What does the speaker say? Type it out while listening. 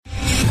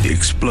The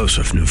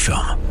explosive new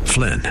film,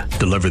 Flynn,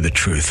 Deliver the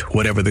Truth,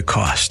 Whatever the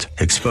Cost,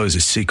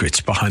 exposes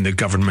secrets behind the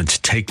government's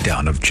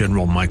takedown of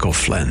General Michael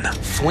Flynn.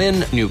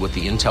 Flynn knew what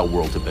the intel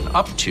world had been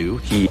up to.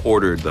 He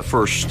ordered the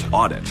first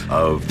audit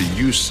of the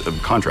use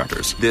of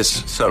contractors.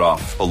 This set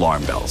off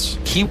alarm bells.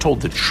 He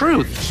told the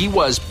truth. He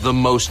was the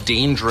most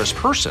dangerous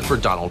person for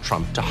Donald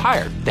Trump to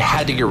hire. They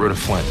had to get rid of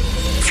Flynn.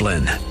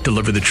 Flynn,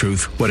 Deliver the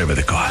Truth, Whatever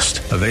the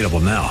Cost. Available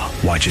now.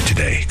 Watch it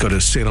today. Go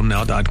to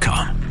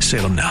salemnow.com.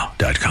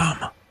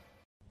 salemnow.com.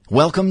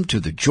 Welcome to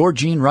the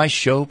Georgene Rice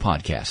Show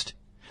podcast.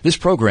 This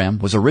program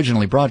was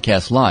originally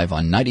broadcast live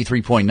on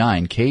 93.9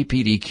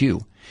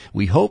 KPDQ.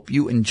 We hope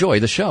you enjoy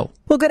the show.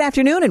 Well, good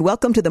afternoon and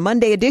welcome to the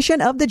Monday edition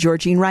of the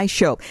Georgene Rice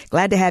Show.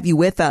 Glad to have you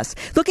with us.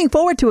 Looking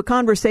forward to a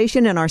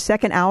conversation in our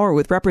second hour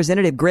with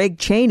Representative Greg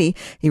Chaney.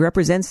 He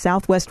represents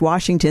Southwest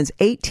Washington's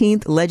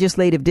 18th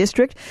Legislative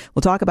District.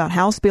 We'll talk about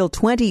House Bill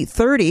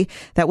 2030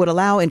 that would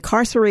allow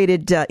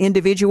incarcerated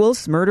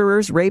individuals,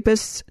 murderers,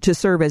 rapists to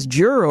serve as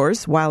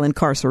jurors while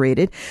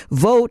incarcerated,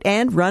 vote,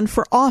 and run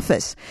for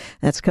office.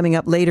 That's coming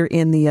up later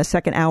in the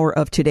second hour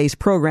of today's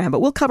program. But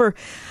we'll cover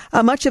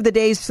much of the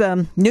day's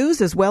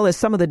news as well as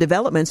some of the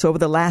developments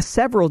over the last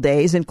several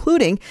days,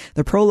 including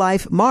the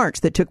pro-life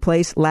march that took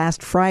place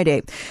last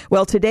Friday.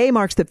 Well, today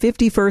marks the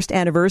 51st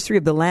anniversary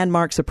of the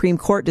landmark Supreme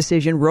Court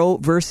decision Roe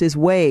versus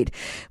Wade,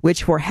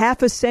 which for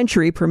half a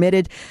century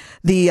permitted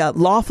the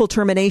lawful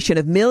termination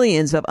of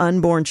millions of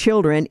unborn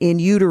children in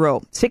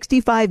utero.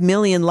 65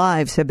 million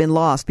lives have been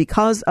lost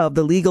because of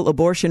the legal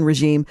abortion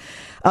regime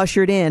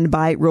ushered in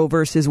by Roe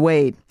versus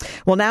Wade.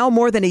 Well, now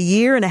more than a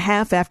year and a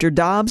half after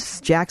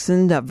Dobbs,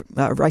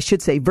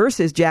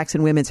 versus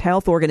Jackson Women's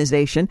Health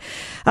Organization,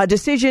 a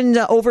decision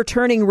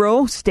overturning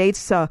Roe,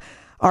 states are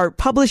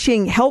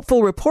publishing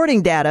helpful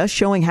reporting data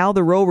showing how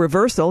the Roe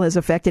reversal has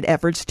affected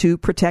efforts to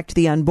protect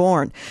the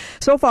unborn.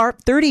 So far,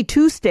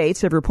 32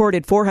 states have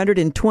reported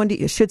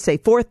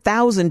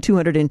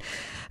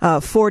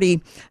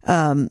 4,240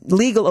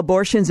 legal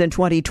abortions in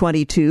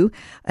 2022,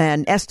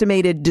 an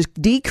estimated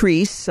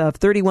decrease of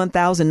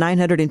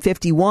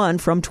 31,951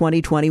 from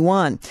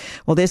 2021.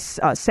 Well, this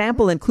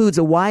sample includes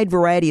a wide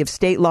variety of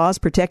state laws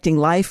protecting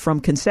life from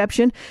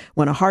conception,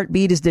 when a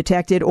heartbeat is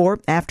detected, or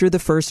after the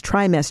first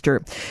trimester.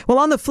 Well,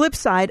 on the flip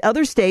side,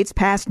 other states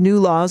passed new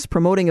laws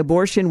promoting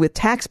abortion with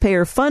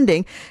taxpayer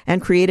funding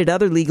and created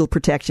other legal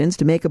protections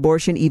to make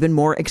abortion even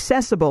more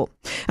accessible.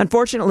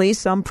 Unfortunately,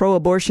 some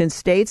pro-abortion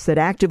states that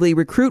actively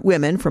recruit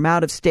women from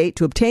out of state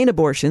to obtain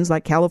abortions,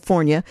 like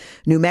California,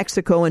 New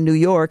Mexico, and New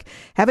York,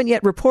 haven't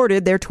yet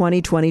reported their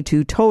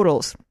 2022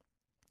 totals.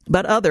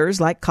 But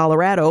others, like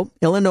Colorado,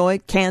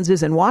 Illinois,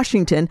 Kansas, and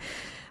Washington,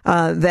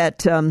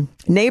 that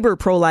neighbor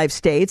pro-life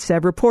states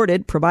have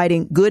reported,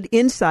 providing good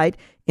insight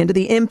into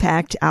the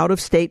impact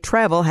out-of-state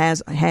travel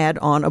has had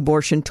on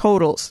abortion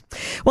totals.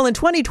 Well, in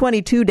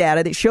 2022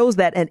 data that shows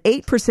that an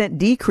 8%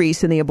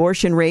 decrease in the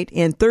abortion rate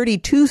in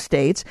 32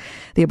 states,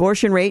 the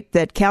abortion rate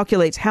that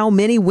calculates how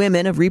many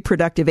women of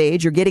reproductive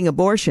age are getting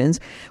abortions,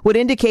 would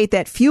indicate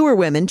that fewer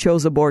women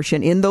chose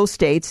abortion in those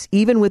states,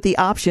 even with the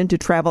option to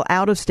travel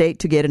out of state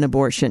to get an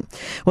abortion.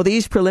 Well,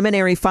 these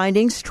preliminary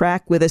findings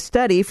track with a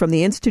study from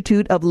the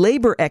Institute of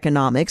Labor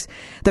Economics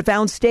that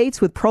found states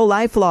with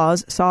pro-life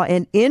laws saw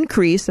an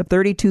increase of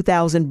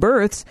 32,000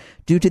 births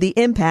due to the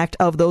impact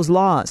of those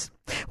laws.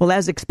 Well,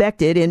 as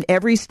expected, in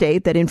every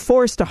state that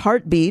enforced a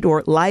heartbeat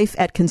or life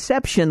at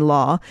conception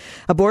law,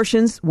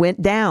 abortions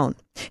went down.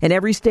 In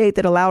every state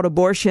that allowed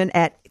abortion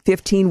at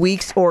 15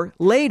 weeks or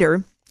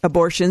later,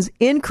 abortions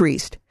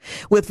increased.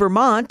 With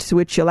Vermont,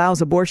 which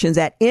allows abortions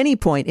at any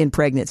point in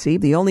pregnancy,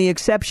 the only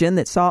exception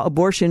that saw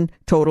abortion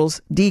totals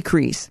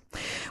decrease.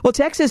 Well,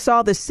 Texas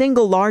saw the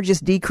single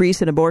largest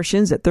decrease in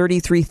abortions at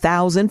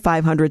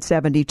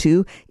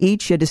 33,572,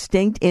 each a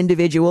distinct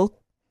individual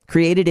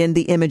created in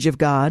the image of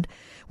God,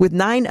 with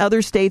 9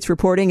 other states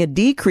reporting a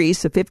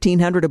decrease of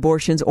 1,500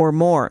 abortions or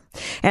more.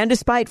 And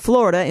despite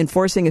Florida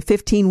enforcing a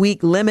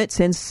 15-week limit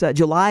since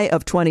July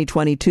of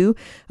 2022,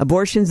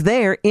 abortions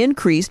there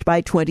increased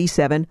by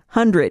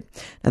 2,700.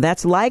 Now,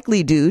 that's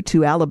likely due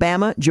to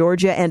Alabama,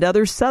 Georgia, and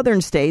other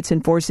southern states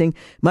enforcing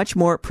much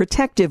more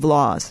protective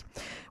laws.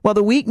 Well,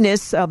 the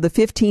weakness of the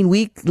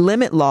 15-week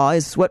limit law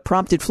is what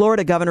prompted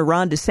Florida Governor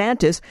Ron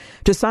DeSantis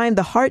to sign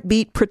the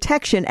Heartbeat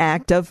Protection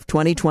Act of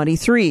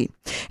 2023.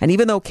 And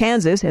even though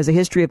Kansas has a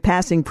history of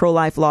passing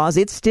pro-life laws,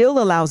 it still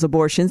allows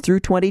abortions through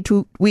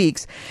 22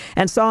 weeks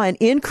and saw an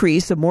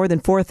increase of more than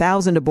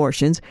 4,000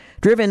 abortions,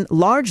 driven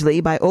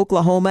largely by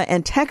Oklahoma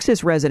and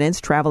Texas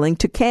residents traveling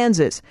to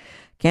Kansas.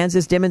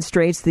 Kansas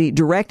demonstrates the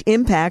direct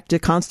impact a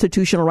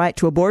constitutional right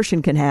to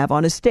abortion can have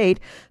on a state,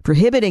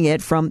 prohibiting it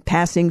from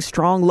passing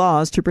strong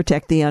laws to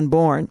protect the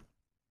unborn.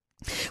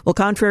 Well,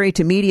 contrary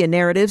to media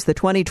narratives, the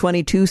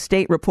 2022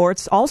 state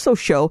reports also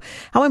show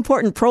how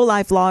important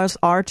pro-life laws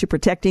are to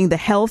protecting the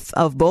health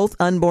of both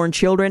unborn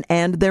children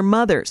and their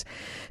mothers.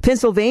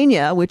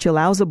 Pennsylvania, which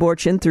allows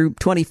abortion through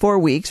 24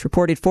 weeks,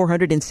 reported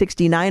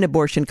 469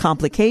 abortion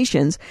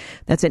complications.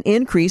 That's an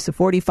increase of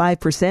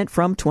 45%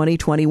 from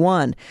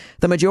 2021.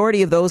 The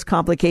majority of those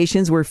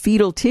complications were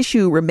fetal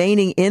tissue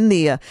remaining in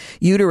the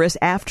uterus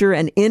after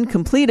an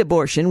incomplete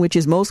abortion, which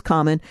is most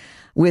common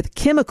with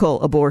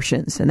chemical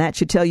abortions. And that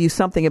should tell you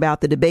something about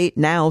the debate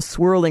now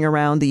swirling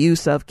around the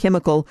use of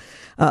chemical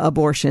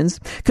abortions.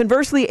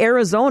 Conversely,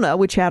 Arizona,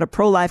 which had a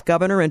pro-life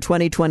governor in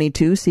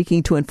 2022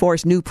 seeking to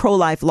enforce new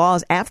pro-life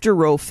laws after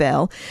Roe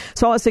fell,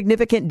 saw a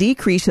significant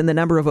decrease in the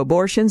number of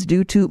abortions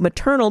due to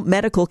maternal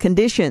medical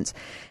conditions.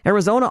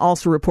 Arizona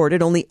also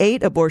reported only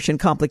 8 abortion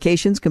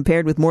complications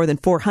compared with more than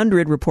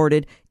 400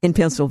 reported in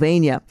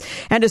Pennsylvania.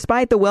 And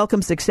despite the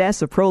welcome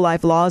success of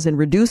pro-life laws in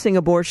reducing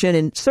abortion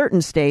in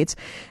certain states,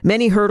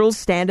 many hurdles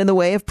stand in the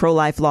way of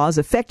pro-life laws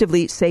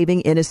effectively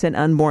saving innocent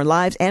unborn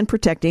lives and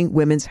protecting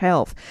women's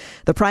health.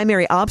 The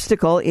primary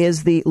obstacle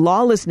is the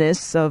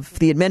lawlessness of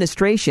the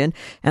administration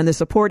and the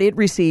support it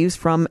receives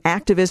from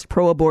activist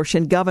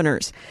pro-abortion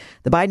governors.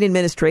 The Biden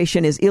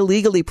administration is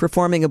illegally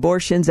performing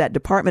abortions at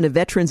Department of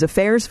Veterans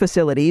Affairs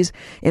facilities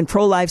in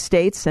pro-life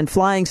states and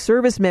flying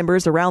service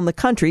members around the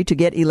country to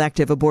get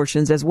elective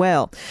abortions as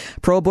well.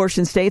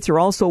 Pro-abortion states are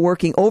also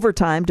working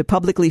overtime to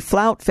publicly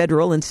flout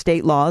federal and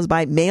state laws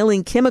by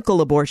mailing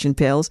chemical abortion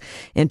pills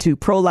into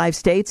pro-life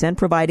states and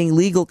providing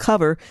legal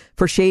cover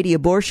for shady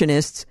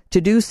abortionists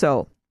to do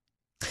so.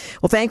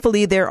 Well,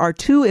 thankfully, there are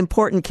 2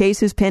 important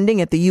cases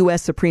pending at the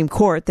U.S. Supreme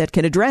Court that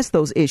can address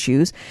those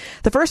issues.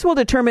 The first will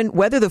determine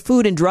whether the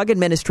Food and Drug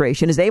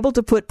Administration is able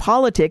to put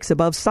politics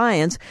above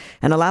science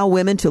and allow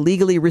women to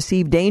legally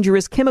receive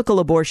dangerous chemical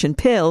abortion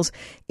pills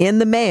in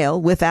the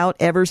mail without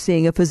ever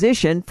seeing a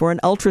physician for an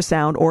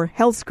ultrasound or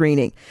health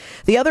screening.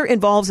 The other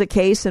involves a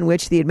case in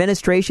which the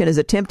administration is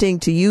attempting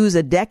to use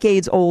a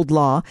decades-old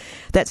law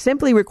that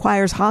simply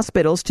requires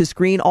hospitals to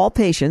screen all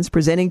patients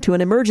presenting to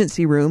an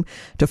emergency room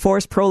to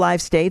force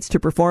pro-life states to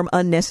perform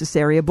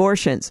unnecessary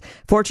abortions.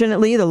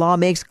 Fortunately, the law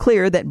makes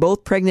clear that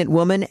both pregnant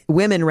women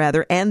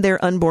and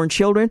their unborn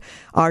children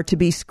are to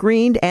be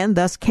screened and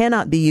thus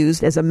cannot be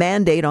used as a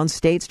mandate on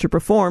states to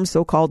perform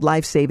so-called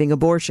life-saving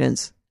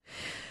abortions.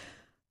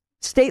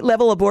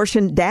 State-level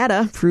abortion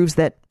data proves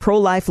that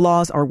pro-life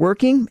laws are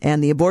working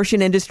and the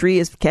abortion industry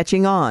is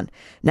catching on.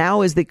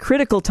 Now is the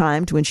critical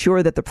time to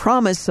ensure that the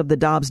promise of the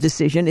Dobbs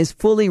decision is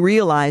fully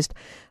realized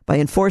by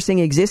enforcing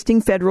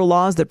existing federal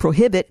laws that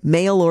prohibit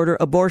mail-order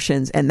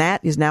abortions, and that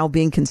is now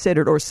being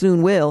considered, or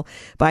soon will,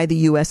 by the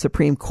U.S.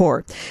 Supreme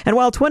Court. And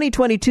while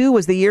 2022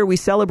 was the year we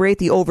celebrate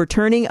the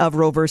overturning of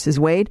Roe v.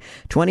 Wade,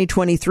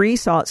 2023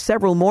 saw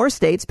several more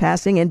states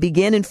passing and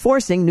begin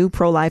enforcing new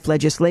pro-life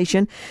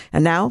legislation,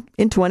 and now,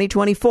 in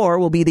 2024,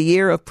 will be the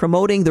year of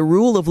promoting the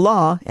rule of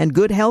law and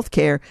good health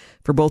care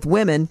for both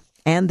women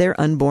and their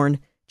unborn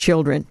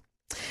children.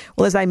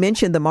 Well, as I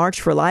mentioned, the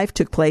March for Life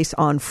took place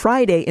on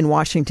Friday in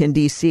Washington,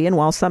 D.C., and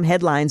while some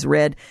headlines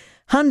read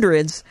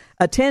hundreds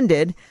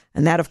attended,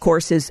 and that, of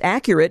course, is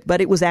accurate,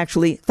 but it was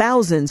actually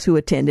thousands who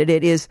attended.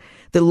 It is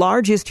the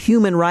largest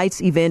human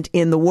rights event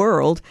in the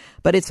world,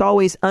 but it's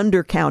always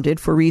undercounted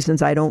for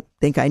reasons I don't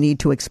think I need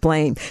to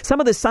explain. Some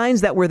of the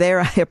signs that were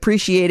there I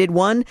appreciated.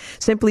 One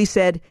simply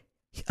said,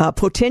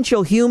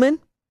 potential human.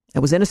 It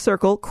was in a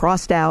circle,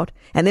 crossed out,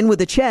 and then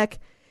with a check,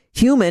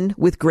 human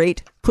with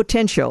great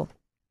potential.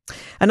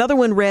 Another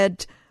one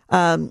read,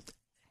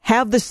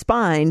 have the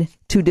spine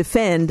to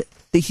defend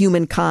the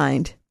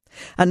humankind.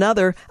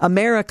 Another,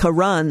 America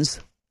runs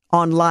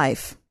on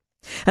life.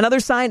 Another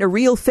sign, a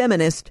real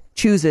feminist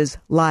chooses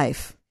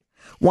life.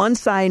 One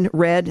sign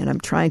read, and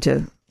I'm trying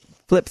to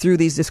flip through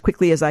these as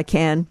quickly as I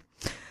can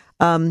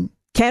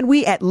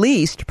we at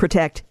least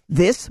protect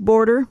this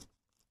border?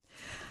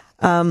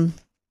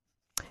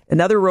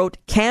 Another wrote,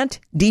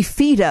 can't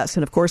defeat us.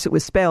 And of course, it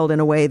was spelled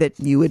in a way that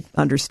you would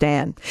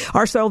understand.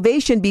 Our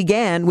salvation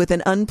began with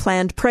an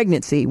unplanned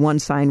pregnancy, one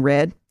sign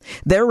read.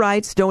 Their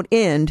rights don't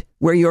end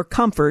where your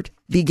comfort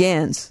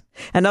begins.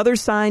 Another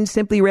sign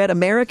simply read,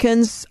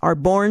 Americans are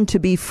born to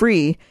be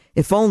free,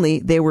 if only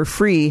they were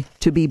free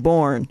to be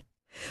born.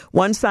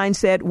 One sign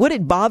said, would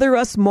it bother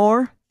us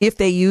more if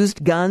they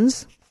used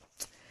guns?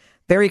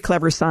 Very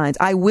clever signs.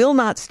 I will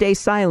not stay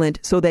silent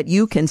so that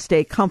you can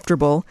stay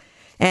comfortable.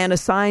 And a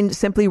sign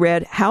simply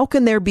read, how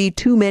can there be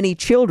too many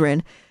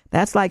children?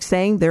 That's like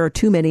saying there are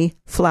too many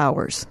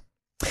flowers.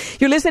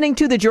 You're listening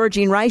to The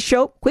Georgene Rice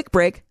Show. Quick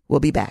break. We'll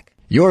be back.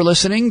 You're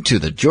listening to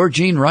The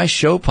Georgene Rice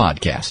Show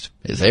podcast.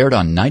 It's aired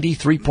on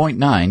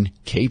 93.9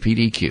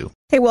 KPDQ.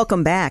 Hey,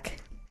 welcome back.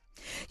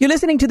 You're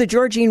listening to The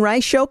Georgene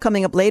Rice Show.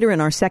 Coming up later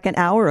in our second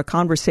hour, a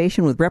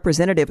conversation with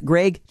Representative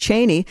Greg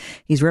Chaney.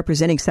 He's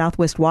representing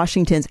Southwest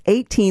Washington's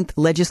 18th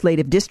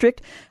Legislative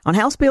District on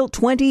House Bill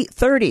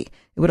 2030.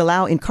 It would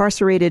allow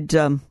incarcerated,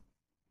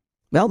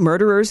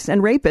 murderers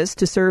and rapists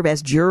to serve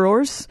as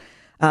jurors,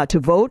 to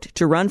vote,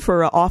 to run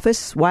for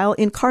office while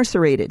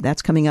incarcerated.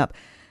 That's coming up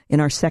in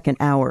our second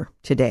hour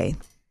today.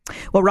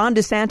 Well, Ron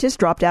DeSantis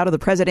dropped out of the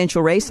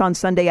presidential race on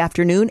Sunday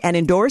afternoon and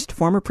endorsed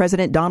former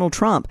President Donald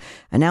Trump,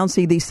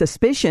 announcing the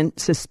suspension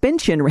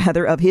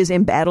of his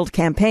embattled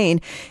campaign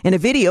in a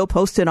video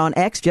posted on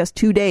X just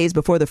 2 days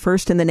before the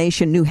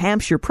first-in-the-nation New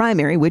Hampshire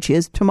primary, which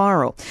is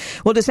tomorrow.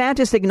 Well,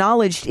 DeSantis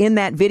acknowledged in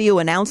that video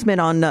announcement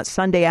on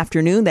Sunday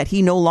afternoon that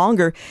he no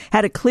longer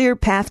had a clear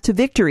path to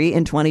victory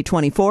in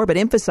 2024, but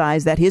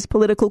emphasized that his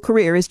political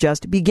career is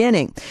just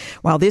beginning.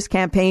 While this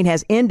campaign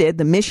has ended,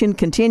 the mission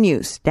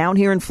continues. Down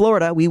here in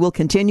Florida, we will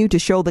continue to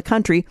show the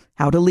country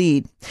how to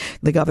lead,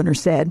 the governor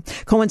said.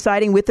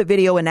 Coinciding with the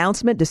video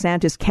announcement,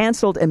 DeSantis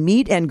canceled a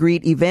meet and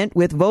greet event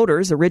with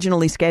voters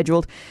originally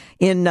scheduled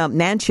in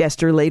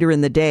Manchester later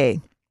in the day.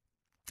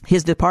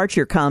 His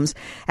departure comes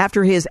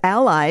after his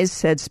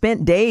allies had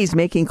spent days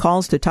making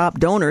calls to top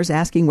donors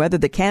asking whether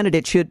the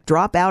candidate should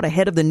drop out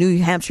ahead of the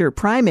New Hampshire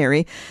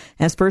primary,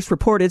 as first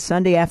reported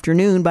Sunday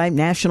afternoon by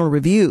National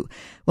Review.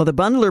 Well, the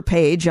bundler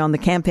page on the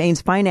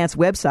campaign's finance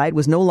website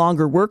was no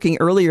longer working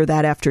earlier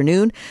that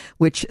afternoon,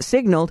 which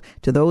signaled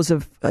to those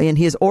in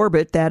his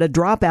orbit that a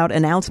dropout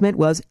announcement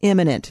was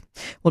imminent.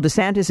 Well,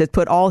 DeSantis has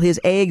put all his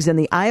eggs in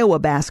the Iowa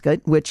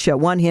basket, which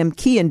won him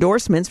key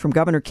endorsements from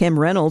Governor Kim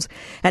Reynolds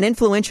and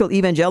influential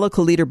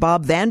evangelical leader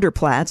Bob Vander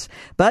Plaats.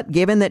 But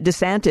given that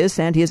DeSantis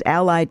and his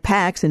allied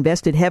PACs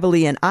invested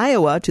heavily in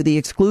Iowa to the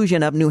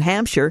exclusion of New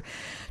Hampshire,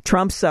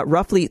 Trump's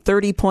roughly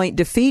 30-point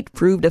defeat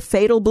proved a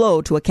fatal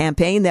blow to a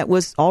campaign that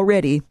was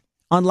already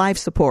on life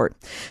support.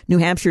 New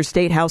Hampshire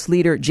State House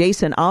leader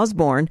Jason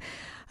Osborne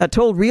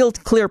told Real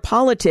Clear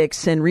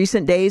Politics in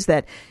recent days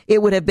that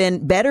it would have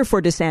been better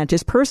for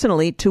DeSantis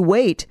personally to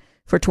wait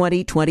for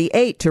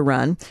 2028 to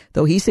run,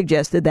 though he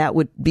suggested that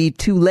would be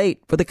too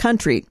late for the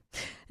country.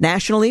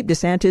 Nationally,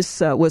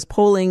 DeSantis was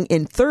polling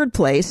in third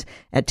place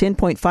at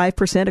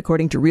 10.5%,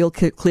 according to Real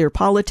Clear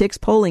Politics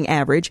polling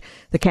average.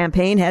 The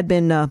campaign had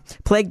been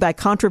plagued by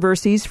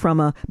controversies from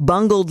a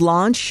bungled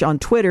launch on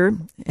Twitter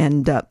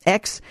and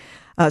X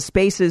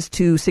Spaces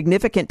to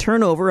significant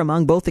turnover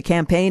among both the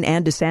campaign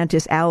and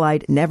DeSantis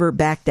allied Never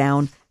Back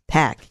Down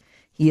PAC.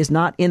 He is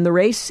not in the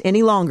race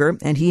any longer,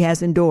 and he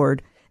has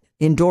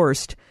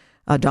endorsed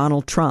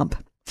Donald Trump.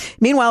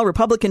 Meanwhile,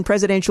 Republican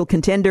presidential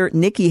contender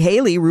Nikki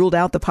Haley ruled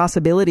out the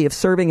possibility of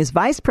serving as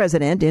vice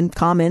president in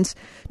comments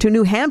to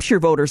New Hampshire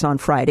voters on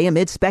Friday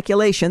amid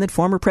speculation that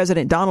former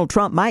President Donald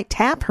Trump might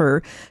tap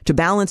her to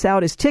balance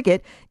out his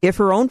ticket if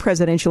her own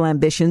presidential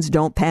ambitions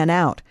don't pan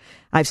out.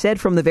 I've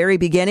said from the very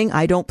beginning,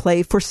 I don't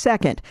play for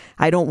second.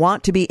 I don't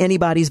want to be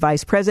anybody's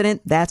vice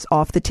president. That's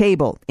off the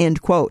table.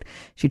 End quote.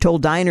 She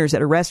told diners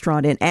at a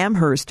restaurant in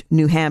Amherst,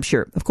 New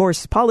Hampshire. Of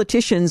course,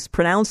 politicians'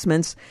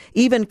 pronouncements,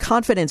 even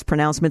confidence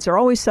pronouncements, are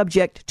always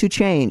subject to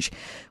change.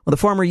 Well, the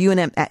former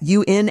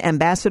UN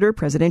ambassador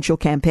presidential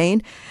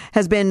campaign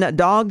has been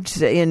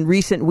dogged in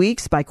recent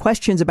weeks by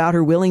questions about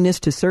her willingness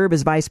to serve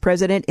as vice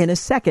president in a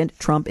second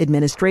Trump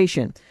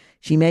administration.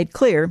 She made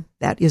clear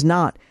that is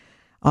not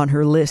on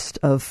her list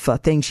of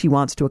things she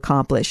wants to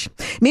accomplish.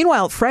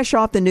 Meanwhile, fresh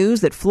off the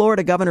news that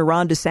Florida Governor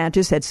Ron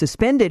DeSantis had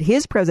suspended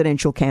his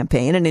presidential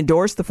campaign and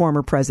endorsed the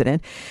former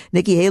president,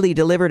 Nikki Haley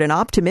delivered an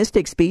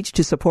optimistic speech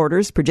to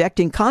supporters,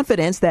 projecting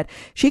confidence that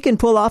she can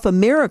pull off a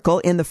miracle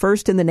in the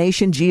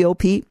first-in-the-nation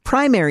GOP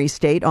primary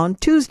state on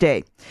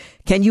Tuesday.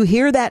 Can you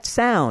hear that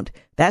sound?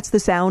 That's the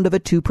sound of a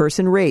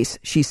two-person race,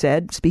 she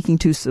said, speaking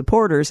to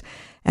supporters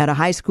at a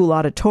high school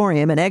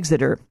auditorium in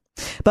Exeter.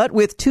 But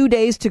with 2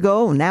 days to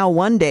go, now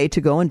 1 day to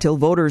go until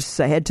voters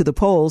head to the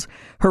polls,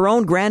 her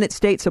own Granite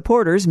State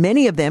supporters,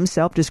 many of them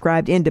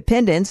self-described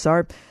independents,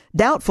 are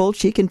doubtful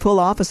she can pull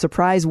off a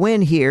surprise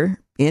win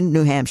here in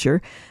New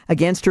Hampshire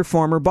against her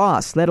former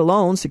boss, let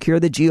alone secure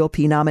the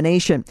GOP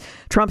nomination.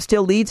 Trump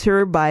still leads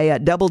her by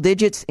double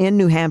digits in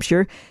New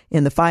Hampshire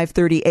in the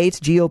 538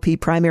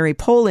 GOP primary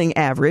polling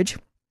average,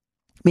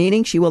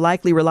 meaning she will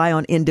likely rely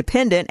on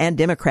independent and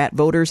Democrat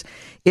voters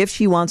if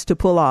she wants to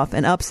pull off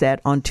an upset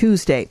on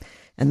Tuesday.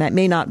 And that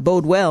may not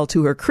bode well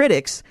to her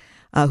critics,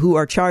 who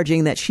are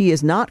charging that she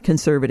is not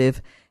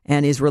conservative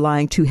and is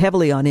relying too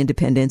heavily on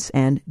independents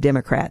and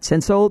Democrats.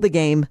 And so the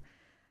game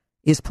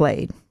is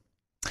played.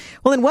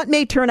 Well, in what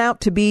may turn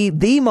out to be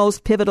the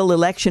most pivotal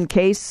election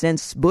case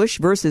since Bush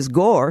versus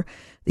Gore,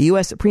 the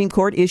U.S. Supreme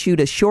Court issued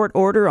a short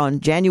order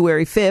on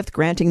January 5th,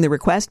 granting the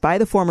request by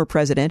the former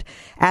president,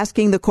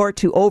 asking the court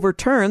to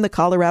overturn the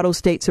Colorado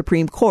State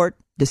Supreme Court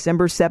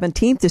December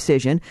 17th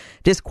decision,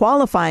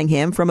 disqualifying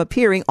him from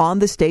appearing on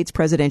the state's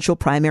presidential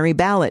primary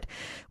ballot.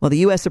 Well, the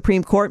U.S.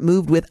 Supreme Court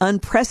moved with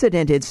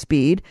unprecedented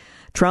speed.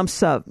 Trump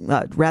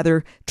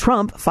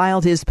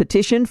filed his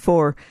petition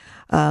for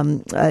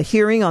a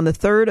hearing on the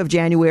 3rd of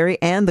January,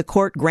 and the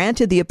court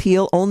granted the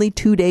appeal only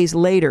 2 days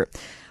later.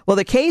 Well,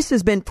 the case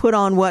has been put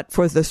on what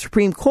for the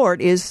Supreme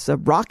Court is a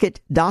rocket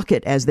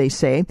docket, as they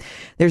say.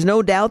 There's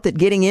no doubt that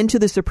getting into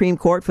the Supreme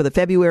Court for the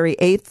February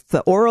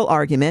 8th oral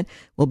argument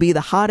will be the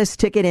hottest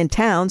ticket in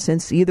town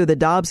since either the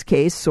Dobbs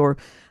case or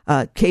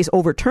case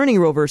overturning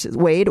Roe versus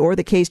Wade or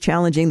the case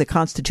challenging the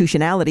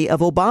constitutionality of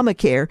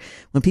Obamacare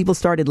when people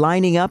started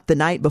lining up the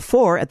night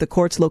before at the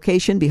court's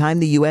location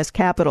behind the U.S.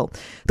 Capitol.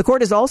 The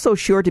court is also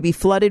sure to be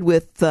flooded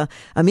with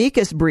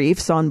amicus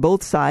briefs on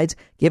both sides,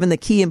 given the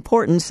key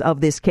importance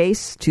of this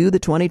case to the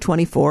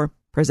 2024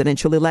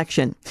 presidential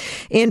election.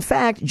 In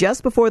fact,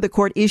 just before the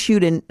court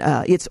issued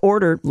its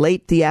order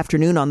late the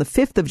afternoon on the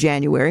 5th of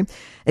January,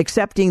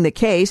 accepting the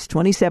case,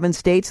 27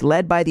 states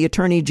led by the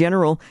Attorneys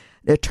General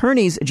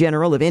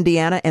of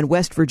Indiana and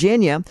West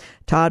Virginia,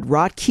 Todd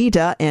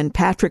Rokita and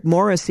Patrick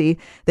Morrisey,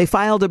 they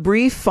filed a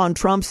brief on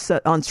Trump's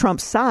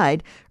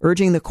side,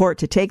 urging the court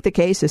to take the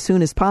case as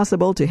soon as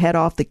possible to head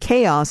off the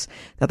chaos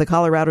that the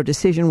Colorado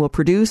decision will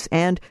produce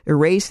and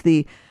erase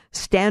the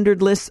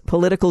standardless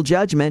political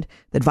judgment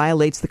that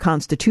violates the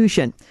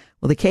Constitution.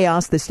 Well, the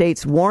chaos the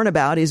states warn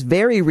about is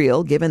very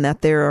real, given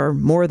that there are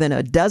more than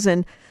a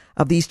dozen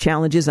of these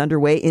challenges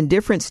underway in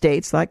different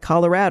states like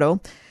Colorado.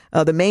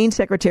 The Maine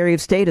Secretary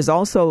of State has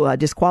also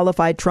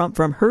disqualified Trump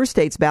from her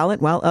state's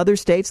ballot, while other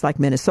states like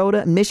Minnesota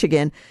and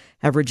Michigan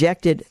have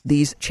rejected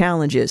these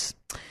challenges.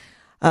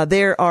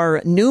 There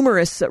are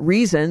numerous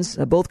reasons,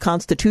 both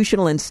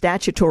constitutional and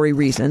statutory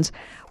reasons,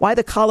 why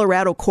the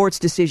Colorado court's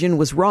decision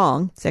was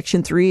wrong.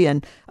 Section 3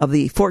 of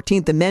the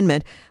 14th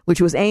Amendment,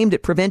 which was aimed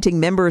at preventing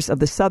members of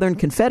the Southern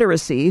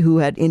Confederacy who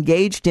had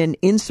engaged in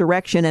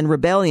insurrection and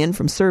rebellion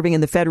from serving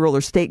in the federal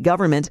or state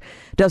government,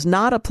 does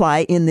not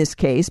apply in this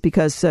case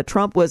because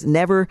Trump was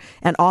never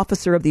an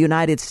officer of the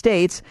United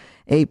States,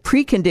 a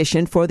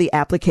precondition for the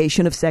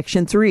application of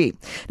Section 3.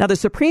 Now, the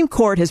Supreme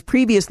Court has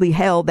previously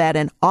held that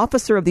an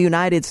officer of the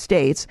United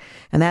States,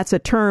 and that's a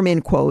term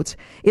in quotes,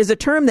 is a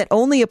term that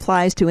only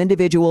applies to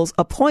individuals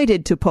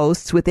appointed to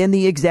posts within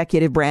the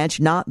executive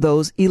branch, not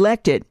those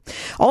elected.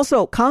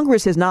 Also,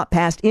 Congress has not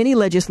passed any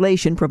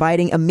legislation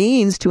providing a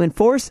means to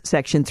enforce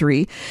Section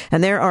 3,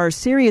 and there are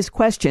serious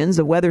questions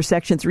of whether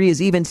Section 3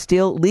 is even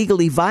still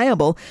legally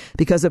viable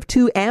because of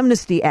two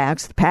amnesty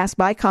acts passed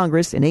by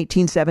Congress in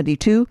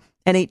 1872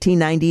 and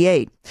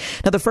 1898.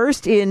 Now, the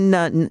first in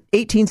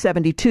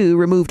 1872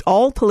 removed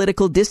all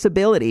political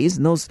disabilities,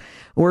 and those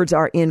words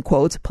are in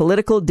quotes,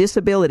 political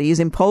disabilities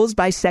imposed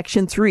by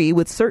Section 3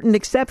 with certain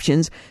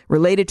exceptions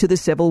related to the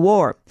Civil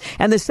War.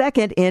 And the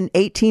second in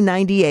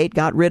 1898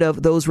 got rid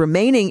of those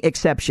remaining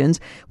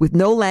exceptions with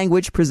no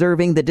language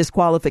preserving the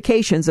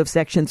disqualifications of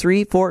Section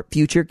 3 for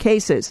future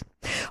cases.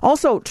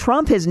 Also,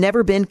 Trump has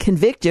never been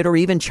convicted or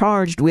even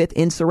charged with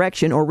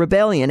insurrection or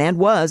rebellion and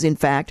was, in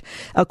fact,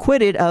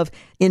 acquitted of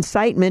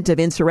incitement of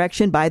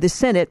insurrection by the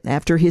Senate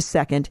after his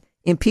second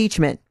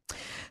impeachment.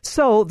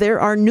 So there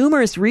are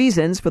numerous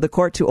reasons for the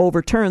court to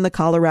overturn the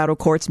Colorado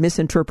court's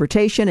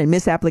misinterpretation and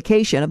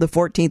misapplication of the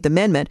 14th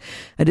Amendment,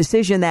 a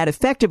decision that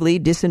effectively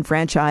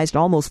disenfranchised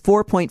almost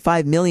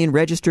 4.5 million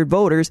registered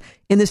voters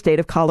in the state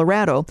of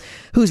Colorado,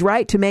 whose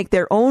right to make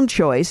their own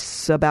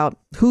choice about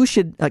who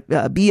should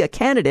be a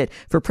candidate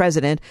for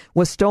president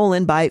was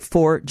stolen by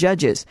 4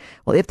 judges.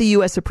 Well, if the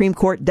U.S. Supreme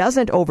Court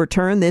doesn't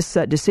overturn this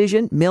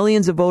decision,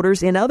 millions of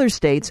voters in other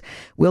states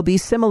will be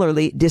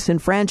similarly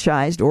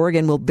disenfranchised.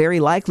 Oregon will very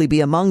likely be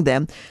among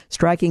them,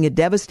 striking a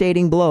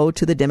devastating blow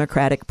to the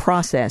democratic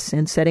process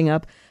and setting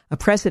up a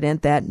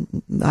precedent that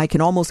I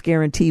can almost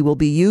guarantee will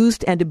be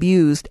used and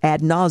abused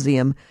ad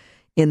nauseum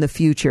in the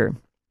future.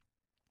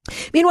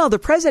 Meanwhile, the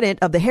president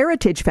of the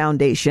Heritage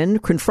Foundation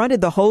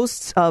confronted the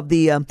hosts of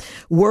the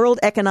World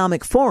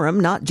Economic Forum,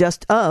 not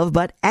just of,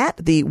 but at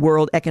the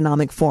World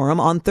Economic Forum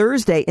on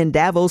Thursday in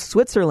Davos,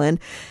 Switzerland,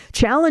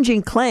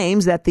 challenging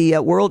claims that the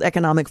World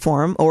Economic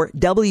Forum, or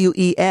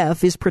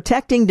WEF, is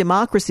protecting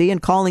democracy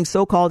and calling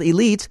so-called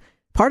elites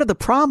part of the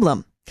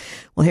problem.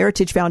 Well,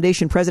 Heritage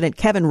Foundation President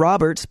Kevin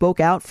Roberts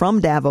spoke out from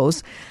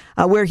Davos,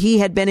 where he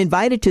had been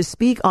invited to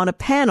speak on a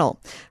panel.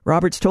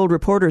 Roberts told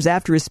reporters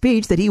after his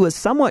speech that he was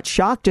somewhat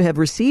shocked to have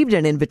received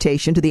an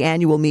invitation to the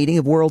annual meeting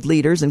of world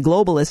leaders and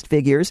globalist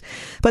figures,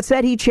 but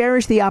said he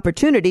cherished the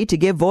opportunity to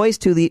give voice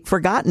to the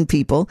forgotten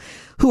people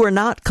who are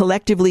not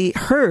collectively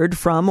heard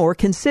from or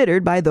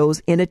considered by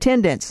those in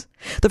attendance.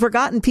 The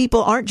forgotten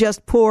people aren't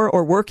just poor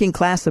or working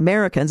class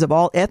Americans of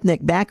all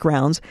ethnic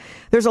backgrounds.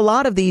 There's a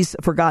lot of these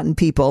forgotten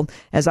people,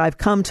 as I've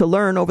come to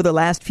learn over the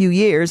last few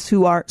years,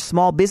 who are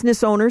small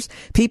business owners,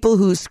 people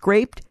who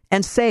scraped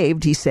and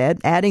saved, he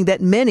said, adding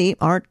that many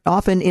aren't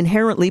often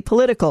inherently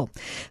political.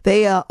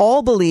 They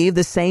all believe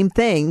the same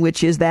thing,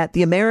 which is that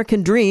the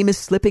American dream is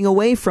slipping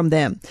away from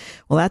them.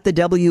 Well, at the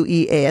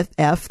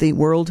WEF, the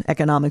World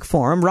Economic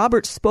Forum,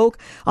 Roberts spoke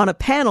on a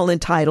panel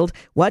entitled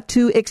What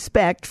to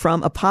Expect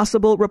from a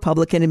Possible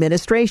Republican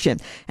Administration,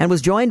 and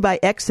was joined by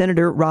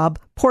ex-Senator Rob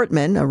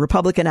Portman, a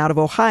Republican out of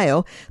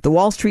Ohio, the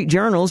Wall Street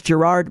Journal's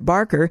Gerard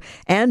Barker,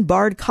 and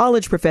Bard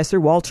College professor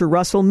Walter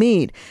Russell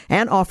Mead,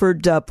 and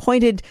offered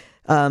pointed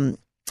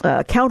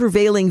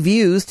countervailing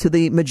views to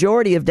the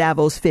majority of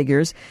Davos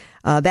figures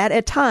that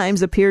at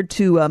times appeared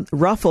to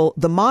ruffle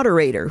the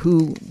moderator,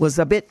 who was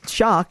a bit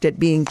shocked at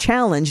being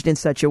challenged in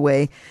such a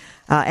way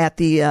at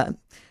the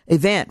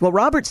event. Well,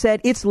 Roberts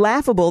said it's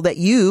laughable that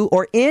you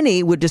or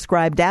any would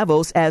describe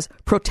Davos as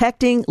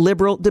protecting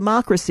liberal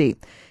democracy.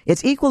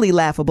 It's equally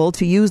laughable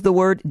to use the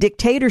word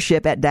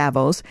dictatorship at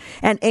Davos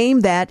and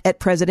aim that at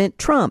President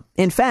Trump.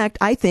 In fact,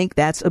 I think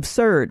that's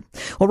absurd.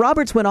 Well,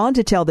 Roberts went on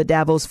to tell the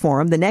Davos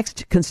Forum the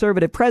next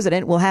conservative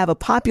president will have a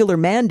popular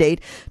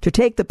mandate to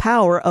take the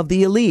power of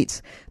the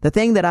elites. The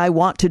thing that I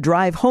want to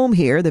drive home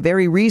here, the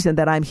very reason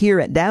that I'm here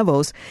at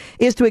Davos,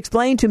 is to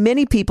explain to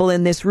many people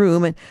in this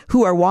room and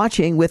who are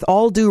watching, with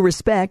all due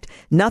respect,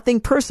 nothing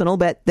personal,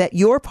 but that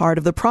you're part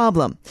of the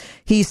problem.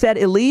 He said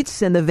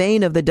elites, in the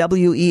vein of the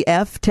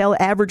WEF, tell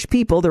average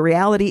people the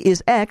reality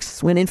is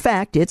X when in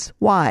fact it's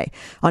Y,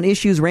 on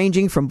issues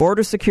ranging from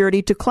border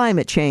security to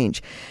climate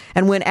change.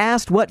 And when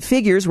asked what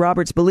figures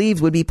Roberts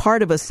believes would be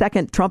part of a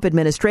second Trump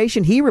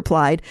administration, he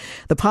replied,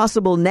 the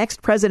possible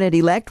next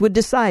president-elect would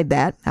decide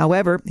that.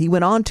 However, he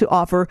went on to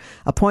offer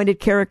a pointed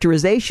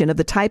characterization of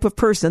the type of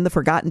person the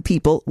forgotten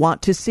people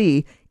want to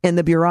see in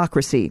the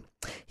bureaucracy.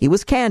 He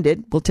was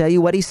candid. We'll tell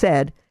you what he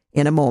said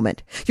in a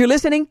moment. You're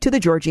listening to The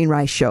Georgene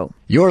Rice Show.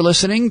 You're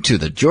listening to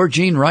The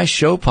Georgene Rice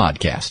Show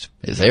podcast.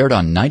 It's aired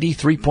on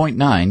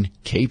 93.9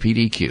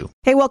 KPDQ.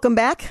 Hey, welcome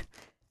back.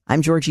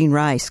 I'm Georgene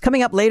Rice.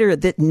 Coming up later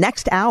the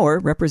next hour,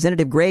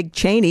 Representative Greg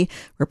Chaney,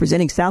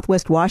 representing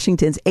Southwest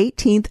Washington's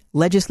 18th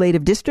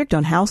Legislative District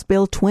on House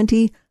Bill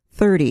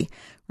 2030.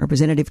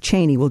 Representative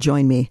Chaney will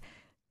join me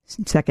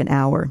second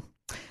hour.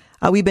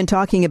 We've been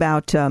talking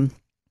about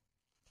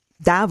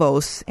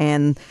Davos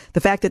and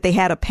the fact that they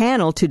had a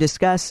panel to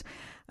discuss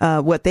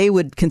what they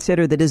would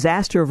consider the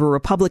disaster of a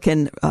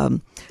Republican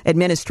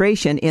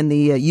administration in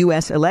the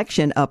U.S.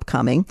 election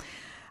upcoming.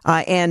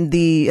 And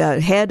the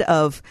head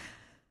of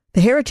the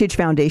Heritage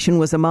Foundation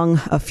was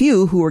among a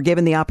few who were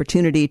given the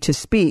opportunity to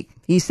speak.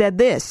 He said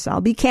this,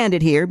 I'll be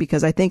candid here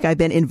because I think I've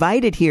been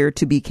invited here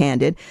to be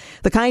candid.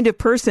 The kind of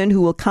person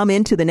who will come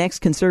into the next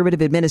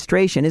conservative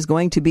administration is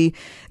going to be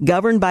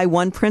governed by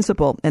one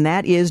principle, and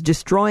that is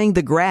destroying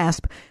the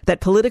grasp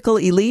that political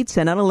elites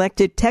and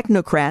unelected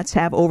technocrats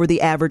have over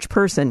the average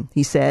person,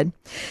 he said.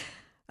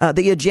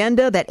 The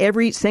agenda that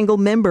every single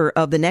member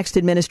of the next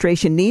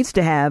administration needs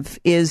to have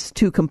is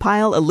to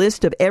compile a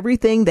list of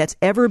everything that's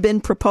ever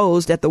been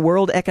proposed at the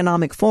World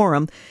Economic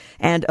Forum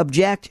and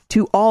object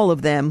to all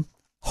of them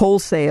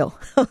wholesale.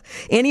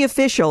 Any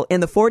official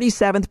in the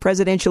 47th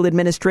presidential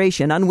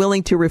administration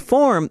unwilling to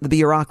reform the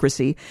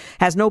bureaucracy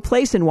has no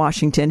place in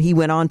Washington, he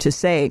went on to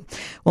say.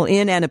 Well,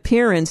 in an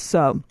appearance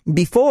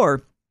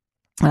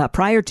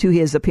prior to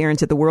his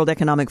appearance at the World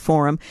Economic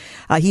Forum,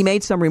 he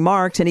made some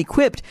remarks and he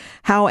quipped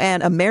how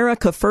an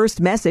America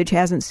First message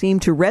hasn't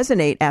seemed to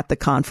resonate at the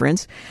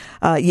conference.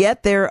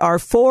 Yet there are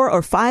 4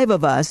 or 5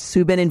 of us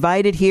who've been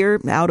invited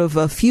here out of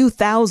a few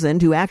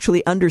thousand who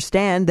actually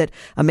understand that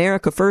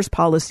America First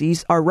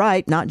policies are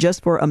right, not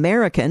just for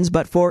Americans,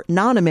 but for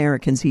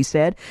non-Americans, he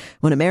said.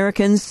 When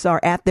Americans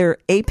are at their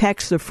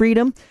apex of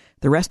freedom,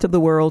 the rest of the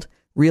world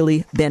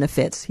really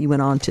benefits, he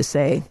went on to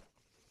say.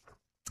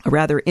 A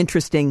rather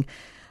interesting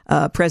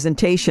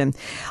presentation.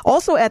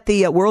 Also at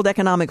the World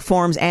Economic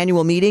Forum's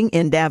annual meeting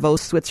in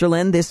Davos,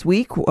 Switzerland this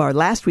week, or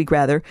last week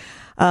rather,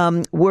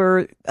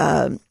 were,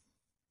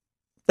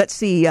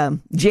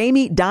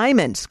 Jamie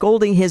Dimon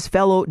scolding his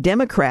fellow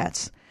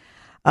Democrats.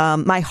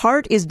 My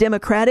heart is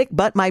Democratic,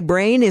 but my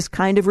brain is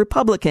kind of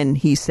Republican,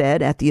 he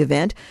said at the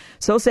event.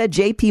 So said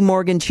J.P.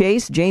 Morgan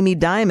Chase, Jamie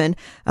Dimon,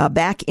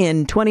 back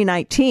in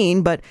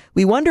 2019. But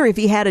we wonder if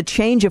he had a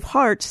change of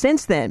heart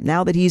since then,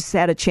 now that he's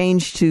had a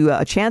chance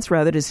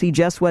to see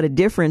just what a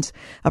difference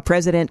a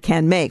president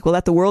can make. Well,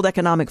 at the World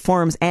Economic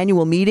Forum's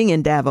annual meeting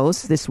in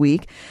Davos this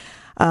week,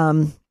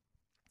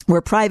 where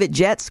private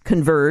jets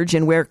converge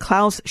and where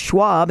Klaus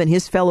Schwab and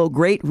his fellow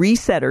great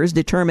resetters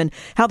determine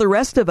how the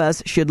rest of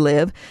us should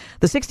live,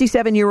 the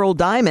 67-year-old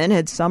Dimon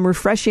had some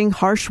refreshing,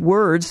 harsh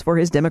words for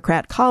his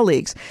Democrat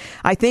colleagues.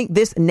 I think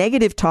this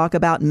negative talk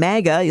about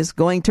MAGA is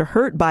going to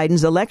hurt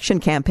Biden's election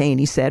campaign,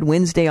 he said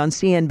Wednesday on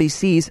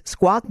CNBC's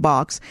Squawk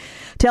Box,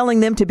 telling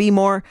them to be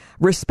more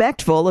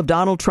respectful of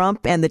Donald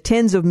Trump and the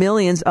tens of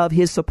millions of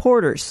his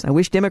supporters. I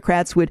wish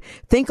Democrats would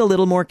think a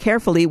little more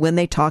carefully when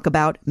they talk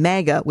about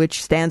MAGA,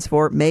 which stands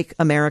for Make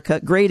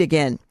America Great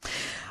Again.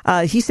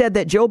 He said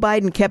that Joe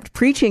Biden kept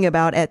preaching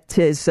about at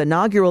his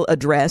inaugural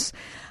address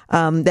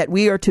that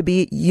we are to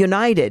be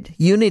united.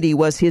 Unity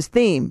was his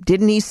theme.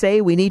 Didn't he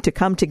say we need to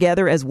come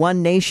together as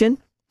one nation?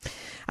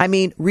 I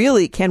mean,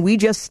 really, can we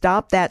just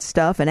stop that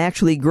stuff and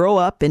actually grow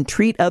up and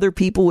treat other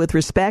people with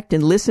respect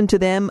and listen to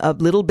them a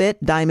little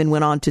bit? Dimon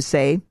went on to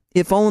say.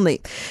 If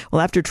only.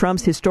 Well, after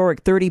Trump's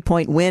historic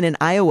 30-point win in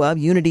Iowa,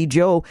 Unity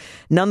Joe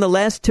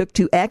nonetheless took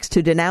to X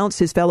to denounce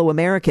his fellow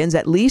Americans,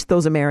 at least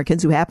those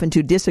Americans who happen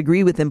to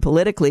disagree with him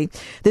politically.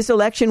 This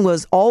election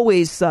was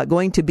always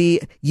going to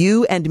be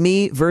you and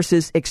me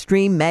versus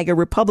extreme MAGA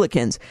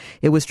Republicans.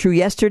 It was true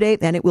yesterday,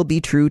 and it will be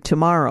true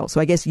tomorrow.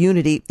 So I guess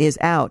unity is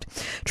out.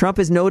 Trump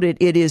has noted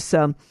it is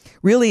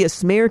really a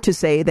smear to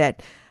say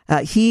that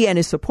he and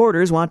his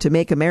supporters want to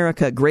make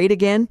America great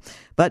again.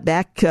 But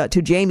back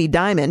to Jamie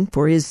Dimon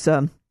for his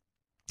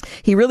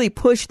He really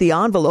pushed the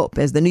envelope.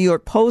 As the New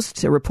York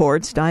Post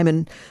reports,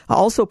 Diamond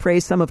also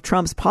praised some of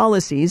Trump's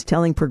policies,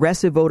 telling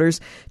progressive voters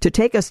to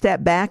take a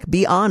step back,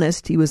 be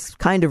honest. He was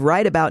kind of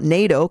right about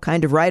NATO,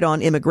 kind of right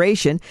on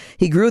immigration.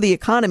 He grew the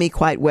economy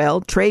quite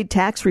well. Trade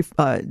tax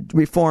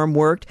reform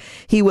worked.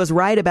 He was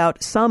right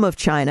about some of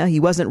China. He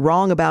wasn't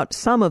wrong about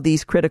some of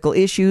these critical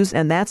issues,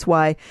 and that's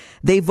why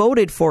they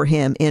voted for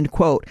him, end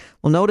quote.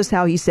 Well, notice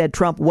how he said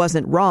Trump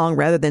wasn't wrong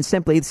rather than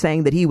simply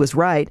saying that he was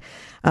right.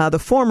 The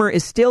former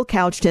is still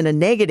couched in a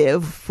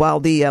negative, while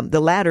the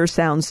latter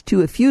sounds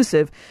too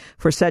effusive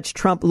for such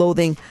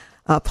Trump-loathing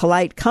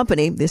polite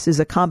company. This is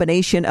a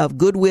combination of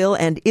goodwill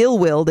and ill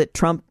will that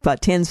Trump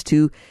tends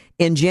to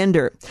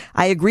engender.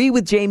 I agree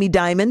with Jamie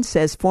Dimon,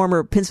 says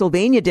former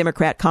Pennsylvania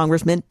Democrat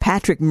Congressman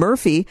Patrick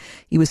Murphy.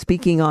 He was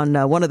speaking on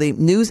one of the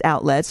news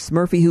outlets.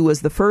 Murphy, who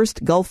was the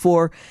first Gulf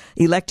War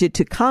elected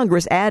to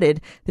Congress,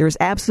 added, there is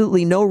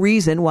absolutely no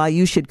reason why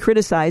you should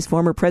criticize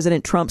former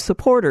President Trump's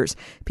supporters.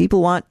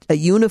 People want a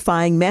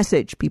unifying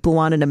message. People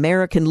want an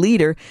American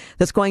leader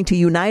that's going to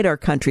unite our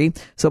country.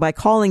 So by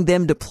calling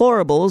them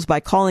deplorables, by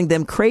calling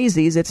them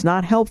crazies, it's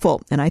not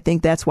helpful. And I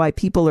think that's why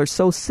people are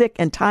so sick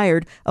and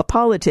tired of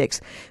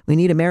politics. We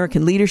need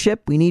American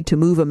leadership. We need to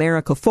move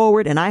America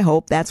forward. And I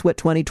hope that's what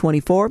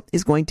 2024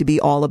 is going to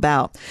be all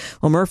about.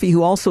 Well, Murphy,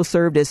 who also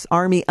served as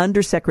Army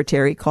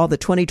Undersecretary, called the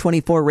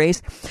 2024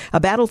 race a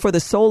battle for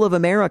the soul of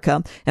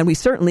America. And we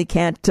certainly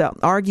can't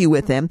argue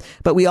with him.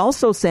 But we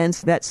also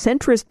sense that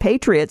centrist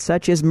patriots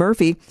such as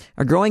Murphy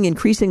are growing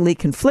increasingly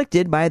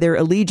conflicted by their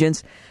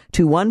allegiance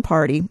to one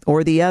party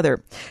or the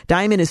other.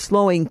 Diamond is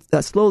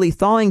slowly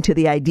thawing to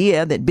the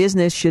idea that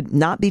business should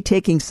not be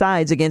taking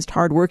sides against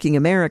hardworking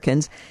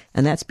Americans,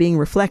 and that's being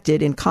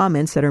reflected in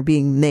comments that are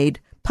being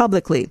made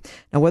publicly.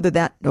 Now,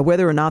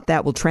 whether or not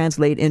that will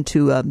translate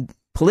into a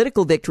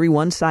political victory,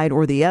 one side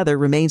or the other,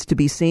 remains to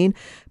be seen.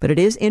 But it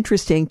is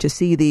interesting to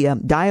see the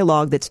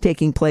dialogue that's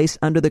taking place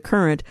under the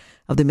current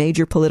of the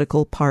major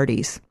political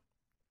parties.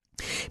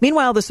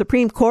 Meanwhile, the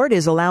Supreme Court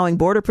is allowing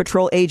Border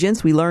Patrol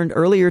agents, we learned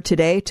earlier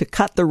today, to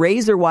cut the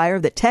razor wire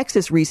that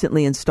Texas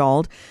recently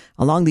installed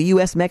along the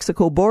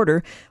U.S.-Mexico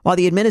border, while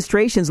the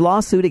administration's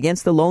lawsuit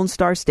against the Lone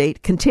Star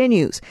State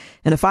continues.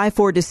 In a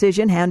 5-4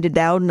 decision handed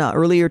down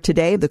earlier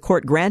today, the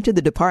court granted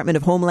the Department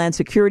of Homeland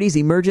Security's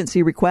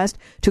emergency request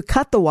to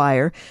cut the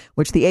wire,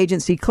 which the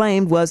agency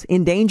claimed was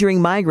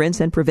endangering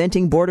migrants and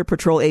preventing Border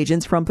Patrol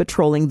agents from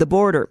patrolling the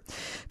border.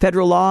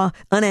 Federal law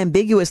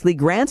unambiguously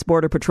grants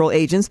Border Patrol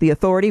agents the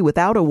authority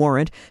without a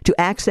warrant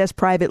to access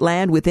private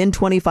land within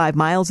 25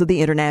 miles of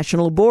the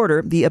international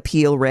border, the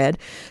appeal read.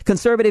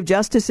 Conservative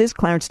justices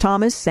Clarence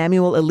Thomas,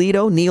 Samuel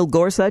Alito, Neil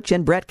Gorsuch,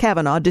 and Brett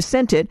Kavanaugh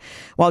dissented,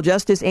 while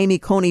Justice Amy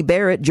Coney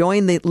Barrett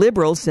joined the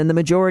liberals in the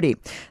majority.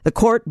 The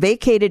court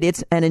vacated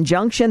an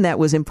injunction that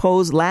was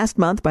imposed last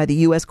month by the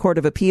U.S. Court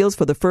of Appeals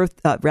for the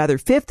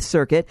Fifth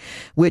Circuit,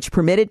 which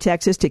permitted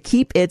Texas to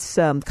keep its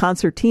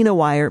concertina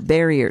wire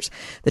barriers.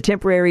 The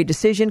temporary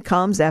decision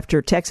comes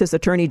after Texas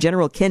Attorney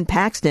General Ken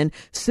Paxton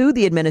sued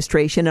the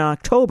administration in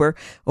October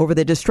over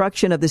the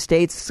destruction of the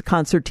state's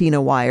concertina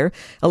wire,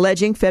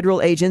 alleging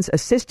federal agents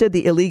assisted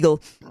the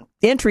illegal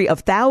entry of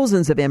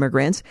thousands of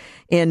immigrants.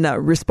 In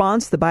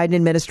response, the Biden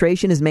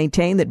administration has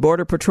maintained that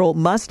Border Patrol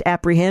must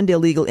apprehend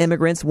illegal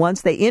immigrants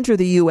once they enter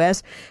the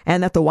U.S.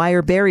 and that the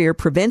wire barrier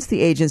prevents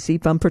the agency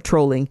from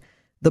patrolling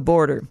the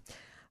border.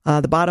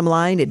 The bottom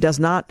line, it does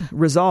not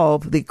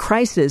resolve the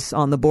crisis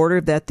on the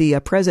border that the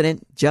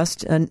president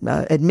just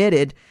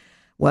admitted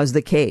was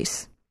the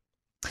case.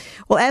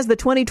 Well, as the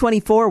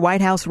 2024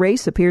 White House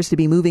race appears to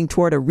be moving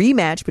toward a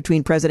rematch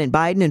between President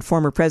Biden and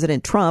former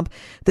President Trump,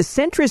 the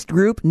centrist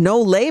group No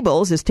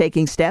Labels is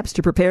taking steps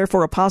to prepare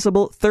for a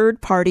possible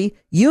third-party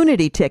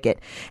unity ticket.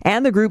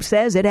 And the group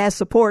says it has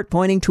support,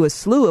 pointing to a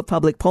slew of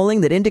public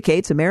polling that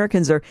indicates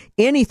Americans are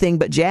anything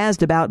but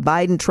jazzed about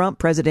Biden-Trump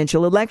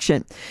presidential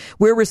election.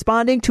 We're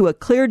responding to a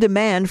clear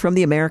demand from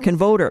the American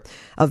voter.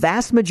 A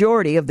vast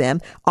majority of them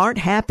aren't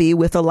happy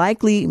with the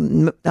likely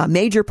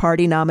major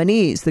party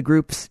nominees. The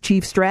group's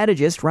chief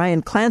strategist,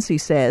 Ryan Clancy,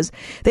 says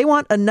they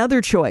want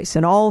another choice,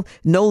 and all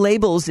No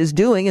Labels is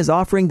doing is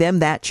offering them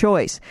that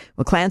choice.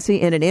 Well, Clancy,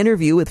 in an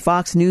interview with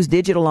Fox News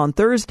Digital on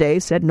Thursday,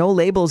 said No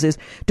Labels is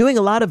doing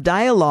a lot of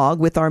dialogue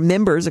with our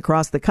members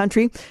across the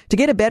country to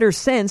get a better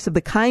sense of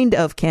the kind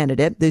of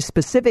candidate, the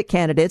specific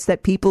candidates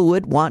that people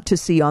would want to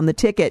see on the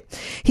ticket.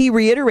 He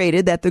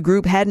reiterated that the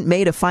group hadn't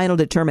made a final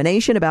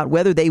determination about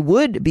whether they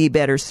would be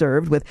better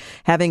served with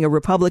having a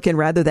Republican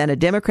rather than a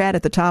Democrat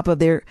at the top of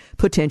their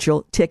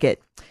potential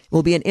ticket.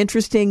 Will be an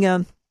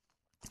interesting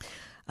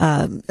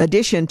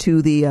addition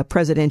to the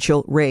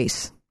presidential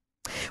race.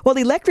 Well,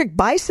 electric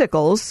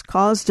bicycles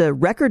caused a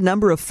record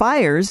number of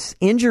fires,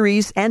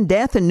 injuries, and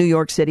death in New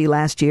York City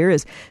last year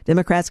as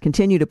Democrats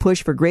continue to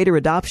push for greater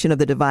adoption of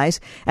the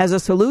device as a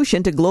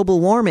solution to global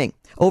warming.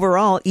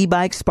 Overall,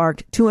 e-bikes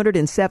sparked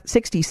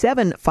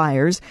 267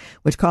 fires,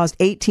 which caused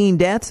 18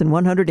 deaths and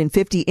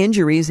 150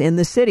 injuries in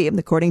the city,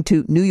 according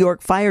to New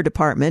York Fire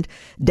Department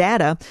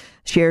data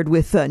shared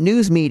with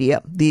news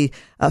media. The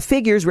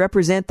figures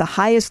represent the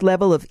highest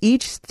level of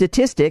each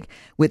statistic,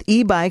 with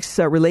e-bikes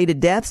related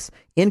deaths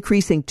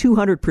increasing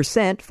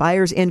 200%,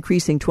 fires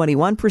increasing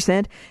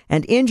 21%,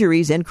 and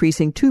injuries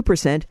increasing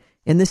 2%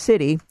 in the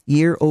city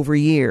year over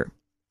year.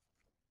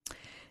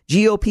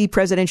 GOP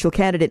presidential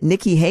candidate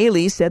Nikki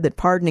Haley said that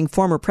pardoning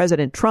former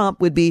President Trump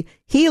would be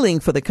healing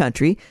for the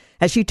country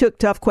as she took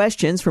tough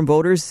questions from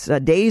voters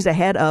days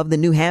ahead of the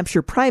New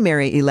Hampshire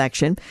primary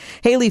election.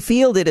 Haley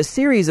fielded a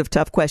series of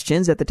tough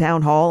questions at the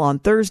town hall on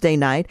Thursday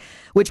night,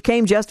 which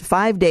came just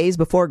 5 days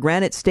before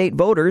Granite State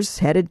voters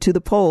head to the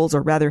polls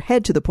for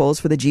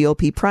the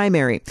GOP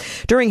primary.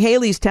 During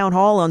Haley's town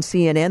hall on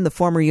CNN, the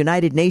former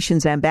United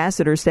Nations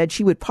ambassador said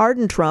she would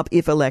pardon Trump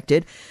if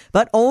elected,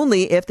 but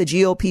only if the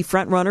GOP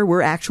frontrunner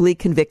were actually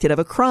convicted of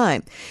a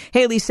crime.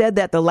 Haley said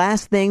that the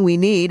last thing we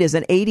need is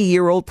an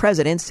 80-year-old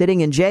president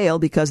sitting in jail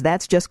because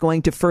that's just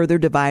going to further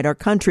divide our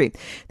country.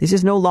 This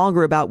is no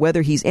longer about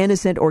whether he's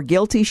innocent or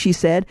guilty, she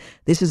said.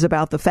 This is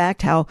about the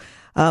fact how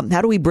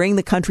do we bring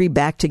the country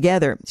back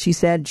together? She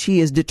said she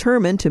is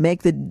determined to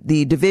make the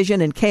division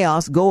and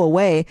chaos go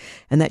away,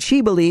 and that she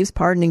believes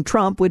pardoning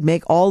Trump would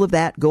make all of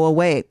that go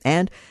away.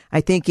 And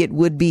I think it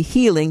would be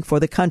healing for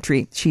the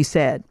country, she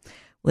said.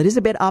 Well, it is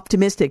a bit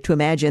optimistic to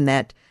imagine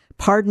that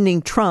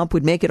pardoning Trump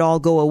would make it all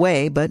go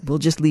away, but we'll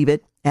just leave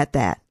it at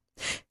that.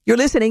 You're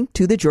listening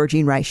to The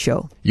Georgene Rice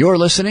Show. You're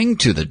listening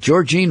to The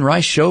Georgene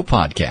Rice Show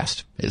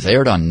podcast. It's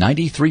aired on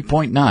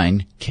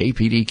 93.9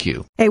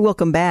 KPDQ. Hey,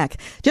 welcome back.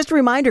 Just a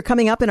reminder,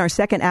 coming up in our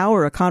second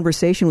hour, a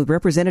conversation with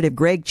Representative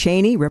Greg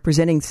Chaney,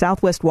 representing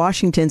Southwest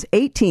Washington's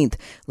 18th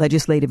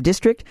Legislative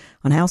District,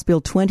 on House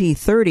Bill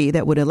 2030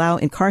 that would allow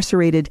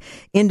incarcerated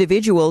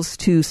individuals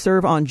to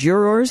serve on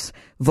jurors,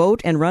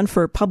 vote, and run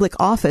for public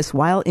office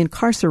while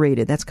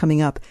incarcerated. That's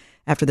coming up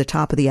after the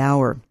top of the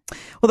hour.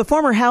 Well, the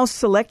former House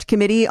Select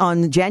Committee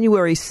on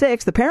January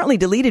 6th apparently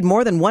deleted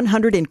more than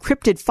 100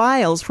 encrypted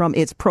files from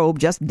its probe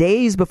just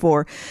days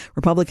before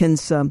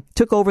Republicans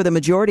took over the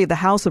majority of the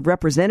House of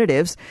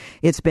Representatives.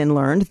 It's been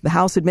learned. The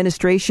House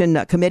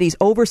Administration Committee's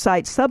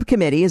Oversight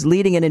Subcommittee is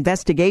leading an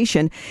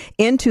investigation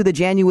into the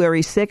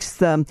January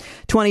 6th,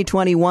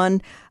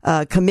 2021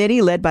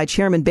 committee led by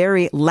Chairman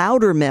Barry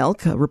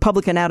Loudermilk, a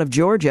Republican out of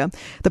Georgia.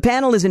 The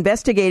panel is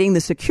investigating the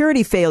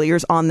security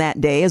failures on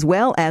that day, as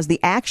well as the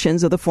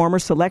actions of the former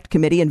Select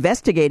Committee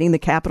investigating the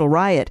Capitol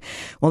riot.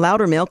 Well,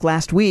 Loudermilk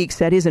last week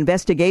said his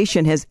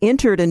investigation has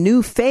entered a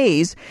new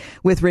phase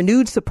with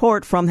renewed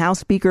support from House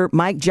Speaker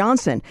Mike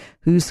Johnson,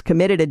 who's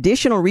committed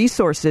additional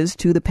resources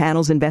to the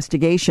panel's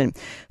investigation.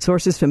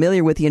 Sources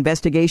familiar with the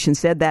investigation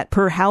said that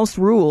per House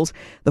rules,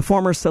 the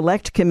former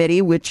Select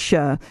Committee, which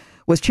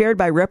was chaired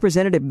by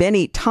Representative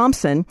Benny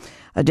Thompson,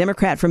 a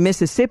Democrat from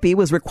Mississippi,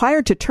 was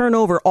required to turn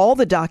over all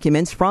the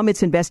documents from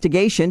its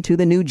investigation to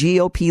the new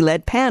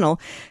GOP-led panel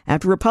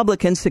after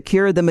Republicans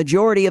secured the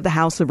majority of the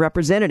House of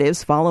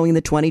Representatives following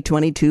the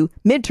 2022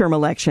 midterm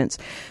elections.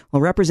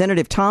 Well,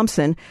 Representative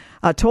Thompson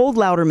told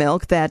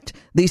Loudermilk that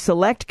the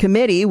Select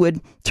Committee would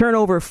turn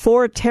over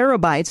 4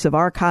 terabytes of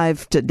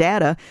archived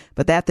data,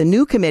 but that the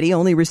new committee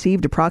only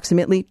received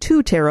approximately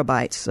 2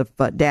 terabytes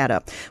of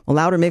data. Well,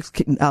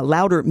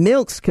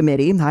 Loudermilk's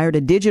committee hired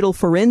a digital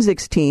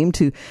forensics team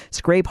to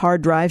scrape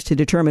hard drives to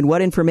determine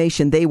what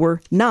information they were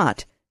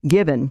not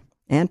given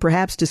and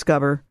perhaps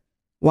discover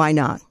why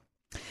not.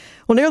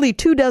 Well, nearly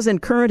 24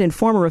 current and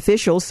former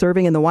officials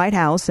serving in the White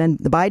House and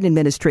the Biden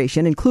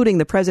administration, including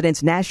the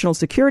president's national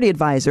security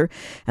advisor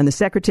and the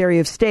Secretary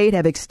of State,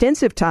 have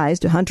extensive ties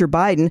to Hunter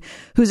Biden,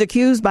 who's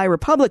accused by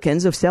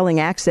Republicans of selling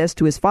access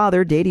to his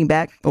father dating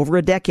back over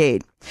a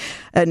decade.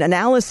 An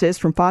analysis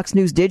from Fox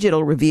News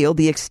Digital revealed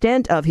the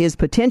extent of his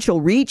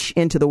potential reach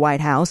into the White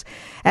House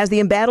as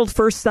the embattled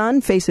first son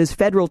faces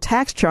federal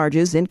tax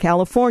charges in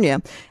California,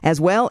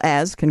 as well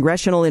as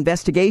congressional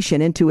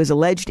investigation into his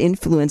alleged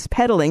influence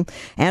peddling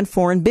and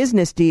foreign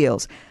business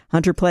deals.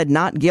 Hunter pled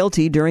not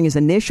guilty during his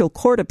initial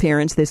court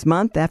appearance this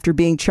month after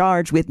being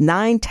charged with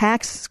 9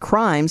 tax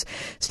crimes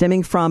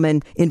stemming from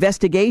an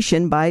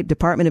investigation by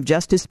Department of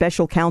Justice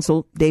Special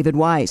Counsel David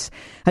Weiss.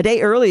 A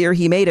day earlier,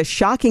 he made a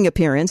shocking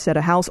appearance at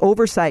a House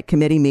Oversight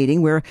Committee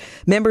meeting where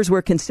members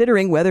were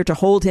considering whether to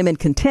hold him in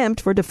contempt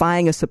for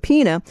defying a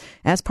subpoena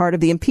as part of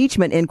the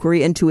impeachment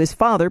inquiry into his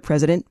father,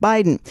 President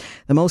Biden.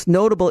 The most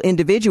notable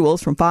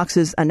individuals from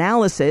Fox's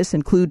analysis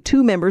include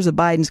 2 members of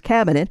Biden's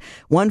cabinet,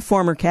 1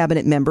 former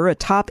cabinet member, a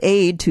top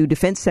aide to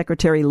Defense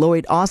Secretary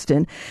Lloyd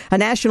Austin, a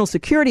national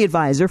security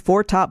advisor,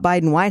 4 top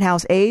Biden White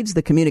House aides,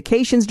 the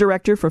communications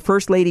director for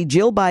First Lady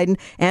Jill Biden,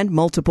 and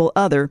multiple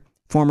other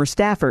former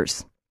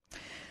staffers.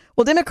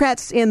 Well,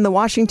 Democrats in the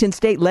Washington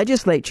state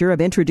legislature have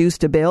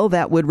introduced a bill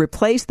that would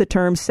replace the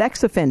term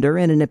sex offender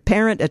in an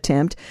apparent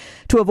attempt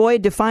to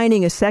avoid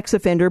defining a sex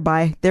offender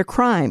by their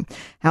crime.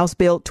 House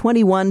Bill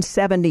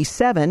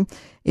 2177,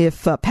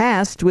 if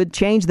passed, would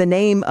change the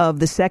name of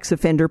the Sex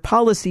Offender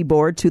Policy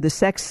Board to the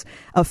Sex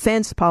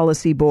Offense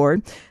Policy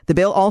Board. The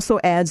bill also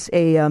adds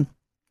a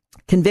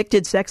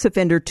convicted sex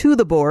offender to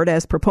the board.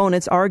 As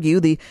proponents argue,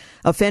 the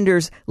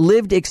offender's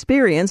lived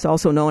experience,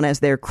 also known as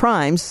their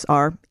crimes,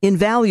 are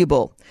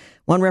invaluable.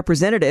 One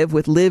representative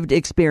with lived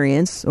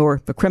experience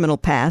or a criminal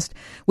past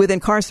with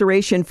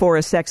incarceration for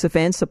a sex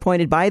offense,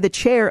 appointed by the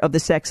chair of the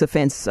Sex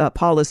Offense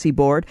Policy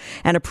Board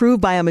and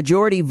approved by a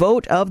majority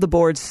vote of the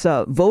board's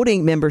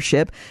voting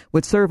membership,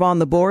 would serve on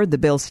the board, the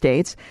bill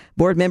states.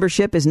 Board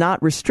membership is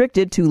not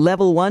restricted to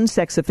level 1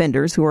 sex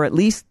offenders who are at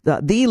least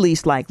the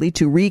least likely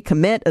to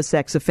recommit a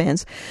sex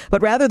offense,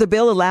 but rather the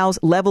bill allows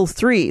level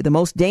 3, the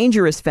most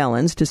dangerous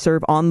felons, to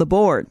serve on the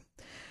board.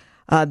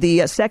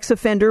 The sex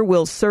offender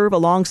will serve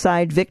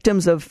alongside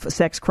victims of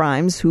sex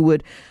crimes, who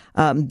would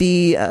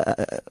be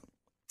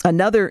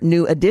another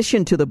new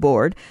addition to the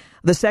board.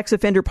 The Sex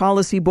Offender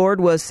Policy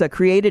Board was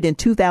created in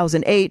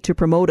 2008 to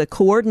promote a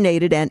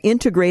coordinated and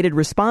integrated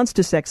response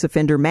to sex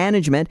offender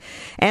management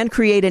and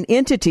create an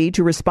entity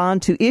to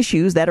respond to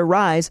issues that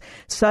arise,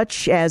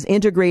 such as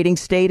integrating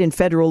state and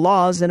federal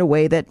laws in a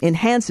way that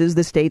enhances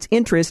the state's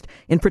interest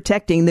in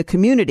protecting the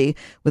community,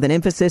 with an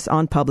emphasis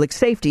on public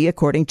safety,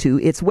 according to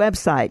its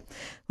website.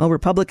 Well,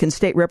 Republican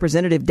State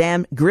Representative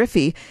Dan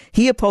Griffey,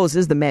 he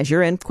opposes the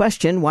measure and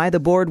questioned why the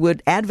board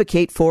would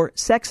advocate for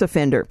sex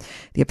offender.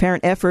 The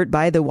apparent effort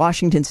by the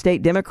Washington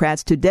State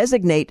Democrats to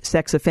designate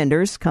sex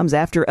offenders comes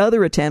after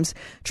other attempts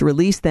to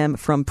release them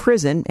from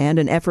prison, and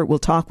an effort we'll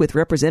talk with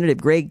Representative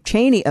Greg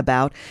Chaney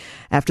about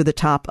after the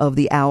top of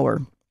the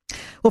hour.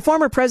 Well,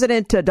 former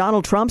President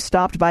Donald Trump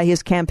stopped by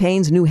his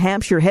campaign's New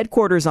Hampshire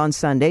headquarters on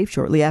Sunday,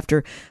 shortly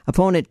after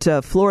opponent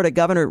Florida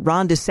Governor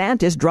Ron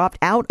DeSantis dropped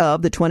out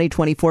of the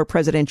 2024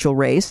 presidential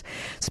race.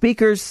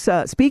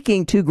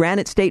 Speaking to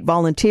Granite State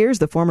volunteers,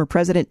 the former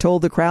president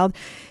told the crowd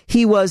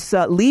he was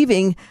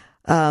leaving,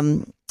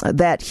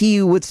 that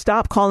he would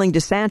stop calling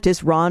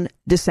DeSantis Ron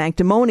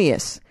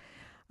DeSanctimonious.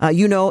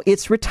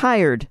 It's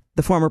retired,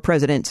 the former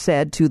president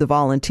said to the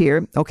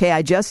volunteer. Okay,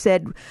 I just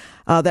said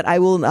that I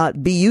will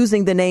be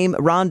using the name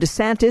Ron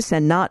DeSantis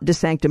and not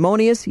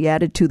DeSanctimonious. He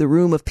added to the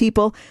room of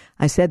people.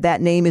 I said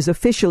that name is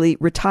officially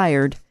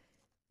retired.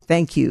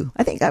 Thank you.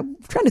 I'm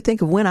trying to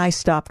think of when I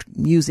stopped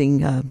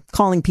using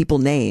calling people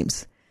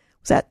names.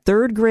 Was that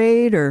 3rd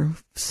grade or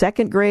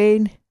 2nd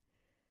grade?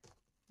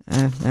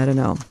 I don't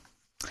know.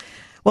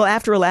 Well,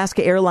 after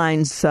Alaska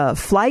Airlines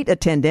flight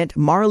attendant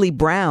Marley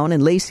Brown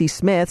and Lacey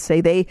Smith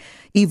say they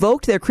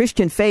evoked their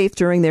Christian faith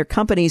during their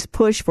company's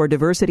push for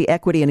diversity,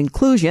 equity, and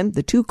inclusion,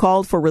 the two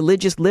called for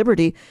religious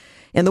liberty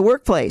in the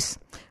workplace.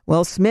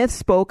 Well, Smith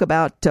spoke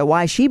about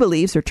why she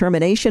believes her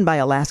termination by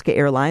Alaska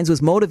Airlines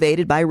was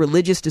motivated by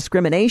religious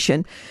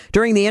discrimination.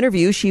 During the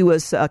interview, she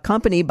was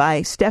accompanied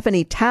by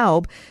Stephanie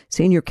Taub,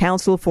 senior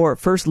counsel for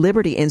First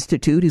Liberty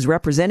Institute, who's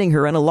representing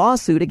her in a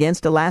lawsuit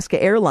against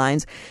Alaska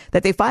Airlines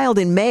that they filed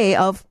in May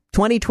of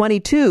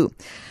 2022.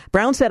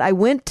 Brown said, I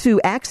went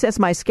to access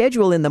my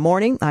schedule in the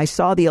morning. I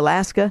saw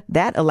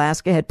that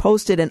Alaska had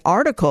posted an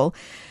article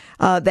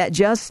that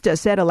just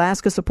said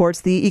Alaska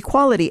supports the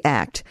Equality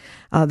Act.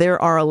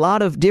 There are a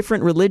lot of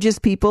different religious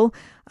people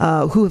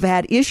who have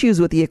had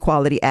issues with the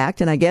Equality Act,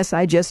 and I guess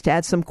I just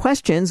had some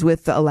questions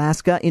with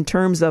Alaska in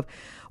terms of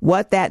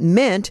what that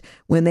meant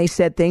when they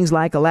said things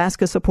like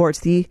Alaska supports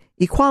the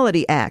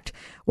Equality Act.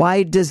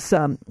 What does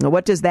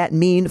that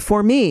mean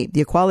for me?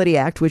 The Equality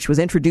Act, which was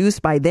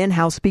introduced by then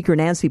House Speaker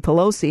Nancy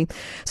Pelosi,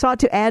 sought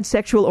to add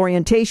sexual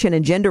orientation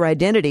and gender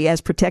identity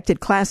as protected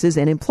classes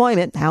in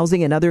employment,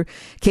 housing, and other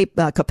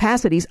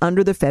capacities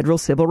under the federal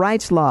civil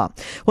rights law.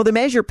 Well, the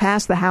measure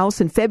passed the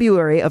House in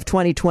February of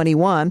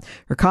 2021.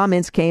 Her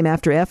comments came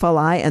after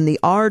FLI and the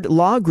ARD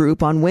Law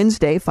Group on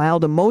Wednesday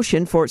filed a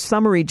motion for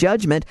summary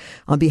judgment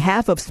on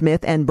behalf of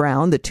Smith and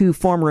Brown, the two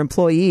former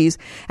employees,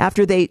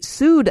 after they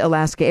sued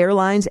Alaska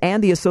Airlines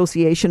and the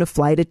Association of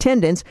Flight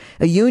Attendants,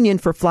 a union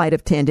for flight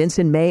attendants,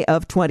 in May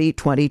of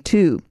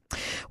 2022.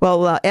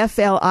 Well,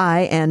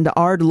 FLI and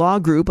ARD Law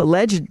Group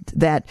alleged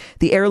that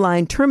the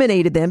airline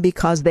terminated them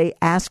because they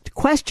asked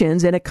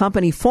questions in a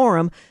company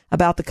forum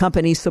about the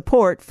company's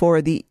support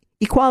for the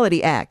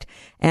Equality Act,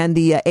 and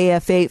the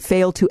AFA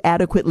failed to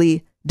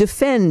adequately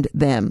defend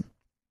them.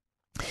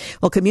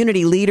 Well,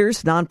 community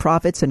leaders,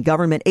 nonprofits, and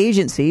government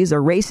agencies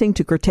are racing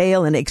to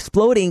curtail an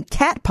exploding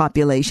cat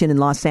population in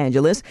Los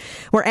Angeles,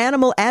 where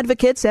animal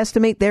advocates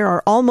estimate there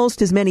are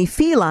almost as many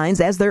felines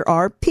as there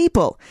are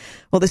people.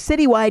 Well, the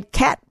citywide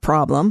cat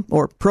problem,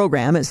 or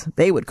program as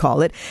they would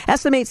call it,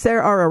 estimates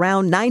there are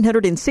around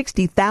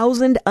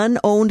 960,000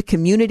 unowned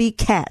community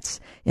cats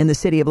in the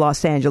city of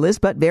Los Angeles,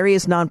 but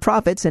various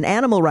nonprofits and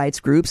animal rights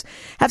groups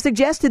have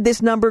suggested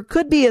this number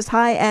could be as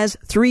high as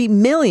 3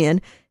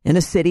 million in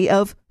a city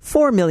of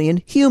 4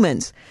 million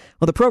humans.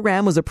 Well, the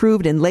program was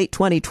approved in late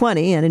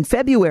 2020, and in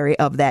February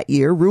of that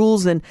year,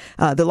 rules and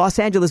the Los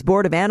Angeles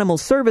Board of Animal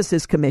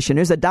Services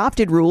commissioners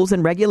adopted rules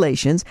and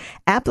regulations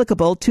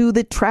applicable to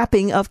the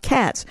trapping of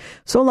cats,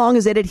 so long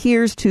as it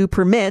adheres to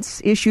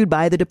permits issued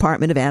by the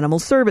Department of Animal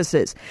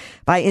Services.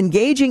 By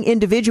engaging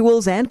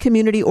individuals and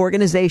community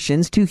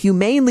organizations to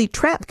humanely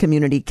trap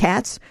community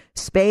cats,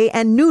 spay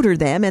and neuter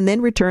them, and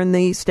then return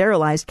the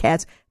sterilized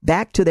cats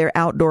back to their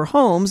outdoor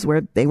homes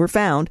where they were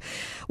found,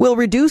 will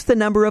reduce the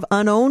number of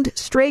unowned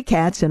stray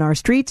cats in our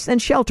streets and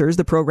shelters,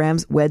 the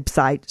program's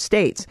website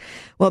states.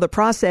 Well, the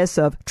process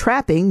of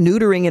trapping,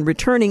 neutering, and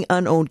returning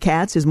unowned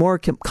cats is more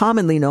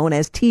commonly known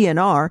as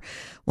TNR,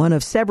 one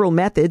of several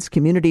methods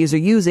communities are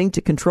using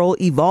to control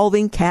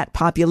evolving cat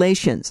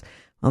populations.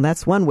 Well,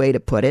 that's one way to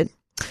put it.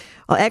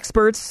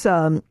 Experts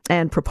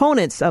and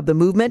proponents of the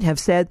movement have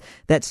said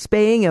that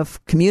spaying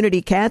of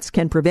community cats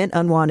can prevent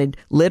unwanted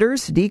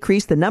litters,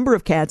 decrease the number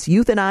of cats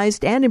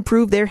euthanized, and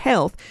improve their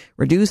health,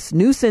 reduce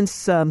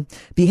nuisance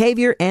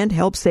behavior, and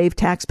help save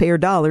taxpayer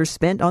dollars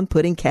spent on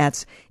putting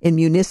cats in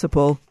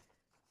municipal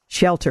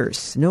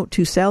shelters. Note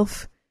to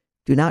self,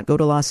 do not go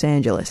to Los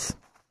Angeles.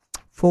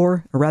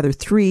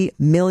 3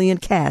 million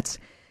cats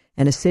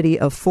and a city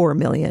of 4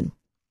 million.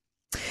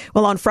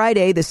 Well, on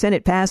Friday, the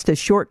Senate passed a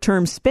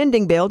short-term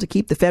spending bill to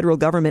keep the federal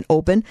government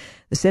open.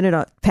 The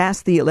Senate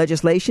passed the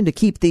legislation to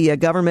keep the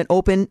government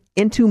open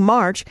into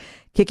March,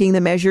 kicking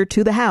the measure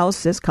to the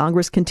House as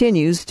Congress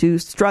continues to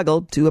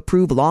struggle to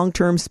approve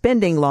long-term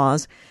spending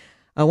laws.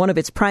 One of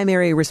its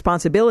primary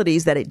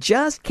responsibilities that it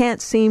just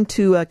can't seem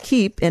to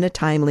keep in a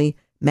timely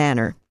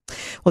manner.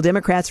 Well,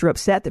 Democrats are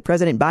upset that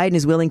President Biden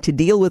is willing to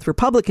deal with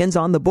Republicans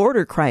on the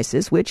border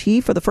crisis, which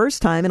he, for the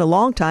first time in a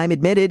long time,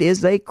 admitted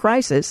is a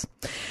crisis.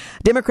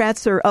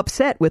 Democrats are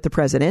upset with the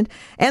president,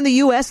 and the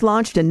U.S.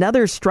 launched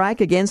another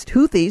strike against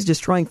Houthis,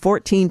 destroying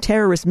 14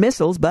 terrorist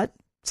missiles, but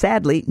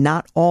sadly,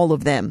 not all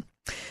of them.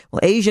 Well,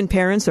 Asian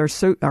parents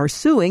are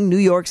suing New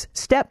York's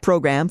STEP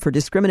program for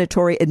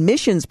discriminatory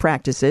admissions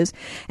practices,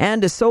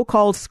 and a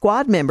so-called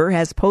squad member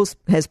has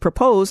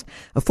proposed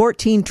a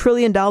 $14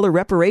 trillion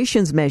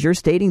reparations measure,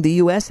 stating the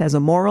U.S. has a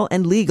moral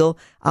and legal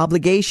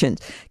obligation.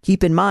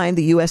 Keep in mind,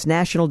 the U.S.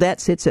 national debt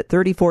sits at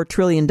 $34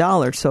 trillion,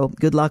 so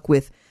good luck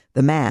with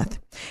the math.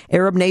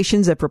 Arab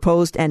nations have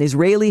proposed an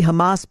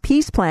Israeli-Hamas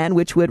peace plan,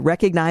 which would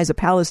recognize a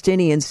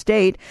Palestinian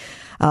state.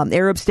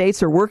 Arab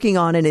states are working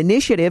on an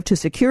initiative to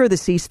secure the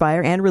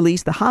ceasefire and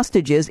release the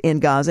hostages in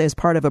Gaza as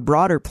part of a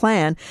broader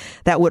plan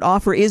that would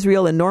offer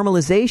Israel a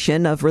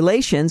normalization of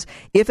relations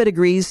if it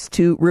agrees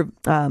to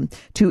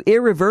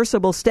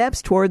irreversible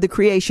steps toward the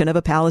creation of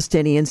a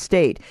Palestinian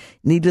state.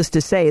 Needless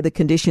to say, the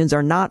conditions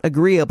are not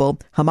agreeable.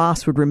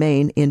 Hamas would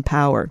remain in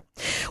power.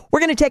 We're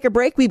going to take a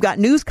break. We've got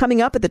news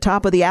coming up at the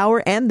top of the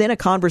hour and then a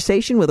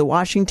conversation with a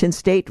Washington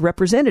state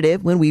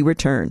representative when we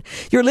return.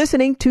 You're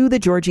listening to The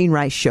Georgene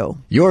Rice Show.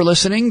 You're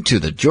listening to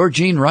The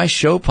Georgene Rice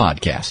Show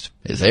podcast.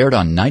 It's aired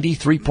on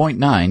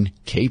 93.9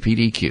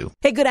 KPDQ.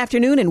 Hey, good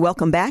afternoon and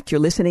welcome back. You're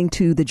listening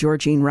to The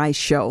Georgene Rice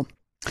Show.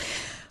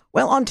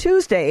 Well, on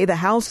Tuesday, the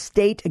House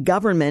State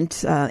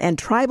Government and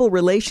Tribal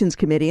Relations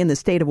Committee in the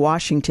state of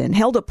Washington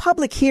held a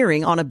public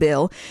hearing on a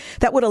bill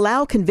that would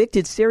allow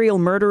convicted serial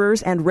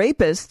murderers and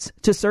rapists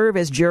to serve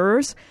as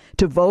jurors,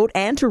 to vote,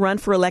 and to run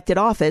for elected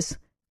office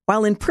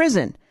while in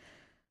prison.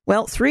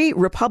 Well, 3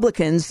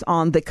 Republicans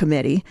on the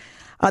committee,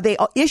 they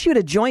issued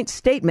a joint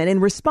statement in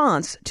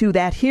response to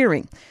that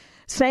hearing,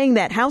 saying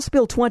that House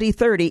Bill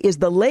 2030 is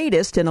the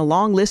latest in a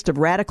long list of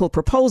radical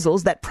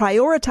proposals that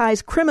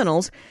prioritize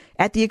criminals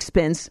at the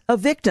expense of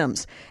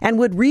victims and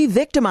would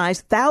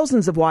re-victimize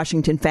thousands of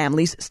Washington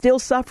families still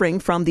suffering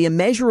from the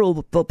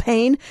immeasurable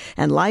pain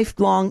and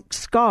lifelong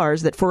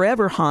scars that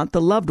forever haunt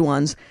the loved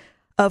ones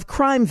of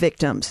crime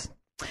victims.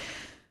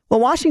 Well,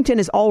 Washington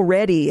has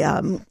already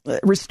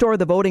restored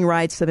the voting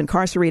rights of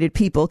incarcerated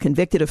people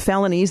convicted of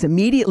felonies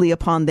immediately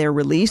upon their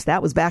release.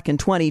 That was back in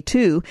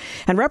 2022.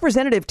 And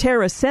Representative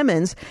Tara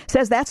Simmons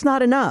says that's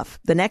not enough.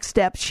 The next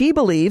step, she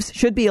believes,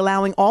 should be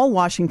allowing all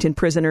Washington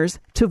prisoners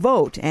to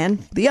vote and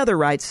the other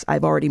rights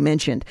I've already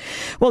mentioned.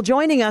 Well,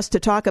 joining us to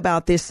talk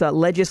about this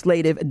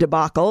legislative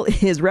debacle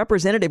is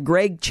Representative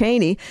Greg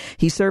Chaney.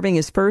 He's serving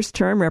his first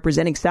term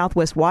representing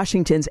Southwest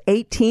Washington's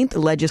 18th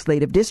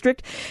legislative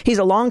district. He's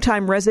a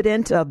longtime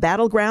resident of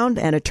Battleground,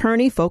 an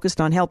attorney focused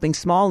on helping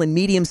small and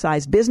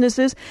medium-sized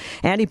businesses,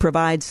 and he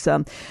provides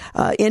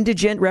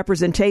indigent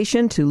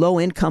representation to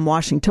low-income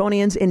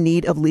Washingtonians in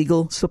need of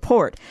legal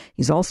support.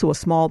 He's also a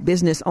small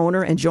business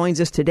owner and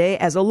joins us today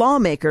as a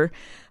lawmaker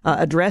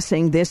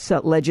addressing this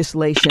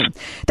legislation.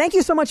 Thank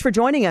you so much for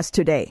joining us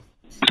today.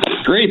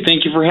 Great.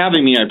 Thank you for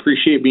having me. I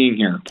appreciate being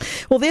here.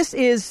 Well, this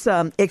is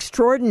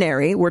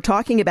extraordinary. We're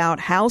talking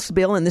about House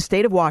Bill in the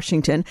state of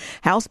Washington,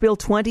 House Bill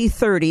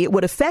 2030. It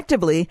would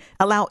effectively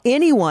allow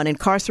anyone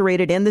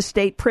incarcerated in the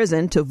state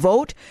prison to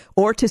vote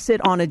or to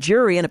sit on a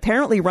jury and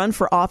apparently run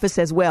for office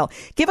as well.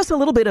 Give us a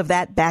little bit of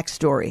that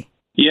backstory.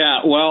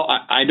 Yeah, well,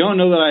 I don't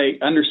know that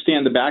I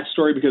understand the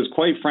backstory because,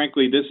 quite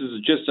frankly, this is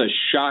just a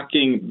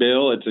shocking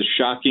bill. It's a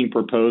shocking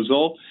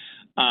proposal.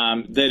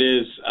 that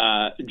is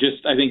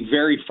just, I think,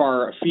 very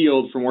far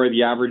afield from where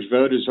the average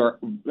voters are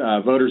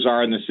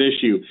on this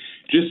issue.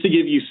 Just to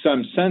give you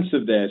some sense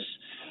of this,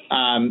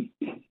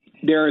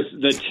 there's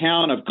the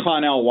town of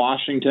Connell,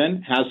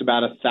 Washington, has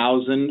about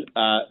 1,000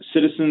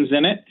 citizens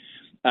in it.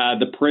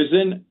 The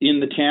prison in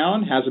the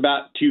town has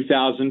about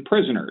 2,000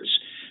 prisoners.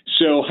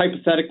 So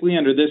hypothetically,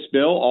 under this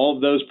bill, all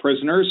of those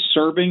prisoners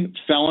serving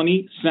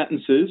felony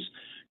sentences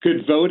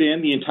could vote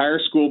in the entire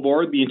school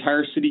board, the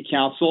entire city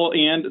council,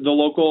 and the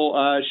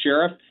local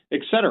sheriff, et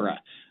cetera.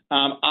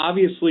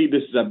 Obviously,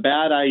 this is a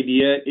bad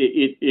idea.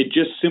 It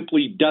just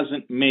simply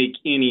doesn't make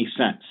any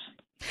sense.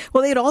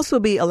 Well, they'd also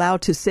be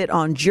allowed to sit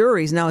on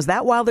juries. Now, is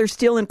that while they're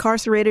still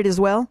incarcerated as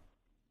well?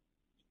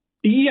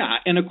 Yeah,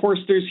 and of course,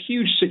 there's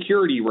huge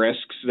security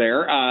risks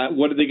there.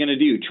 What are they going to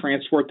do?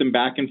 Transport them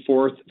back and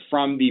forth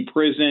from the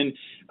prison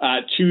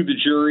to the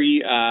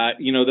jury,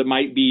 that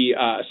might be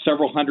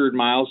several hundred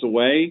miles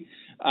away.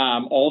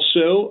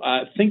 Also,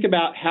 think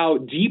about how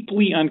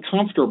deeply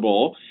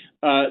uncomfortable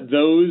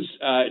those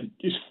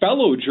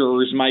fellow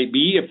jurors might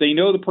be if they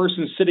know the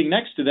person sitting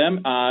next to them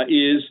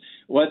is,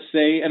 let's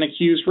say, an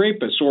accused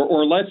rapist,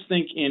 or let's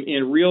think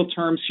in real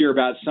terms here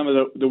about some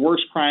of the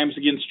worst crimes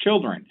against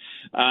children,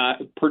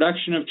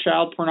 production of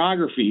child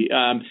pornography.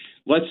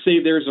 Let's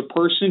say there's a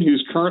person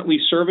who's currently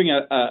serving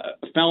a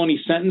felony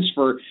sentence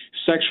for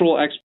sexual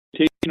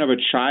exploitation of a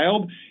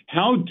child.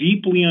 How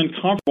deeply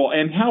uncomfortable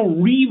and how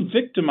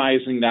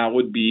re-victimizing that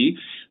would be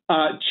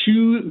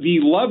to the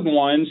loved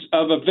ones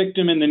of a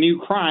victim in the new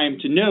crime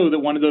to know that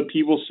one of the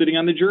people sitting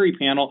on the jury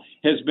panel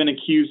has been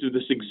accused of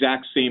this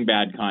exact same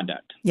bad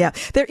conduct. Yeah,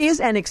 there is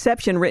an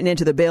exception written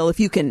into the bill, if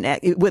you can,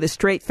 with a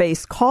straight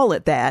face, call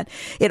it that.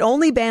 It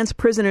only bans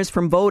prisoners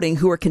from voting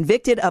who are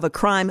convicted of a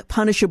crime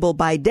punishable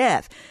by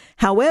death.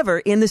 However,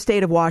 in the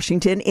state of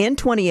Washington in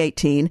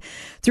 2018,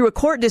 through a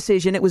court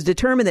decision, it was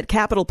determined that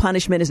capital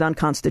punishment is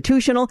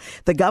unconstitutional.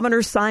 The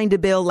governor signed a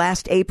bill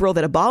last April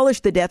that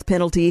abolished the death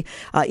penalty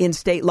in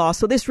state law.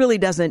 So this really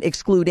doesn't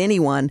exclude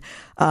anyone,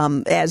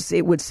 as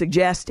it would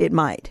suggest it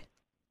might.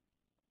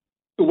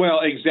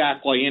 Well,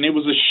 exactly. And it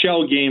was a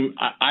shell game,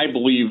 I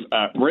believe,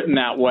 written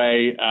that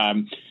way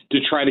to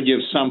try to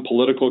give some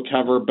political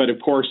cover. But of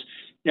course,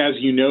 as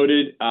you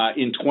noted,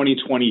 in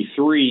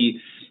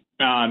 2023,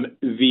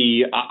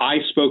 I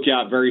spoke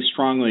out very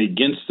strongly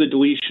against the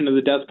deletion of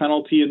the death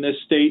penalty in this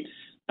state.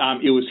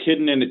 It was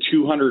hidden in a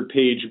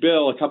 200-page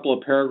bill, a couple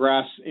of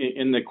paragraphs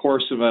in the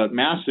course of a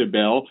massive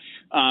bill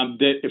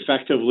that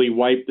effectively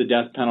wiped the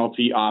death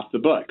penalty off the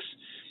books.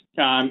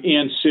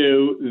 And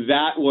so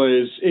that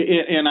was,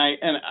 and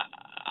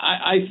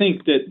I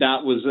think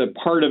that was a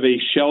part of a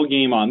shell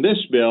game on this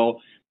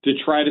bill to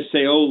try to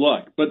say, oh,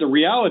 look. But the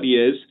reality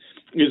is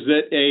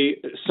that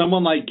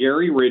someone like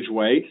Gary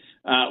Ridgway,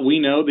 we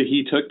know that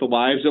he took the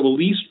lives of at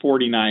least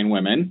 49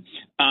 women.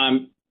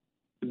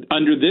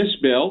 Under this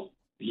bill,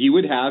 he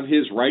would have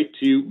his right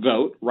to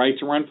vote, right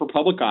to run for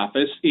public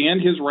office, and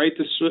his right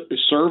to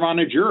serve on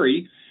a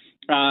jury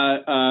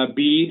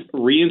be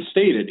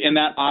reinstated. And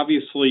that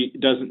obviously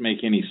doesn't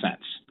make any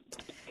sense.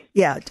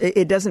 Yeah,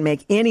 it doesn't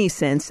make any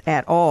sense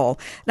at all.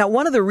 Now,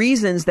 one of the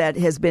reasons that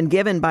has been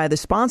given by the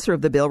sponsor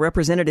of the bill,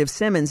 Representative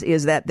Simmons,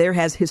 is that there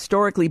has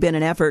historically been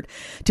an effort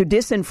to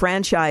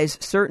disenfranchise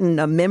certain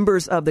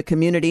members of the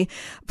community,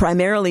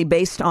 primarily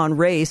based on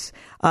race,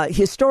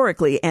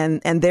 historically,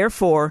 and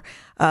therefore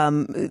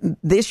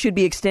this should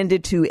be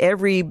extended to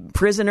every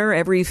prisoner,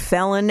 every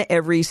felon,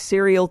 every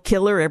serial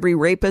killer, every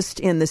rapist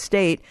in the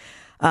state,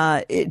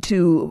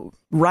 to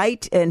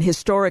right and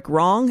historic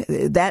wrong.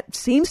 That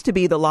seems to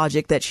be the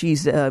logic that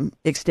she's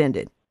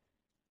extended.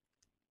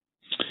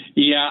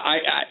 Yeah,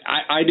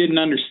 I didn't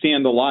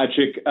understand the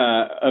logic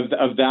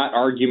of that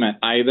argument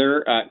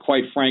either.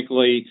 Quite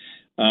frankly,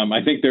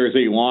 I think there is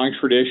a long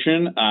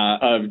tradition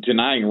of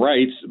denying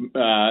rights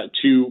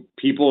to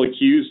people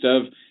accused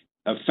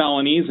of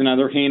felonies and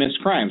other heinous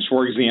crimes.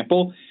 For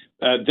example,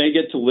 they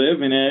get to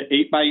live in an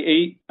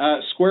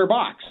 8x8 square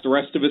box. The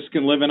rest of us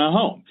can live in a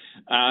home.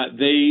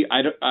 They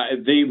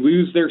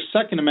lose their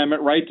Second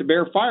Amendment right to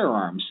bear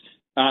firearms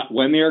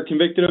when they are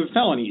convicted of a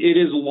felony. It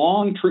is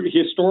long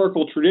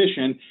historical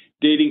tradition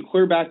dating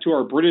clear back to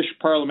our British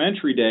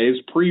parliamentary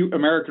days,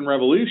 pre-American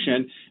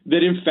Revolution,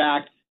 that in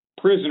fact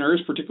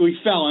prisoners, particularly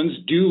felons,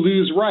 do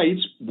lose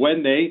rights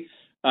when they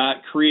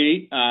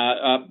create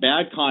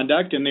bad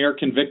conduct and they are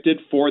convicted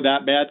for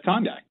that bad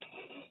conduct.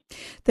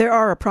 There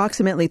are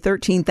approximately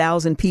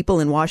 13,000 people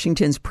in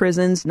Washington's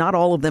prisons. Not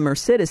all of them are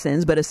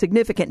citizens, but a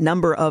significant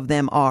number of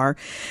them are.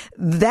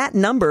 That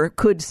number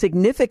could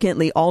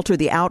significantly alter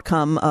the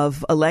outcome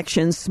of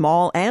elections,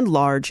 small and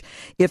large,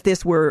 if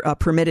this were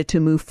permitted to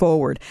move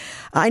forward.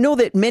 I know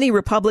that many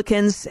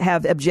Republicans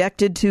have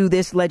objected to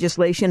this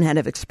legislation and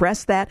have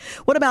expressed that.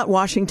 What about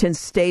Washington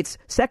State's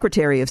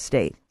Secretary of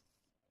State?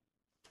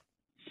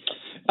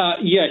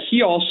 Yeah,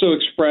 he also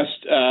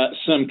expressed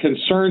some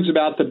concerns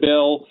about the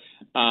bill.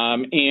 I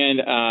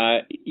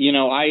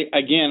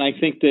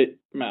think that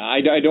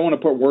I don't want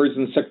to put words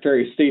in the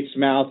Secretary of State's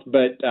mouth,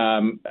 but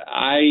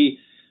I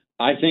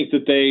I think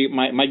that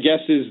my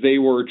guess is they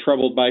were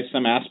troubled by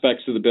some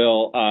aspects of the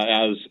bill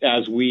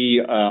as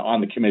we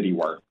on the committee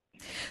were.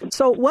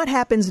 So what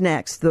happens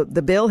next?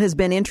 The bill has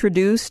been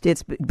introduced.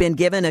 It's been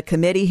given a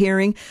committee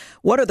hearing.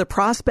 What are the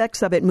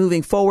prospects of it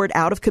moving forward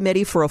out of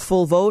committee for a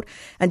full vote?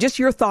 And just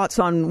your thoughts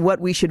on what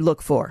we should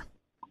look for.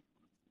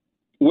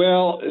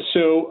 Well,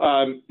 so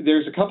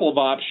there's a couple of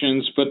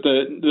options, but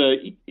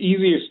the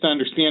easiest to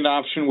understand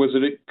option was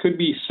that it could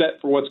be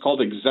set for what's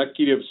called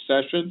executive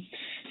session.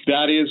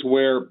 That is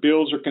where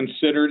bills are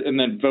considered and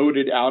then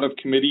voted out of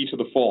committee to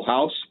the full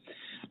House.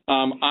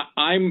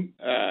 I'm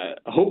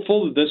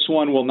hopeful that this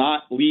one will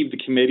not leave the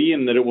committee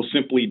and that it will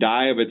simply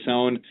die of its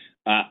own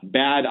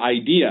bad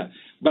idea.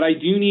 But I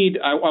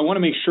want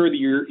to make sure that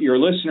your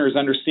listeners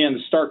understand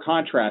the stark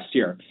contrast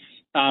here.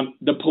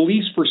 The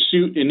police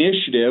pursuit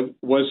initiative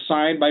was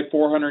signed by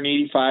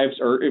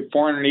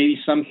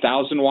 480-some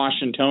thousand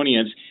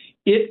Washingtonians.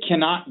 It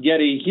cannot get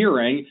a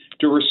hearing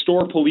to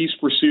restore police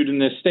pursuit in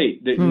this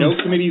state. No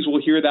committees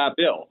will hear that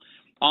bill.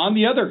 On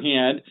the other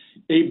hand,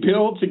 a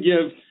bill to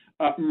give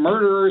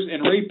murderers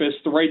and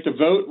rapists the right to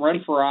vote,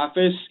 run for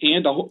office,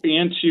 and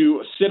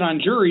to sit on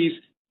juries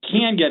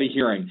can get a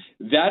hearing.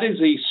 That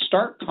is a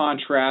stark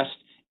contrast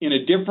in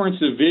a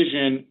difference of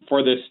vision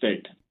for this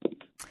state.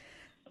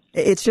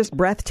 It's just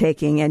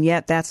breathtaking, and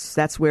yet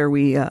that's where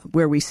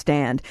we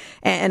stand.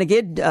 And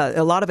again,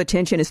 a lot of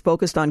attention is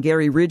focused on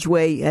Gary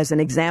Ridgway as an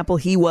example.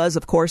 He was,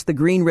 of course, the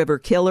Green River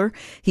Killer.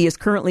 He is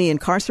currently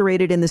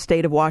incarcerated in the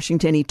state of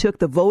Washington. He took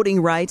the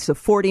voting rights of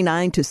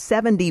 49 to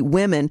 70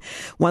 women.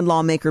 One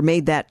lawmaker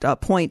made that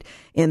point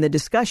in the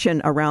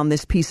discussion around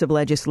this piece of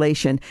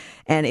legislation,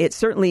 and it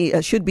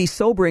certainly should be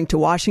sobering to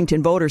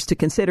Washington voters to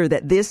consider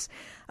that this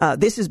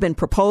has been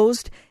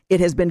proposed, it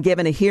has been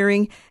given a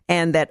hearing,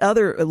 and that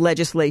other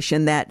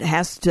legislation that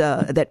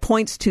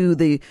points to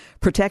the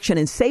protection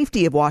and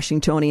safety of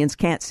Washingtonians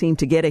can't seem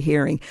to get a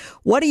hearing.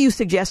 What do you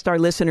suggest our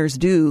listeners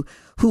do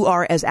who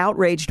are as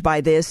outraged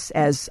by this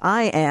as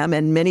I am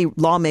and many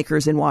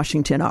lawmakers in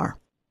Washington are?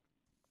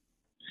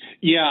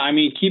 Yeah, I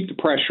mean, keep the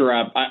pressure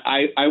up.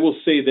 I will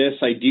say this.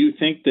 I do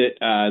think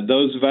that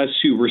those of us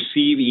who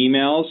receive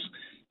emails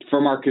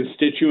from our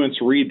constituents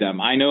read them.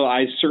 I know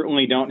I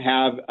certainly don't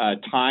have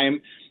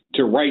time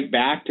to write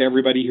back to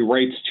everybody who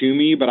writes to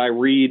me, but I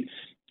read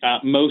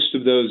most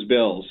of those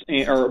bills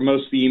or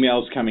most of the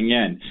emails coming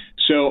in.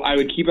 So I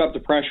would keep up the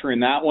pressure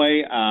in that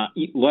way,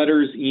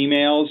 letters,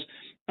 emails.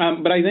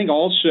 But I think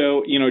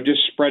also,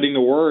 just spreading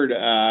the word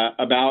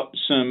about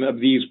some of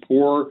these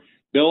poor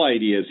bill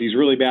ideas, these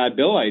really bad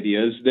bill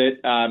ideas,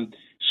 that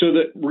so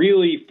that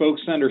really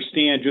folks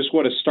understand just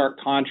what a stark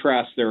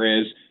contrast there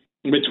is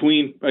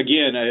between,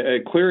 again, a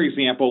clear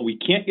example, we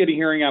can't get a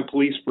hearing on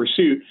police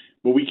pursuit,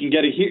 but we can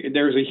get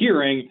there's a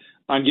hearing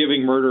on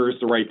giving murderers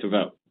the right to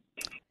vote.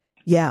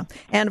 Yeah.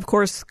 And of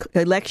course,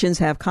 elections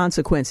have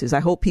consequences.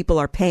 I hope people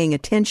are paying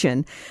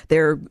attention.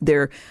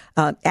 They're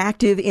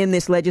active in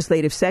this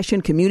legislative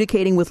session,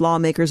 communicating with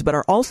lawmakers, but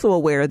are also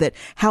aware that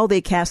how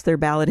they cast their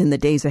ballot in the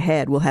days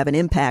ahead will have an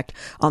impact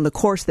on the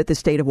course that the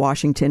state of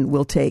Washington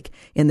will take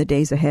in the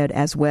days ahead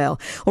as well.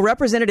 Well,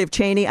 Representative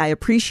Cheney, I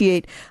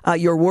appreciate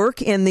your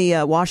work in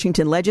the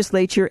Washington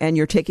legislature, and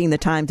you're taking the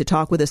time to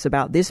talk with us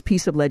about this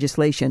piece of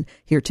legislation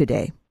here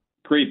today.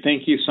 Great.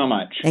 Thank you so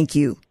much. Thank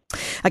you.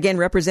 Again,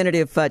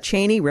 Representative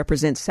Cheney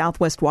represents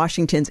Southwest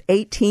Washington's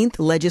 18th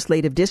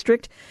legislative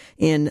district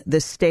in the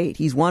state.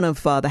 He's one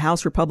of the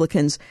House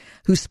Republicans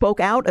who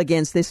spoke out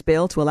against this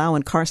bill to allow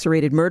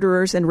incarcerated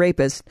murderers and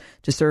rapists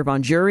to serve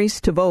on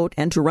juries, to vote,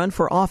 and to run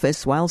for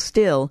office while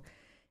still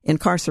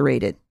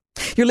incarcerated.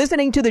 You're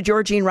listening to The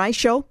Georgene Rice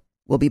Show.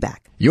 We'll be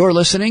back. You're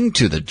listening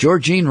to the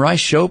Georgene Rice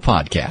Show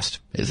podcast.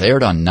 It's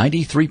aired on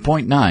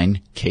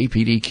 93.9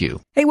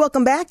 KPDQ. Hey,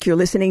 welcome back. You're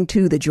listening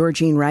to the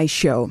Georgene Rice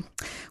Show.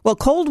 Well,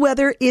 cold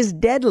weather is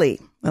deadly.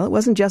 Well, it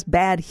wasn't just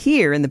bad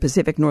here in the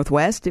Pacific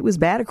Northwest. It was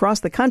bad across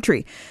the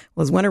country.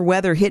 Well, as winter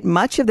weather hit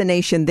much of the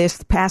nation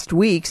this past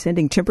week,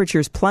 sending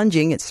temperatures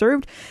plunging, it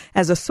served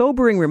as a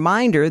sobering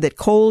reminder that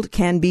cold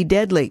can be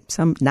deadly.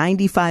 Some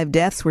 95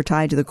 deaths were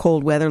tied to the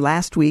cold weather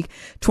last week,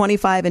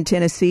 25 in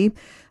Tennessee.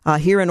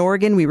 Here in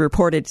Oregon, we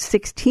reported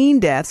 16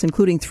 deaths,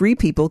 including 3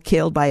 people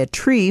killed by a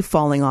tree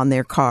falling on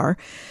their car.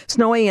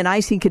 Snowy and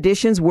icy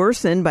conditions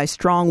worsened by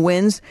strong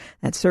winds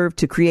that served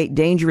to create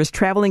dangerous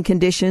traveling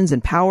conditions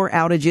and power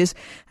outages.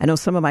 I know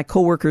some of my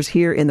coworkers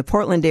here in the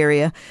Portland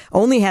area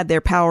only had their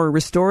power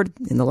restored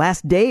in the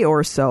last day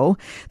or so.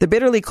 The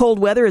bitterly cold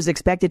weather is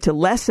expected to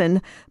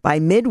lessen by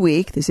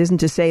midweek. This isn't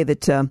to say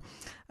that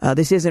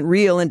this isn't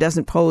real and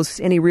doesn't pose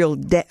any real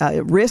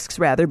risks,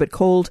 rather, but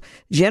cold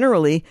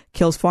generally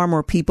kills far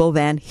more people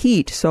than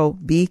heat. So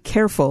be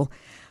careful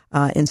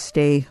and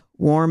stay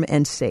warm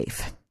and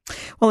safe.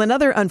 Well,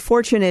 another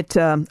unfortunate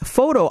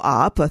photo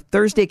op, a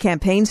Thursday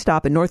campaign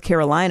stop in North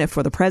Carolina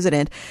for the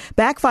president,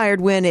 backfired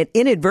when it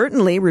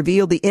inadvertently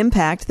revealed the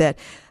impact that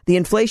the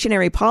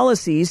inflationary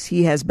policies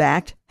he has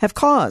backed have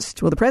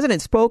caused? Well, the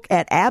president spoke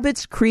at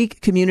Abbott's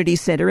Creek Community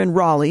Center in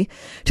Raleigh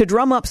to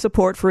drum up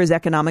support for his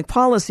economic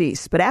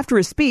policies. But after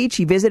his speech,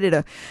 he visited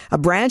a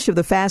branch of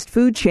the fast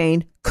food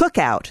chain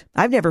Cookout.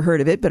 I've never heard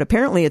of it, but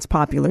apparently it's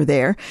popular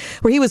there,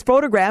 where he was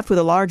photographed with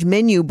a large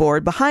menu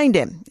board behind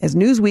him. As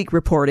Newsweek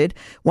reported,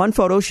 one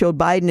photo showed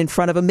Biden in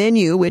front of a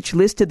menu which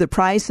listed the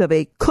price of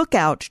a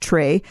Cookout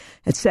tray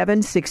at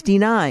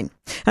 $7.69.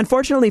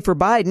 Unfortunately for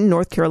Biden,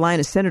 North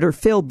Carolina Senator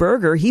Phil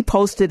Berger, he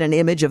posted an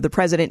image of the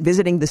president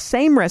visiting the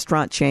same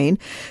restaurant chain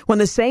when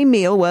the same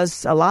meal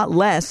was a lot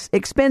less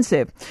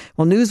expensive.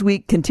 Well,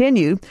 Newsweek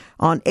continued.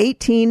 On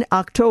 18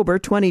 October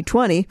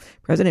 2020,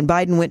 President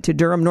Biden went to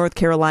Durham, North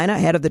Carolina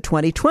ahead of the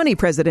 2020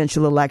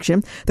 presidential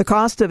election. The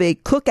cost of a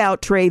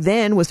Cookout tray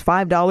then was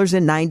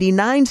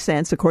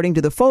 $5.99, according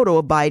to the photo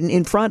of Biden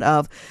in front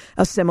of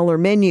a similar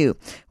menu.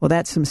 Well,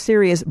 that's some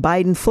serious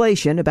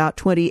Bidenflation, about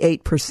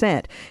 28%.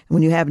 And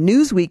when you have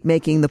Newsweek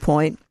making the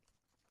point,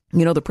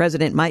 you know the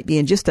president might be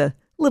in just a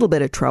little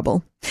bit of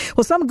trouble.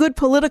 Well, some good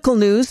political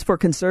news for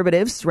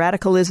conservatives.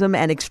 Radicalism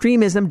and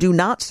extremism do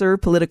not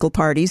serve political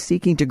parties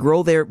seeking to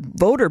grow their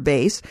voter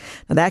base.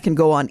 Now, that can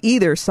go on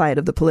either side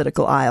of the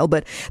political aisle,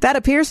 but that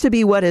appears to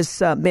be what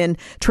has been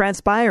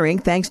transpiring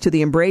thanks to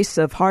the embrace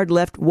of hard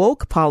left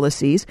woke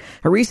policies.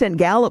 A recent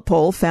Gallup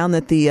poll found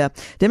that the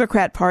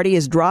Democrat Party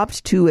has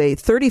dropped to a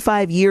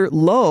 35-year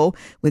low,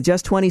 with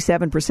just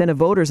 27% of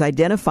voters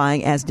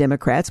identifying as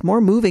Democrats, more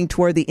moving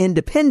toward the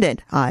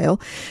independent aisle.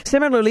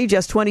 Similarly,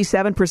 just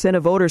 27%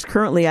 of voters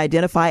currently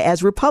identify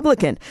as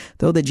Republican,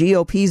 though the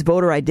GOP's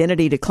voter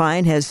identity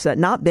decline has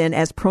not been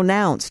as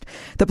pronounced.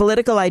 The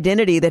political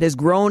identity that has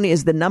grown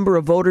is the number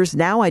of voters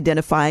now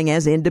identifying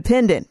as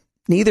independent,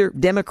 neither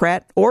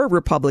Democrat or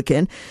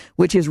Republican,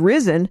 which has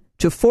risen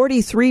to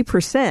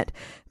 43%,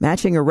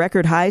 matching a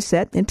record high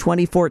set in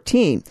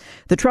 2014.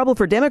 The trouble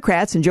for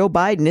Democrats and Joe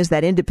Biden is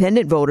that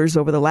independent voters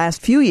over the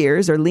last few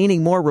years are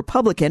leaning more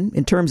Republican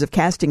in terms of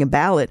casting a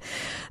ballot.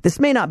 This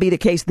may not be the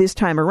case this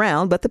time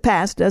around, but the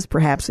past does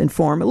perhaps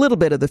inform a little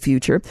bit of the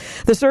future.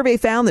 The survey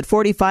found that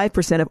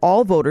 45% of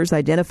all voters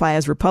identify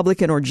as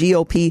Republican or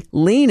GOP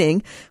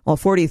leaning, while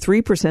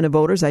 43% of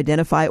voters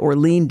identify or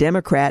lean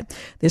Democrat.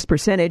 This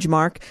percentage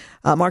marks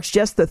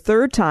just the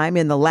third time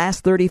in the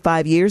last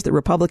 35 years that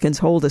Republicans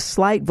hold a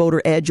slight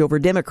voter edge over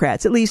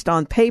Democrats, at least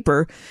on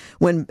paper,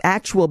 when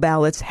actual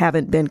ballots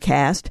haven't been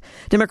cast.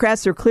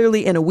 Democrats are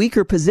clearly in a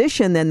weaker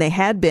position than they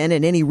had been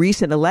in any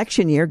recent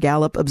election year,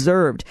 Gallup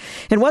observed.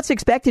 In what's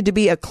expected to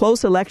be a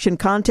close election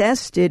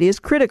contest, it is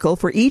critical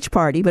for each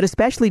party, but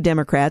especially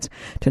Democrats,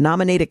 to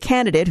nominate a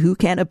candidate who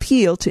can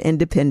appeal to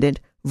independent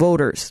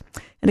voters.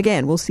 And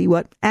again, we'll see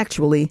what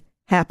actually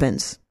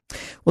happens.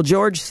 Well,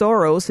 George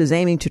Soros is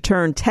aiming to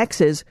turn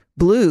Texas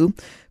blue.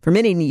 For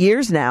many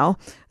years now,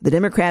 the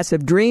Democrats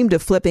have dreamed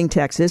of flipping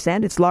Texas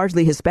and its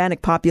largely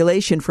Hispanic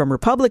population from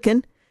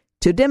Republican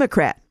to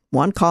Democrat,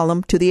 one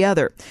column to the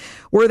other.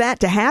 Were that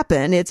to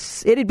happen,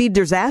 it'd be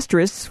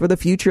disastrous for the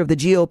future of the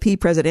GOP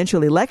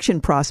presidential election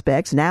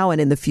prospects now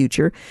and in the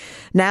future.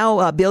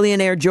 Now,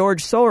 billionaire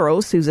George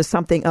Soros, who's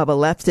something of a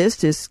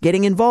leftist, is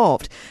getting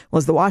involved. Well,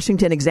 as the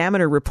Washington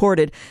Examiner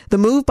reported, the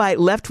move by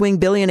left-wing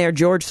billionaire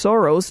George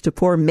Soros to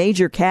pour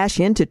major cash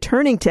into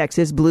turning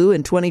Texas blue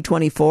in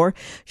 2024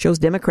 shows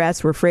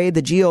Democrats were afraid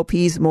the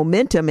GOP's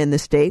momentum in the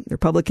state.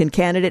 Republican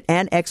candidate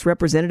and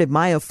ex-representative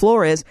Maya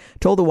Flores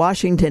told the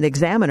Washington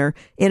Examiner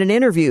in an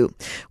interview.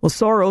 Well,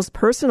 Soros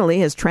personally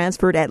has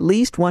transferred at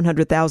least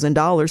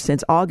 $100,000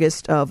 since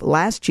August of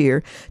last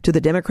year to the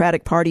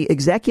Democratic Party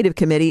Executive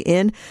Committee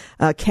in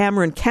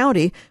Cameron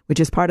County, which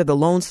is part of the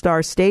Lone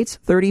Star State's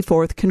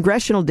 34th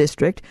Congressional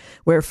District,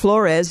 where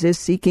Flores is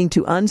seeking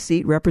to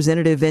unseat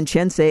Representative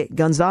Vincenzo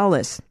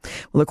Gonzalez.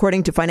 Well,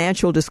 according to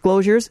financial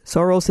disclosures,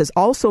 Soros has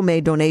also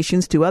made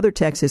donations to other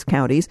Texas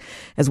counties,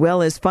 as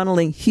well as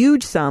funneling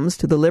huge sums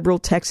to the liberal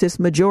Texas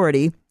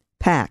majority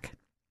PAC.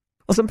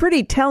 Well, some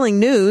pretty telling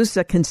news.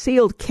 A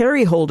concealed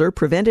carry holder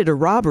prevented a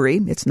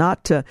robbery. It's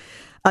not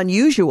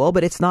unusual,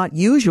 but it's not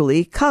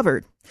usually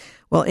covered.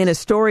 Well, in a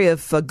story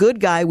of a good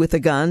guy with a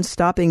gun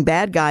stopping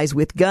bad guys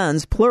with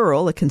guns,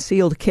 plural, a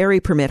concealed carry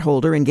permit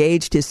holder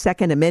engaged his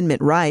Second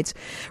Amendment rights,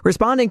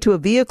 responding to a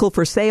vehicle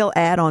for sale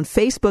ad on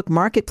Facebook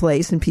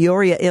Marketplace in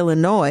Peoria,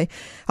 Illinois.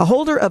 A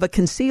holder of a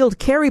concealed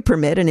carry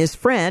permit and his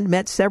friend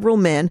met several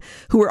men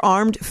who were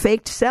armed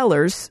faked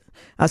sellers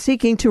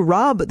seeking to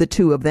rob the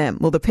two of them.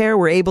 Well, the pair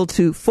were able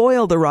to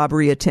foil the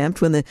robbery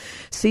attempt when the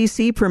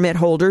CC permit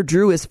holder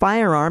drew his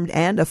firearm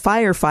and a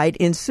firefight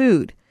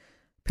ensued.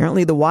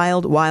 Apparently the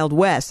wild, wild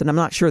west, and I'm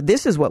not sure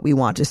this is what we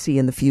want to see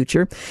in the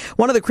future.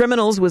 One of the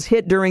criminals was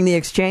hit during the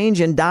exchange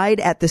and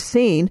died at the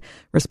scene.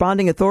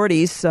 Responding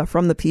authorities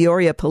from the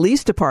Peoria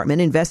Police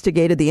Department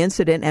investigated the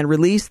incident and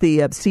released the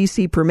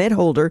CC permit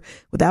holder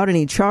without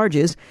any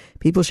charges.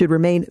 People should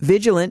remain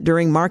vigilant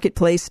during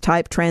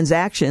marketplace-type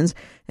transactions,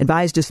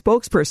 advised a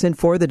spokesperson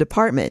for the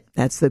department.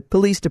 That's the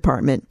police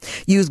department.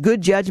 Use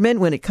good judgment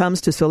when it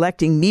comes to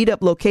selecting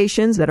meetup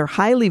locations that are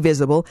highly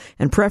visible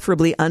and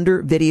preferably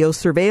under video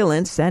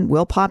surveillance and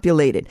well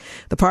populated.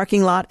 The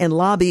parking lot and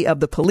lobby of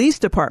the police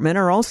department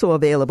are also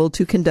available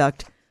to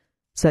conduct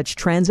such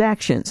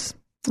transactions?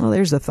 Well,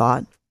 there's a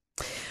thought.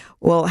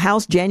 Well,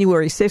 House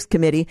January 6th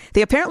committee,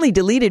 they apparently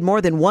deleted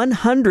more than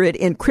 100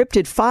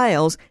 encrypted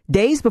files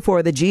days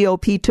before the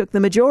GOP took the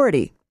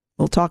majority.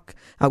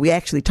 We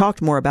actually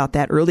talked more about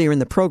that earlier in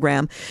the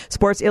program.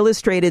 Sports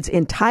Illustrated's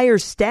entire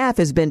staff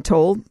has been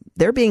told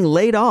they're being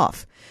laid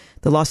off.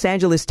 The Los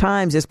Angeles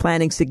Times is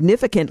planning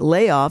significant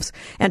layoffs,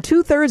 and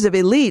 2/3 of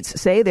elites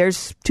say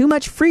there's too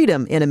much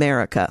freedom in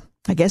America.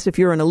 I guess if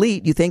you're an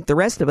elite, you think the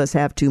rest of us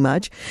have too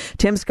much.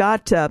 Tim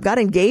Scott got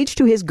engaged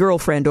to his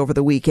girlfriend over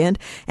the weekend,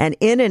 and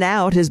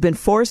In-N-Out has been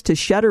forced to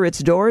shutter its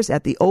doors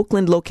at the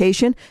Oakland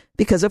location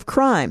because of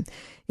crime.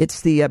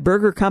 It's the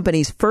burger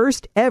company's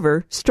first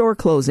ever store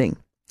closing.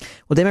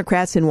 Well,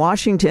 Democrats in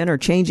Washington are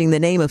changing the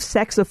name of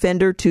sex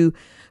offender to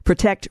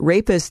protect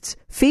rapists'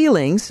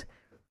 feelings.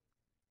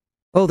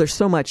 Oh, there's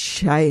so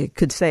much I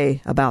could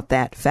say about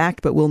that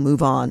fact, but we'll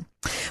move on.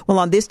 Well,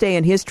 on this day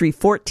in history,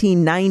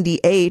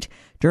 1498,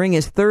 during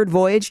his third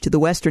voyage to the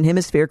Western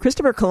Hemisphere,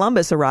 Christopher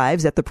Columbus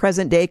arrives at the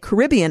present-day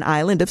Caribbean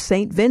island of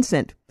St.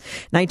 Vincent.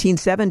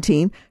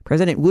 1917,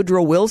 President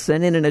Woodrow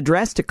Wilson, in an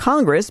address to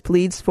Congress,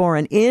 pleads for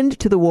an end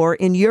to the war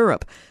in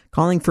Europe,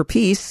 calling for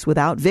peace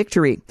without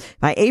victory.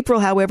 By April,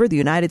 however, the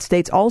United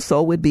States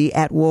also would be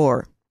at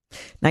war.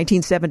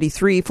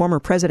 1973, former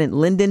President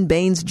Lyndon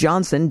Baines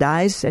Johnson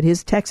dies at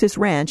his Texas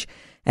ranch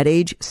at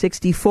age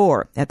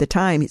 64. At the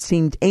time, it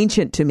seemed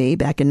ancient to me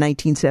back in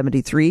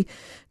 1973.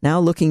 Now,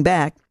 looking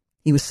back,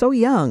 he was so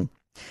young.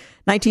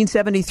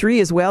 1973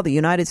 as well, the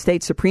United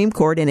States Supreme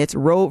Court, in its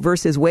Roe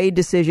versus Wade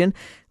decision,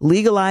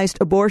 legalized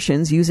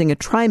abortions using a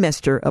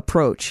trimester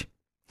approach.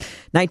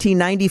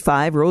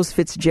 1995, Rose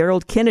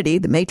Fitzgerald Kennedy,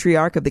 the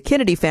matriarch of the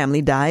Kennedy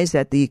family, dies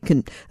at the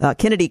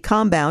Kennedy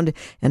compound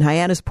in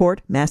Hyannisport,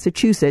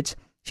 Massachusetts.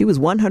 She was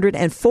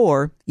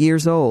 104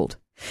 years old.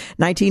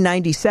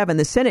 1997,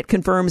 the Senate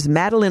confirms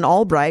Madeleine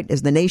Albright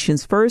as the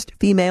nation's first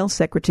female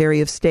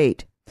Secretary of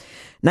State.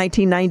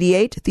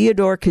 1998,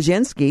 Theodore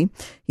Kaczynski,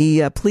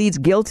 he pleads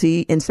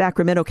guilty in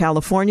Sacramento,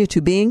 California,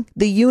 to being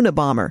the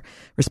Unabomber,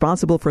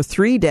 responsible for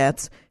 3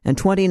 deaths and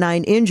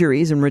 29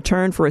 injuries in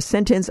return for a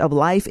sentence of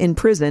life in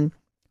prison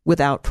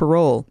without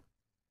parole.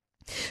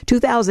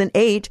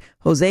 2008,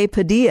 Jose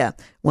Padilla,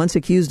 once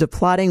accused of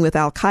plotting with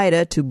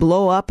al-Qaeda to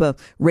blow up a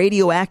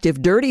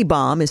radioactive dirty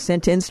bomb, is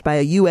sentenced by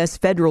a U.S.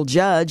 federal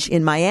judge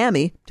in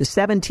Miami to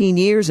 17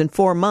 years and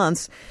 4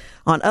 months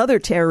on other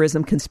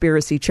terrorism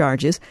conspiracy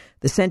charges.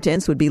 The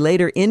sentence would be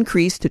later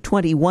increased to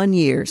 21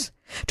 years.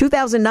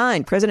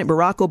 2009, President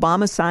Barack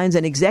Obama signs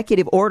an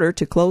executive order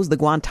to close the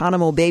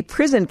Guantanamo Bay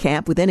prison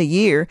camp within a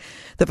year.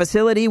 The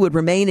facility would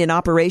remain in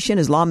operation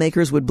as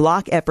lawmakers would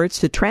block efforts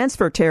to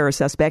transfer terror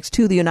suspects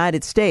to the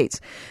United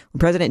States.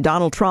 President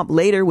Donald Trump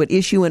later would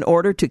issue an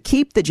order to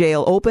keep the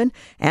jail open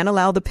and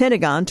allow the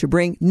Pentagon to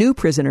bring new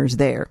prisoners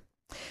there.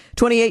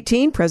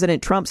 2018,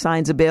 President Trump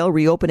signs a bill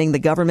reopening the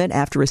government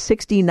after a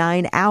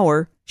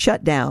 69-hour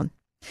shutdown.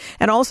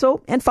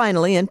 And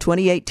finally, in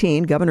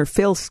 2018, Governor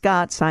Phil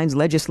Scott signs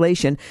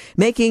legislation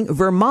making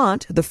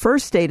Vermont the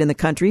first state in the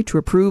country to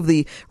approve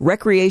the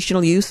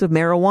recreational use of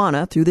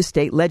marijuana through the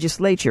state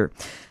legislature,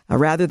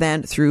 rather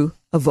than through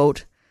a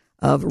vote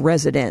of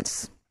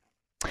residents.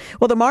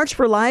 Well, the March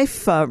for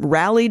Life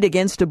rallied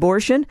against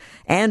abortion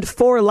and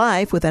for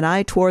life with an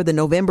eye toward the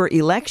November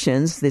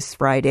elections this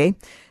Friday.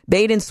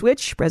 Bait and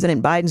switch,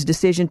 President Biden's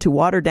decision to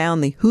water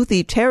down the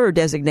Houthi terror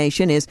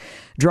designation is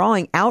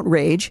drawing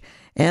outrage,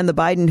 and the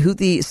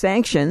Biden-Houthi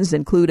sanctions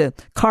include a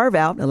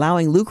carve-out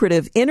allowing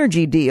lucrative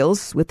energy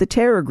deals with the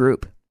terror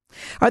group.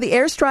 Are the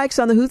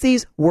airstrikes on the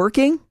Houthis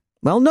working?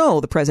 Well, no,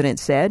 the president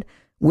said.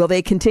 Will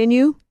they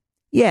continue?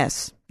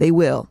 Yes, they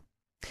will.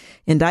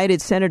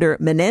 Indicted Senator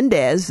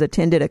Menendez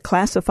attended a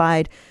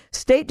classified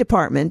State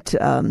Department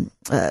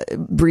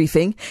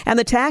briefing, and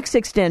the tax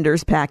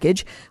extenders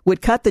package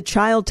would cut the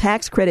child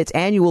tax credit's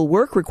annual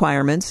work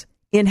requirements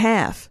in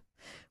half.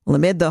 Well,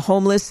 amid the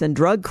homeless and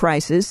drug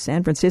crisis,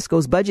 San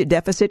Francisco's budget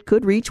deficit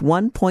could reach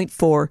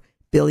 $1.4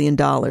 billion.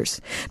 Now,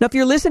 if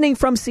you're listening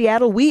from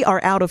Seattle, we are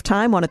out of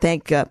time. I want to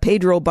thank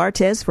Pedro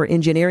Bartez for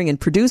engineering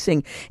and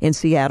producing in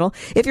Seattle.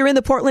 If you're in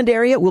the Portland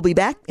area, we'll be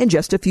back in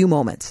just a few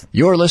moments.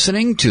 You're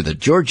listening to the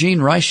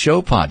Georgene Rice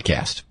Show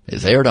podcast.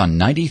 It's aired on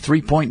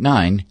 93.9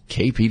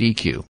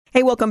 KPDQ.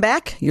 Hey, welcome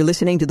back. You're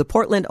listening to the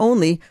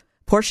Portland-only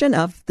portion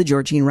of the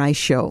Georgene Rice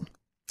Show.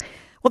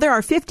 Well, there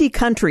are 50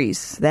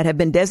 countries that have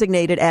been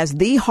designated as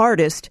the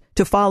hardest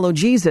to follow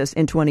Jesus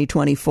in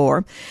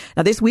 2024.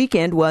 Now, this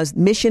weekend was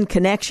Mission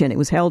Connection. It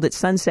was held at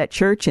Sunset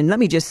Church, and let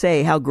me just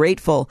say how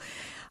grateful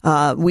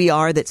we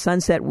are that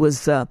Sunset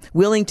was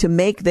willing to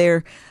make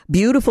their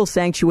beautiful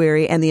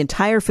sanctuary and the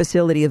entire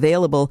facility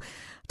available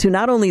to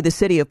not only the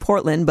city of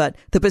Portland, but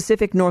the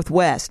Pacific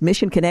Northwest.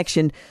 Mission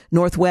Connection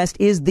Northwest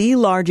is the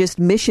largest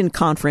mission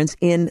conference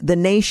in the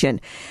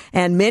nation.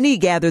 And many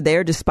gathered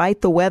there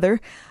despite the weather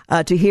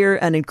to hear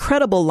an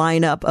incredible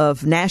lineup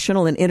of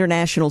national and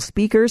international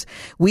speakers.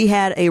 We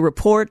had a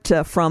report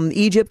from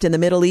Egypt and the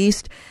Middle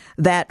East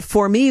that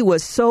for me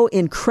was so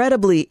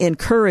incredibly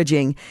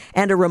encouraging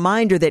and a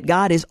reminder that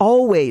God is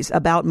always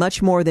about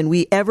much more than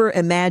we ever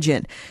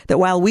imagined. That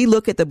while we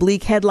look at the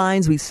bleak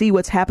headlines, we see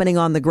what's happening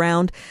on the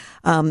ground,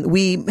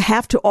 we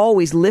have to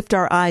always lift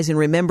our eyes and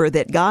remember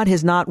that God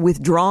has not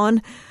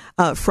withdrawn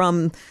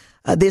from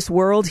this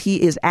world. He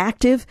is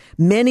active.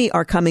 Many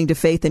are coming to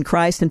faith in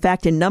Christ. In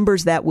fact, in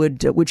numbers that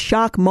would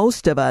shock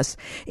most of us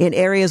in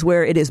areas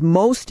where it is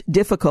most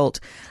difficult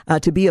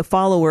to be a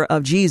follower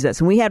of Jesus.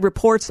 And we had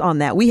reports on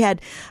that. We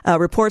had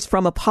reports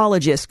from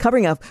apologists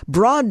covering a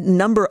broad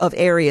number of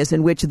areas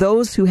in which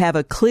those who have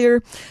a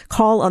clear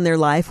call on their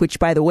life, which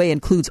by the way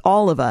includes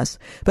all of us,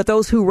 but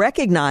those who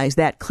recognize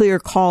that clear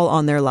call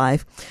on their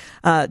life,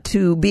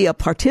 to be a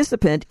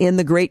participant in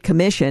the Great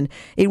Commission.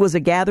 It was a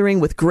gathering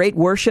with great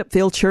worship.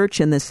 Phil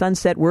Church and the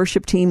Sunset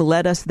Worship Team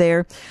led us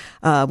there.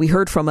 We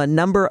heard from a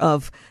number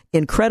of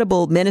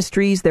incredible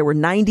ministries. There were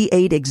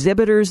 98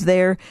 exhibitors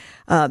there.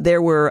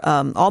 There were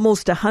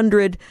almost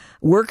 100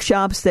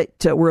 workshops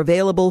that were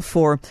available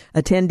for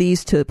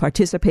attendees to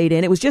participate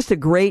in. It was just a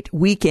great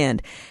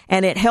weekend,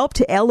 and it helped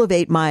to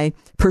elevate my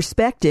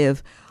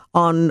perspective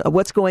on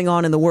what's going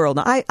on in the world.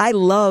 Now, I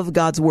love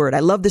God's word.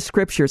 I love the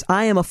scriptures.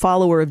 I am a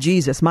follower of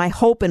Jesus. My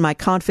hope and my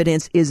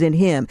confidence is in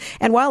him.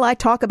 And while I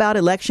talk about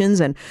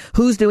elections and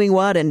who's doing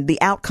what and the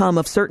outcome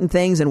of certain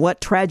things and what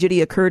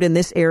tragedy occurred in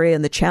this area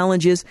and the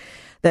challenges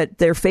that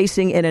they're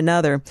facing in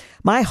another,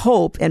 my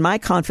hope and my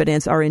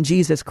confidence are in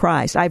Jesus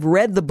Christ. I've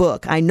read the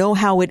book. I know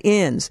how it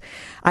ends.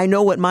 I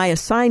know what my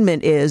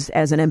assignment is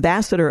as an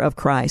ambassador of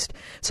Christ.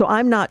 So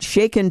I'm not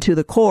shaken to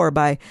the core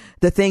by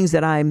the things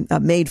that I'm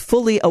made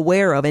fully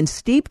aware of and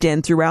steeped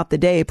in throughout the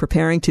day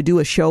preparing to do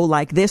a show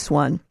like this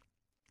one.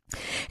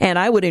 And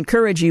I would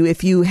encourage you,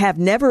 if you have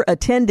never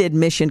attended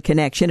Mission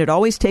Connection, it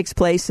always takes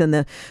place in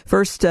the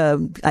first,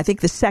 I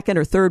think the second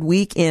or third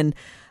week in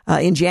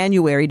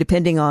January,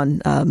 depending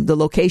on the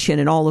location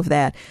and all of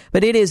that.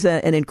 But it is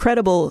an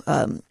incredible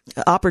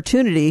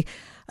opportunity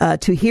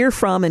to hear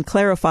from and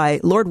clarify,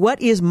 Lord,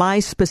 what is my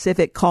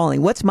specific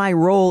calling? What's my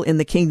role in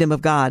the kingdom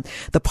of God?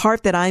 The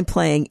part that I'm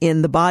playing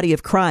in the body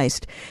of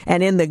Christ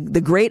and in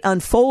the great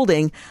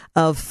unfolding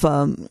of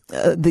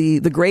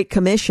the Great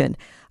Commission.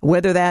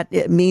 Whether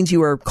that means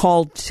you are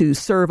called to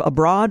serve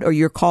abroad or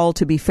you're called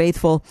to be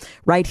faithful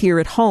right here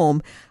at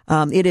home,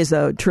 it is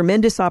a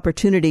tremendous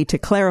opportunity to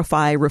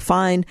clarify,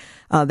 refine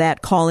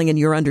that calling and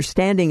your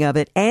understanding of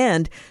it,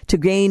 and to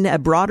gain a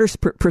broader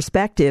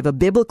perspective, a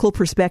biblical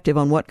perspective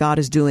on what God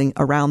is doing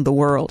around the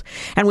world.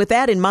 And with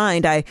that in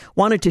mind, I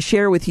wanted to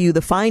share with you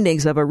the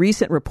findings of a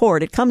recent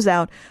report. It comes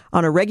out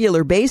on a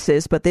regular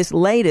basis, but this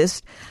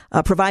latest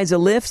provides a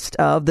list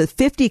of the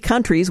 50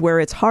 countries where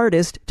it's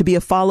hardest to be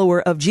a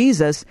follower of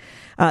Jesus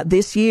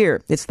this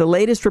year. It's the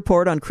latest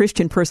report on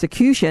Christian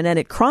persecution, and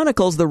it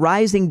chronicles the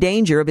rising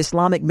danger of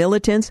Islamic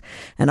militants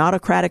and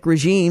autocratic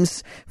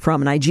regimes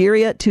from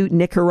Nigeria to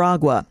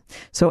Nicaragua.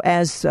 So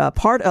as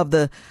part of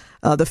the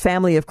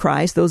family of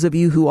Christ, those of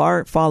you who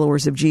are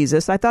followers of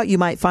Jesus, I thought you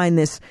might find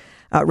this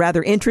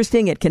rather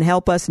interesting. It can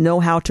help us know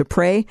how to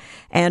pray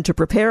and to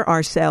prepare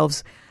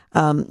ourselves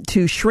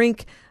to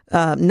shrink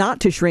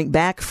not to shrink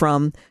back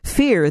from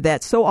fear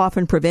that so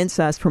often prevents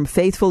us from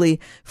faithfully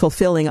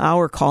fulfilling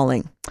our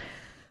calling.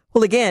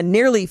 Well, again,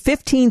 nearly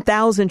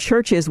 15,000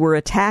 churches were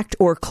attacked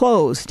or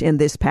closed in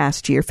this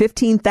past year,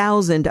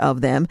 15,000 of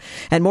them,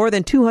 and more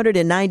than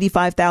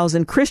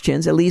 295,000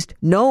 Christians, at least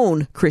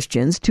known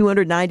Christians,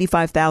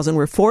 295,000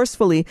 were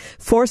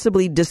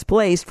forcibly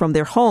displaced from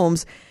their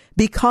homes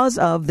because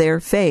of their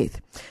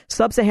faith.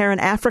 Sub-Saharan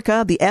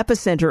Africa, the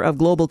epicenter of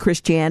global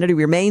Christianity,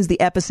 remains the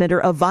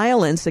epicenter of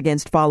violence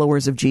against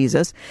followers of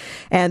Jesus.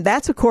 And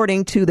that's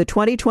according to the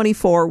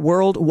 2024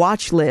 World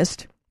Watch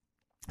List.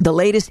 The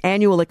latest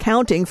annual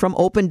accounting from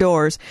Open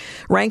Doors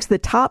ranks the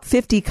top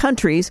 50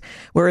 countries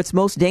where it's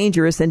most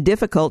dangerous and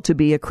difficult to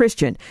be a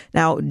Christian.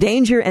 Now,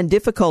 danger and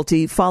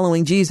difficulty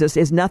following Jesus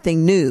is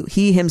nothing new.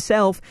 He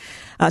himself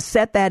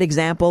set that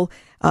example.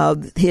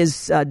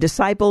 His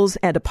disciples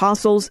and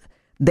apostles,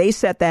 they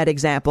set that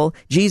example.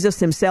 Jesus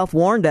himself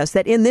warned us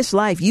that in this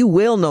life you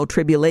will know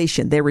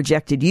tribulation. They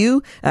rejected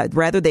you.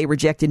 They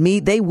rejected me.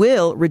 They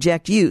will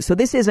reject you. So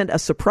this isn't a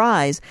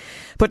surprise,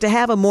 but to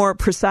have a more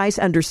precise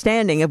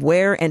understanding of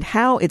where and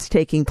how it's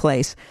taking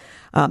place,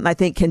 I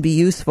think can be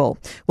useful.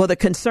 Well, the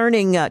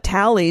concerning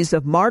tallies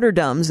of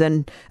martyrdoms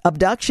and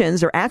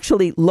abductions are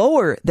actually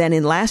lower than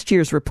in last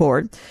year's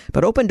report,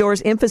 but Open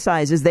Doors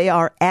emphasizes they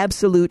are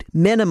absolute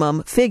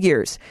minimum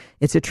figures.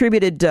 It's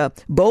attributed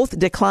both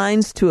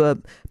declines to a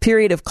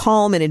period of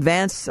calm in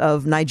advance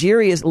of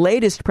Nigeria's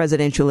latest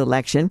presidential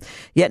election,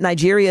 yet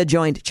Nigeria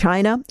joined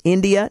China,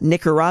 India,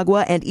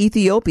 Nicaragua, and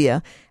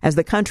Ethiopia as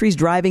the countries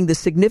driving the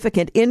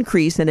significant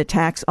increase in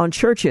attacks on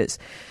churches.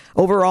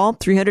 Overall,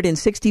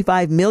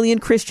 365 million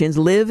Christians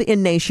live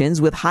in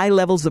nations with high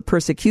levels of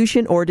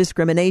persecution or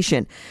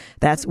discrimination.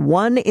 That's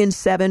 1 in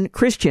 7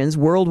 Christians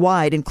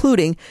worldwide,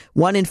 including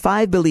 1 in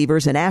 5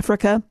 believers in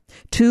Africa,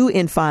 2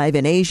 in 5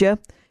 in Asia,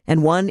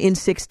 and 1 in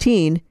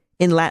 16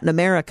 in Latin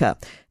America.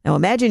 Now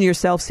imagine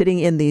yourself sitting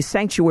in the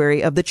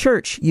sanctuary of the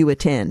church you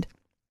attend.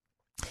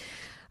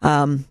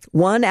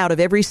 1 out of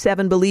every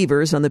 7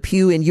 believers on the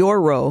pew in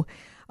your row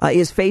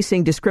is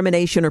facing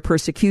discrimination or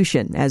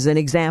persecution, as an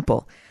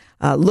example.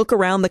 Look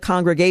around the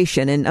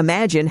congregation and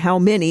imagine how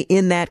many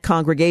in that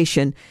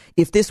congregation,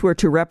 if this were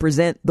to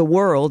represent the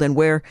world and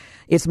where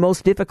it's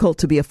most difficult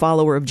to be a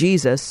follower of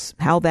Jesus,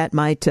 how that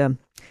might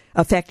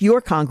affect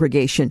your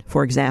congregation,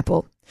 for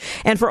example.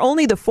 And for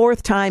only the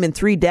 4th time in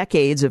 3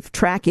 decades of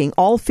tracking,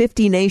 all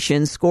 50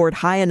 nations scored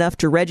high enough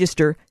to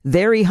register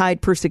very high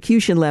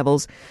persecution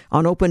levels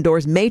on Open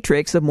Doors'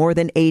 matrix of more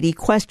than 80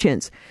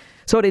 questions.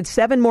 So did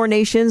 7 more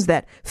nations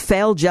that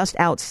fell just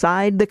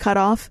outside the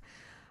cutoff,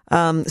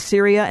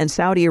 Syria and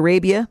Saudi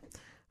Arabia,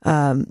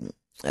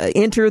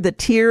 enter the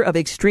tier of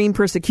extreme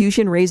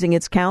persecution, raising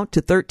its count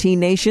to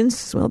 13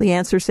 nations? Well, the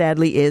answer,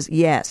 sadly, is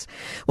yes.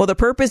 Well, the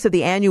purpose of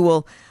the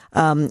annual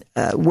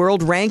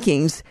world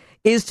rankings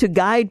is to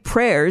guide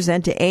prayers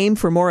and to aim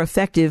for more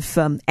effective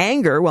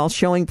anger while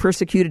showing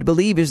persecuted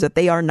believers that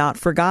they are not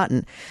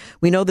forgotten.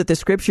 We know that the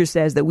scripture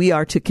says that we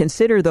are to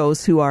consider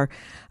those who are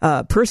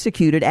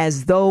persecuted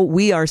as though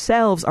we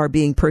ourselves are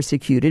being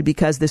persecuted,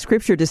 because the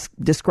scripture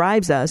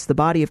describes us, the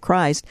body of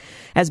Christ,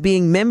 as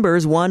being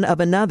members one of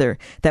another,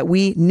 that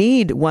we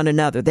need one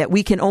another, that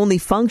we can only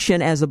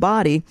function as a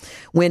body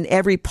when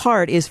every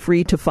part is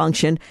free to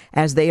function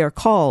as they are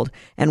called.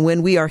 And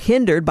when we are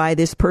hindered by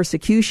this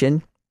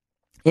persecution,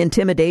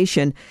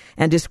 intimidation,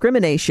 and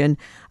discrimination,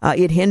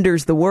 it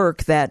hinders the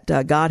work that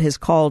God has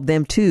called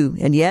them to.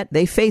 And yet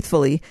they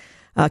faithfully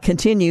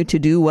continue to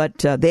do what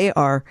they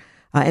are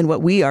and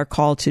what we are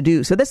called to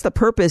do. So that's the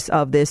purpose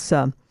of this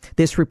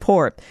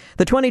report.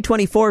 The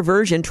 2024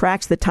 version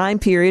tracks the time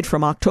period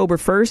from October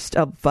 1st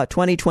of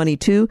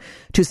 2022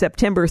 to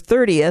September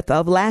 30th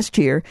of last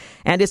year,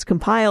 and it's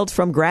compiled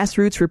from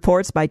grassroots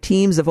reports by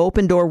teams of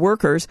Open Door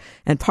workers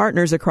and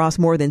partners across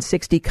more than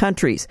 60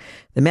 countries.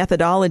 The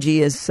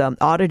methodology is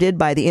audited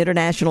by the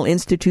International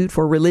Institute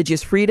for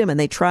Religious Freedom, and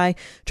they try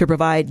to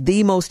provide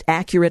the most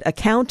accurate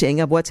accounting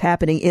of what's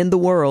happening in the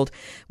world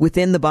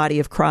within the body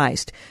of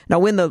Christ. Now,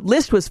 when the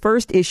list was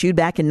first issued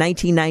back in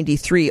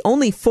 1993,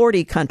 only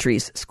 40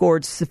 countries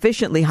scored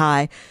sufficiently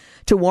high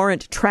to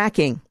warrant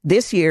tracking.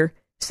 This year,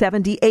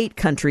 78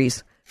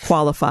 countries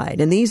qualified,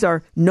 and these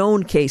are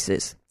known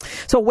cases.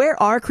 So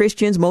where are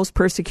Christians most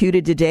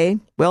persecuted today?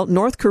 Well,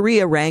 North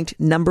Korea ranked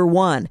number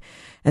 1,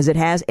 as it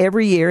has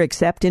every year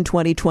except in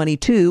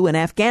 2022, when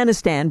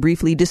Afghanistan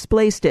briefly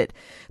displaced it.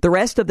 The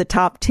rest of the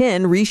top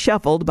 10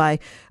 reshuffled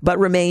but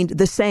remained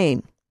the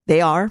same.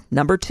 They are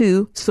number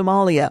 2,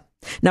 Somalia,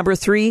 number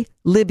 3,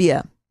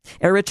 Libya,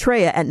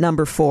 Eritrea at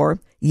number 4,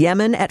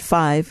 Yemen at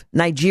 5,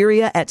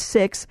 Nigeria at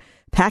 6,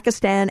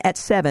 Pakistan at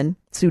 7,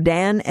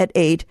 Sudan at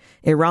 8,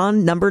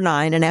 Iran number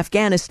 9, and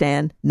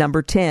Afghanistan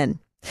number 10.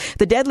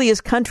 The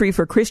deadliest country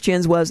for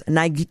Christians was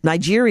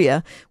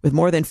Nigeria, with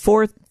more than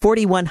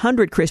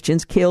 4,100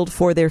 Christians killed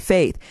for their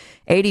faith,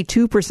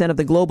 82% of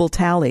the global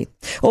tally.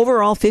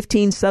 Overall,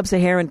 15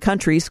 sub-Saharan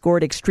countries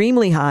scored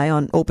extremely high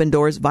on Open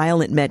Doors'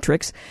 violent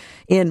metrics.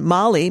 In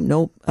Mali,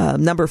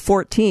 number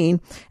 14,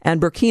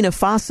 and Burkina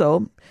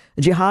Faso,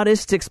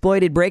 jihadists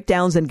exploited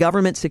breakdowns in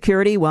government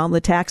security, while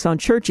attacks on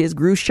churches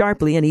grew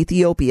sharply in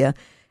Ethiopia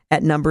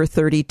at number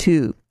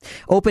 32.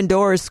 Open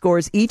Doors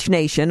scores each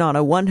nation on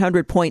a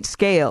 100-point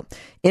scale.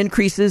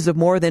 Increases of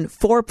more than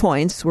 4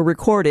 points were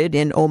recorded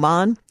in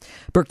Oman,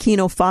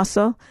 Burkina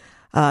Faso,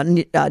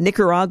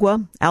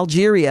 Nicaragua,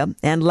 Algeria,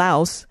 and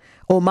Laos.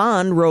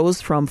 Oman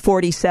rose from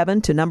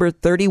 47 to number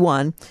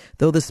 31,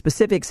 though the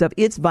specifics of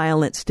its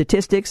violent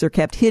statistics are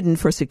kept hidden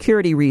for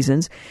security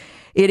reasons.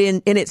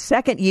 In its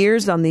second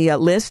years on the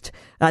list,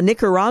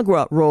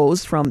 Nicaragua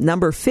rose from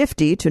number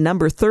 50 to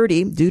number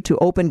 30 due to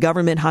open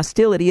government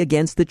hostility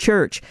against the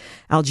church.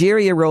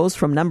 Algeria rose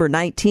from number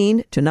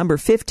 19 to number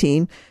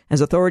 15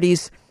 as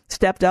authorities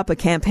stepped up a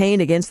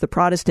campaign against the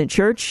Protestant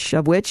church,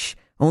 of which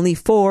only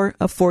 4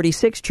 of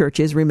 46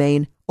 churches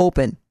remain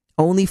open.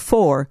 Only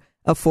 4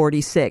 of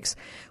 46.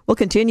 We'll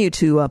continue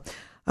to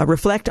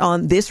reflect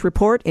on this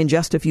report in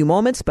just a few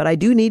moments, but I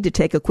do need to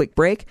take a quick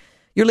break.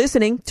 You're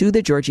listening to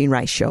The Georgene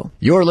Rice Show.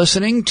 You're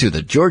listening to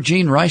The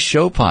Georgene Rice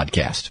Show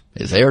podcast.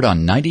 It's aired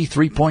on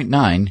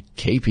 93.9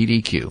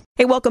 KPDQ.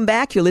 Hey, welcome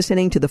back. You're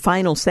listening to the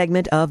final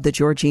segment of The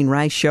Georgene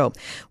Rice Show.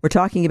 We're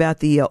talking about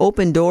the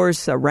Open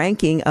Doors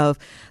ranking of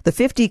the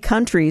 50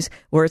 countries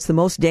where it's the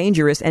most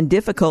dangerous and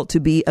difficult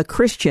to be a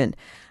Christian.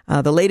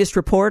 The latest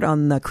report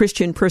on the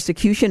Christian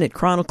persecution, it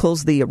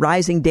chronicles the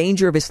rising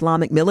danger of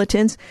Islamic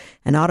militants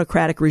and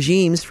autocratic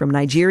regimes from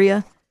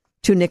Nigeria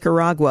to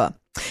Nicaragua.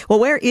 Well,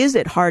 where is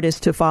it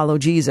hardest to follow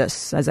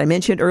Jesus? As I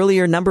mentioned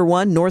earlier, number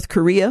 1, North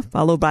Korea,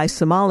 followed by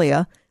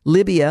Somalia,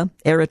 Libya,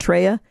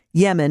 Eritrea,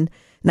 Yemen,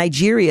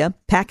 Nigeria,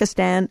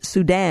 Pakistan,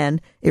 Sudan,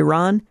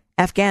 Iran,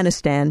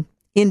 Afghanistan,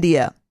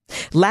 India.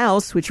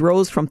 Laos, which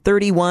rose from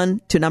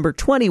 31 to number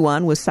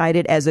 21, was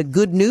cited as a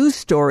good news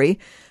story.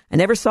 I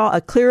never saw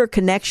a clearer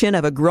connection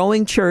of a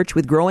growing church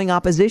with growing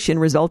opposition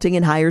resulting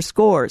in higher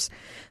scores.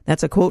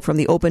 That's a quote from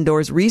the Open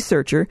Doors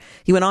researcher.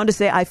 He went on to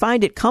say, I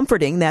find it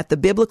comforting that the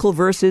biblical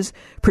verses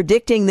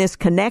predicting this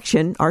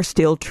connection are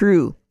still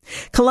true.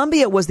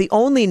 Colombia was the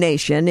only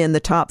nation in the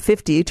top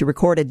 50 to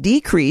record a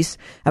decrease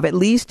of at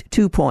least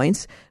 2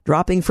 points,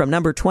 dropping from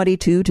number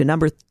 22 to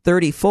number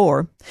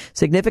 34.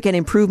 Significant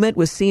improvement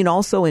was seen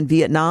also in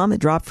Vietnam. It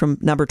dropped from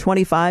number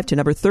 25 to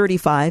number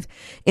 35.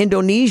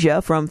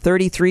 Indonesia from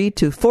 33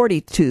 to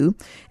 42.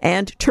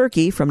 And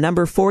Turkey from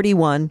number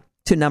 41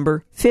 to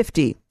number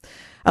 50.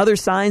 Other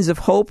signs of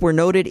hope were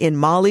noted in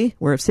Mali,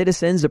 where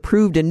citizens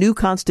approved a new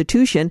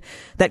constitution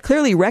that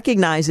clearly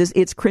recognizes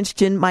its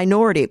Christian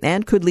minority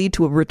and could lead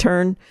to a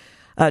return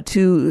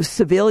to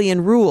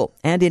civilian rule.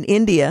 And in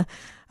India,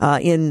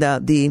 in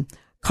the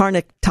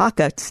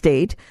Karnataka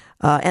state,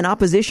 an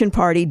opposition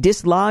party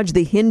dislodged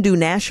the Hindu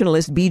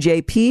nationalist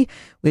BJP,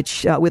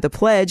 which with a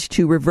pledge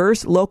to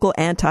reverse local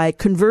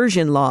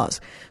anti-conversion laws.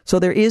 So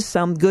there is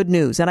some good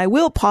news. And I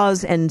will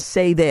pause and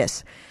say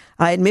this.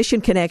 At Mission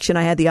Connection,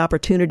 I had the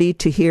opportunity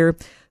to hear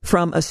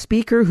from a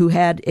speaker who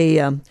had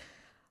a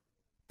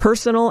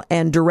personal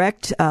and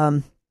direct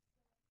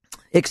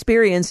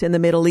experience in the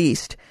Middle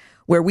East,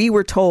 where we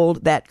were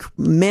told that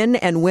men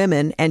and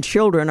women and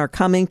children are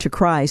coming to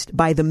Christ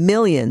by the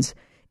millions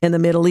in the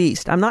Middle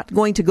East. I'm not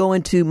going to go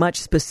into much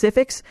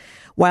specifics.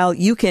 While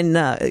you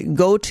can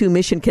go to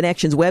Mission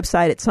Connection's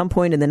website at some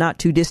point in the not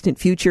too distant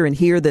future and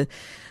hear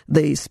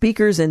the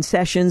speakers and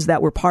sessions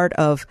that were part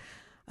of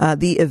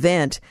the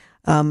event,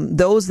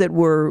 those that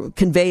were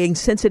conveying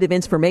sensitive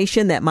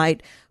information that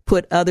might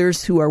put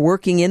others who are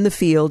working in the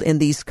field in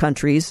these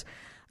countries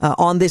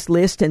on this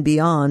list and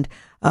beyond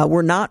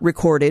were not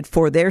recorded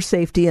for their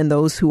safety and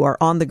those who are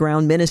on the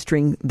ground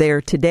ministering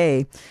there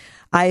today.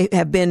 I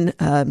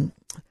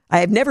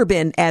have never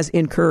been as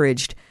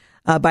encouraged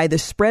by the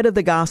spread of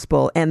the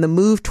gospel and the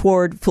move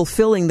toward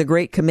fulfilling the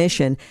Great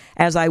Commission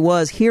as I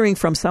was hearing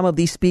from some of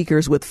these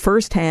speakers with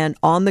firsthand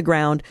on the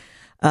ground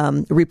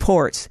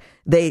reports.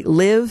 They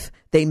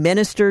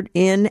ministered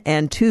in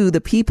and to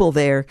the people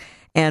there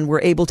and were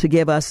able to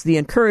give us the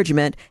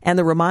encouragement and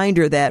the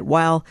reminder that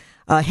while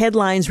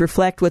headlines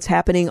reflect what's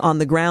happening on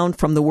the ground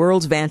from the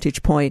world's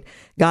vantage point,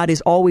 God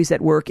is always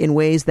at work in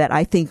ways that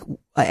I think,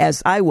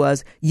 as I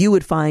was, you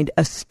would find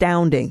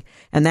astounding.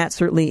 And that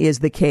certainly is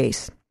the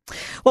case.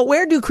 Well,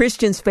 where do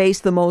Christians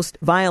face the most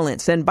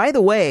violence? And by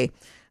the way,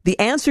 the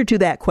answer to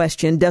that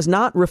question does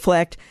not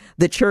reflect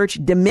the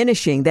church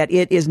diminishing, that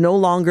it is no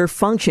longer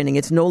functioning,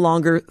 it's no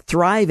longer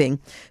thriving,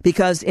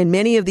 because in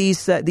many of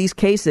these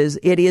cases,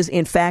 it is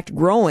in fact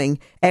growing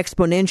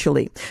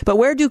exponentially. But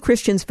where do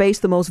Christians face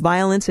the most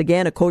violence?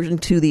 Again, according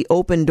to the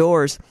Open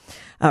Doors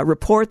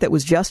report that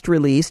was just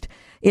released,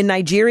 in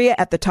Nigeria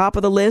at the top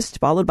of the list,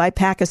 followed by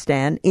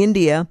Pakistan,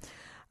 India,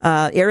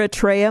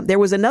 Eritrea. There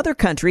was another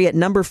country at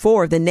number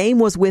 4. The name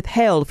was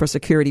withheld for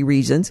security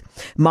reasons.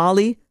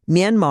 Mali,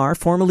 Myanmar,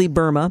 formerly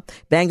Burma,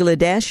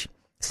 Bangladesh,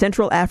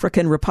 Central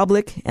African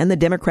Republic, and the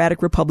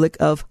Democratic Republic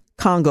of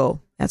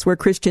Congo. That's where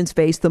Christians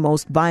face the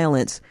most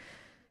violence.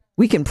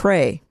 We can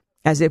pray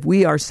as if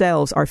we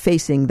ourselves are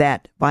facing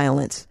that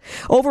violence.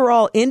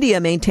 Overall, India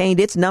maintained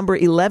its number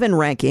 11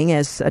 ranking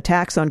as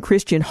attacks on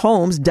Christian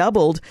homes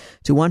doubled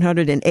to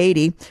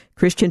 180.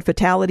 Christian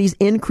fatalities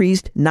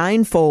increased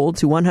 9-fold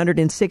to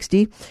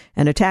 160,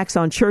 and attacks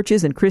on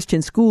churches and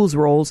Christian schools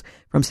rose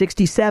from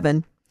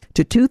 67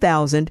 to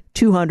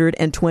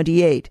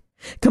 2,228.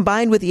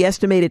 Combined with the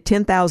estimated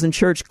 10,000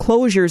 church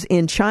closures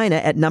in China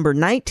at number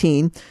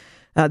 19,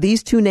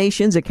 these two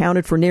nations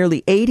accounted for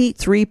nearly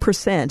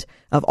 83%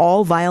 of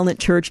all violent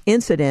church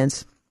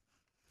incidents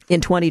in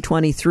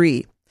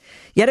 2023.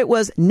 Yet it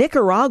was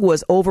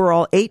Nicaragua's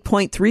overall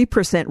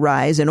 8.3%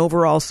 rise in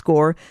overall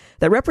score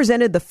that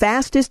represented the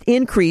fastest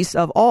increase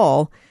of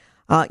all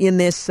in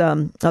this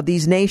of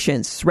these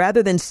nations.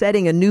 Rather than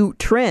setting a new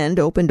trend,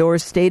 Open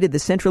Doors stated the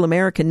Central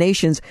American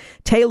nations'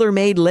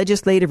 tailor-made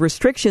legislative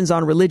restrictions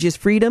on religious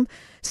freedom,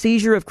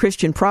 seizure of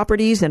Christian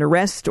properties, and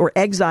arrest or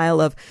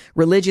exile of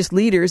religious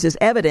leaders is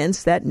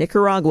evidence that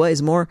Nicaragua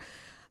is more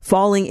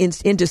falling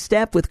into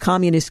step with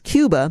communist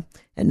Cuba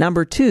at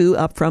number 2,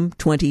 up from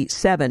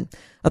 27.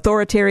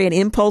 Authoritarian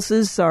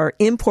impulses are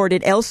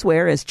imported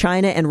elsewhere as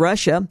China and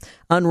Russia,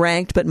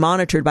 unranked but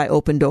monitored by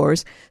Open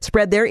Doors,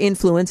 spread their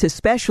influence,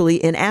 especially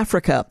in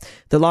Africa.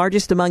 The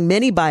largest among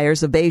many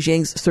buyers of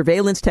Beijing's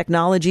surveillance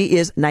technology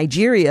is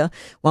Nigeria,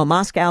 while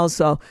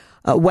Moscow's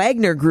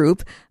Wagner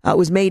Group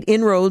was made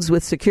inroads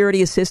with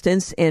security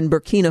assistance in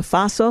Burkina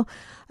Faso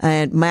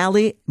and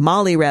Mali,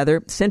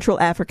 Central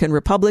African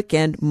Republic,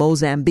 and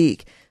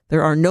Mozambique.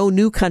 There are no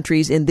new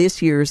countries in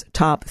this year's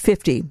top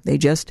 50. They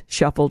just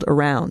shuffled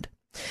around.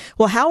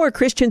 Well, how are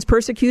Christians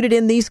persecuted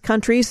in these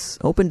countries?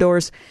 Open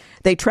Doors,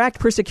 they tracked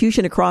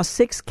persecution across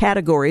 6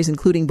 categories,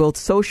 including both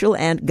social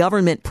and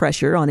government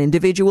pressure on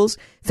individuals,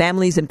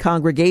 families, and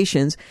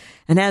congregations,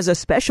 and has a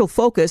special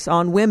focus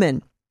on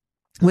women.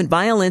 When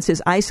violence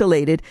is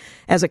isolated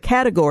as a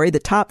category, the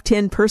top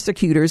 10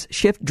 persecutors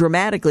shift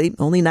dramatically.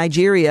 Only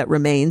Nigeria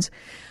remains.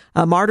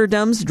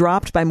 Martyrdoms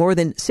dropped by more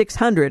than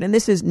 600, and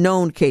this is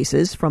known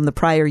cases from the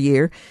prior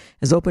year,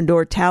 as Open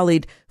Door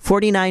tallied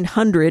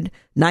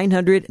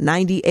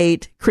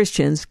 4,998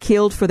 Christians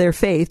killed for their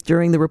faith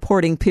during the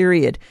reporting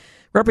period,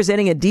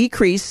 representing a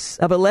decrease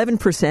of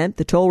 11%.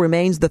 The toll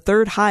remains the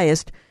third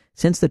highest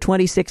since the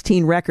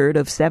 2016 record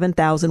of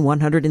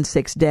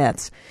 7,106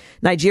 deaths.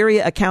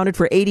 Nigeria accounted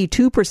for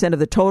 82% of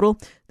the total.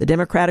 The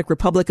Democratic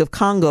Republic of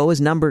Congo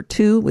is number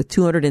 2 with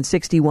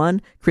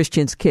 261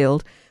 Christians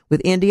killed,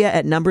 with India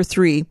at number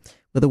 3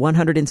 with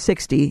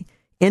 160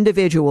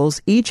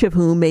 individuals, each of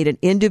whom made an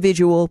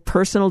individual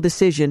personal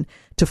decision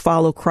to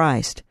follow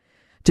Christ,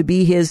 to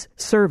be his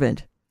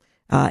servant,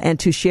 and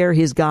to share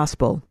his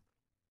gospel.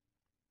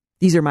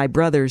 These are my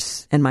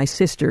brothers and my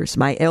sisters,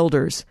 my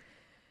elders,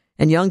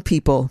 and young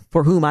people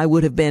for whom I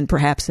would have been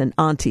perhaps an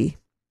auntie.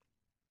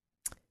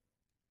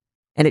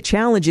 And it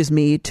challenges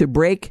me to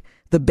break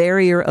the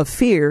barrier of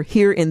fear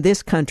here in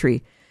this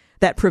country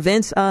that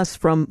prevents us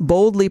from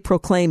boldly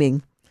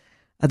proclaiming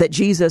that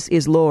Jesus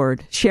is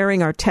Lord,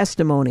 sharing our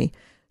testimony,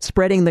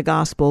 spreading the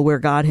gospel where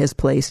God has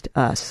placed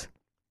us.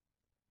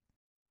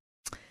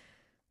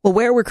 Well,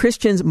 where were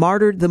Christians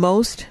martyred the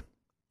most?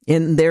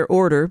 In their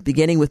order,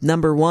 beginning with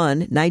number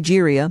 1,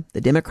 Nigeria,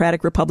 the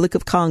Democratic Republic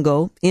of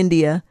Congo,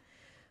 India,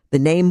 the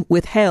name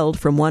withheld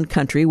from one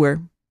country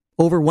where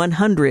over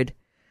 100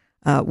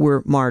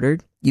 were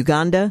martyred,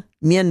 Uganda,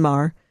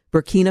 Myanmar,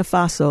 Burkina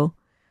Faso,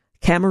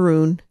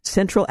 Cameroon,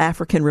 Central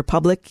African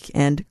Republic,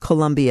 and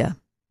Colombia.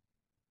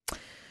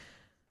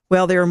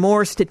 Well, there are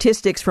more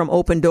statistics from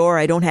Open Door.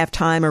 I don't have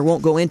time or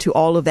won't go into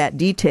all of that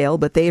detail,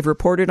 but they have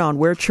reported on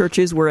where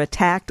churches were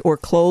attacked or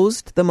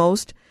closed the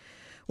most,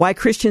 why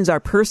Christians are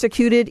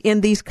persecuted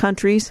in these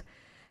countries,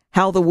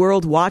 how the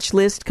World Watch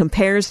List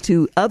compares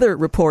to other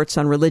reports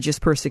on religious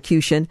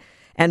persecution,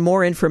 and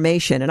more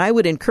information. And I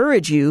would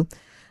encourage you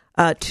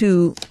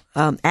to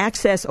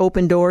access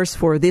Open Doors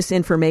for this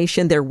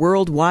information. Their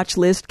World Watch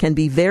List can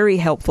be very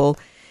helpful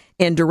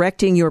in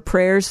directing your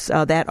prayers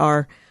that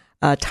are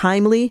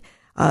timely,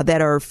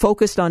 that are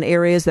focused on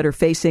areas that are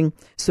facing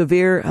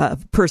severe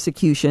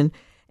persecution.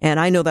 And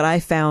I know that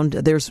I found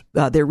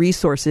their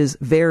resources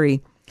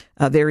very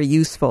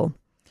useful.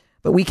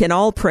 But we can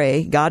all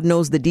pray. God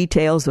knows the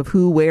details of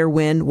who, where,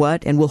 when,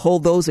 what, and will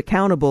hold those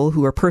accountable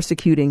who are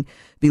persecuting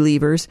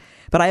believers.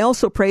 But I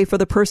also pray for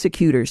the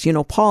persecutors. You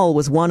know, Paul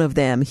was one of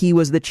them. He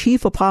was the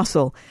chief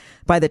apostle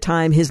by the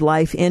time his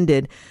life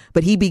ended,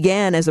 but he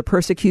began as a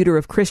persecutor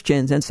of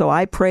Christians. And so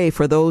I pray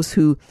for those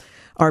who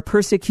are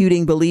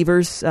persecuting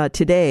believers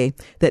today,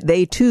 that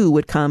they too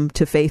would come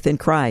to faith in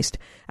Christ.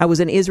 I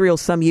was in Israel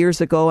some years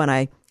ago, and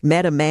I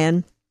met a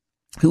man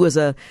who was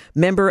a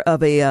member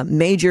of a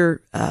major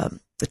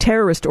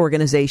terrorist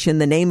organization,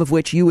 the name of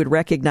which you would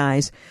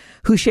recognize,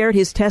 who shared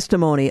his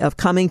testimony of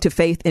coming to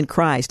faith in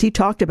Christ. He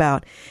talked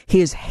about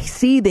his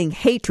seething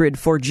hatred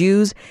for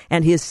Jews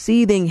and his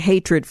seething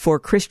hatred for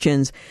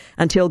Christians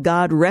until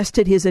God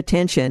rested his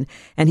attention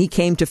and he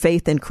came to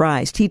faith in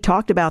Christ. He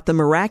talked about the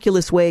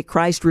miraculous way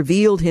Christ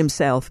revealed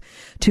himself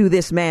to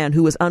this man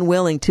who was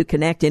unwilling to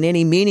connect in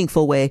any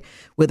meaningful way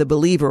with a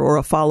believer or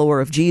a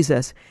follower of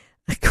Jesus.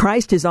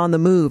 Christ is on the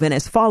move, and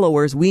as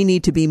followers, we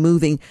need to be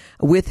moving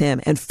with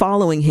him and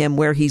following him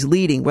where he's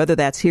leading, whether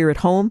that's here at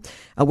home,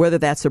 whether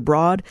that's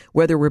abroad,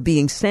 whether we're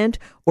being sent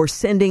or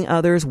sending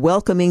others,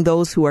 welcoming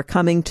those who are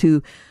coming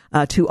to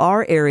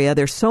our area.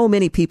 There's so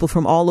many people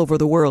from all over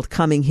the world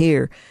coming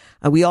here.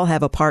 We all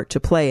have a part to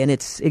play, and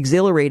it's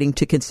exhilarating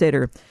to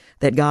consider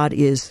that God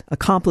is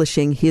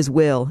accomplishing his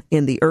will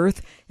in the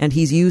earth, and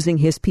he's using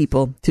his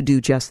people to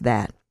do just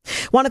that.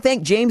 Want to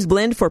thank James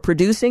Blend for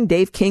producing,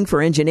 Dave King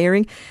for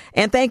engineering,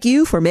 and thank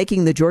you for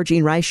making the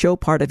Georgene Rice Show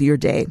part of your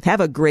day.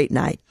 Have a great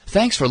night.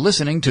 Thanks for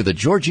listening to the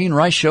Georgene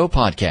Rice Show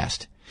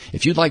podcast.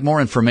 If you'd like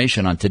more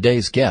information on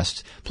today's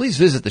guests, please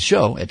visit the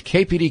show at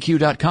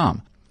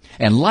kpdq.com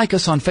and like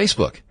us on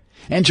Facebook.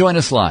 And join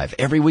us live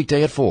every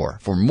weekday at 4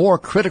 for more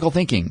critical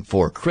thinking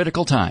for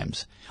critical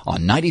times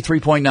on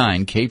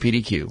 93.9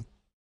 KPDQ.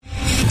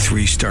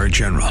 3-star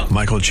General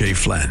Michael J.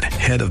 Flynn,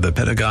 head of the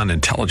Pentagon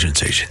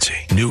Intelligence Agency,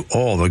 knew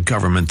all the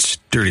government's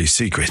dirty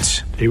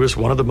secrets. He was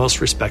one of the most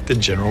respected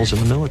generals in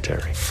the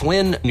military.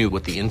 Flynn knew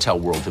what the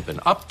intel world had been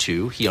up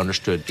to. He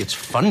understood its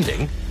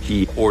funding.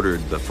 He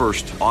ordered the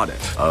first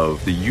audit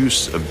of the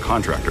use of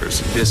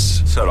contractors.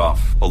 This set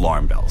off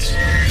alarm bells.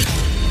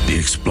 The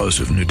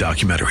explosive new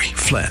documentary,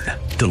 Flynn,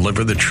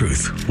 Deliver the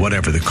Truth,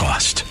 Whatever the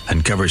Cost,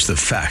 uncovers the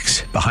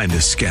facts behind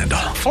this scandal.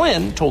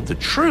 Flynn told the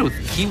truth.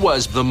 He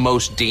was the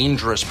most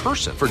dangerous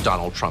person for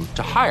Donald Trump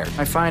to hire.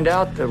 I find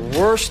out the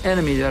worst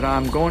enemy that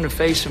I'm going to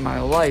face in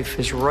my life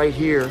is right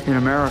here in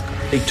America.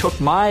 They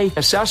took my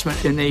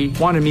assessment and they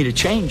wanted me to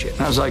change it.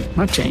 And I was like, I'm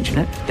not changing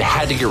it. They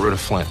had to get rid of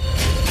Flynn.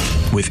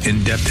 With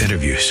in-depth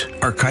interviews,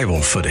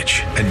 archival footage,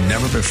 and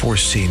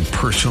never-before-seen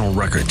personal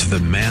records of the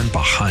man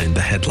behind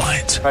the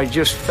headlines. I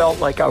just felt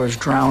like I was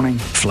drowning.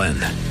 Flynn,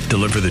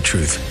 Deliver the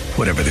truth,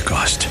 whatever the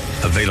cost.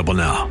 Available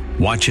now.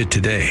 Watch it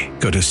today.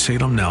 Go to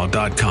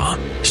salemnow.com.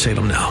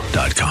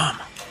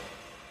 salemnow.com.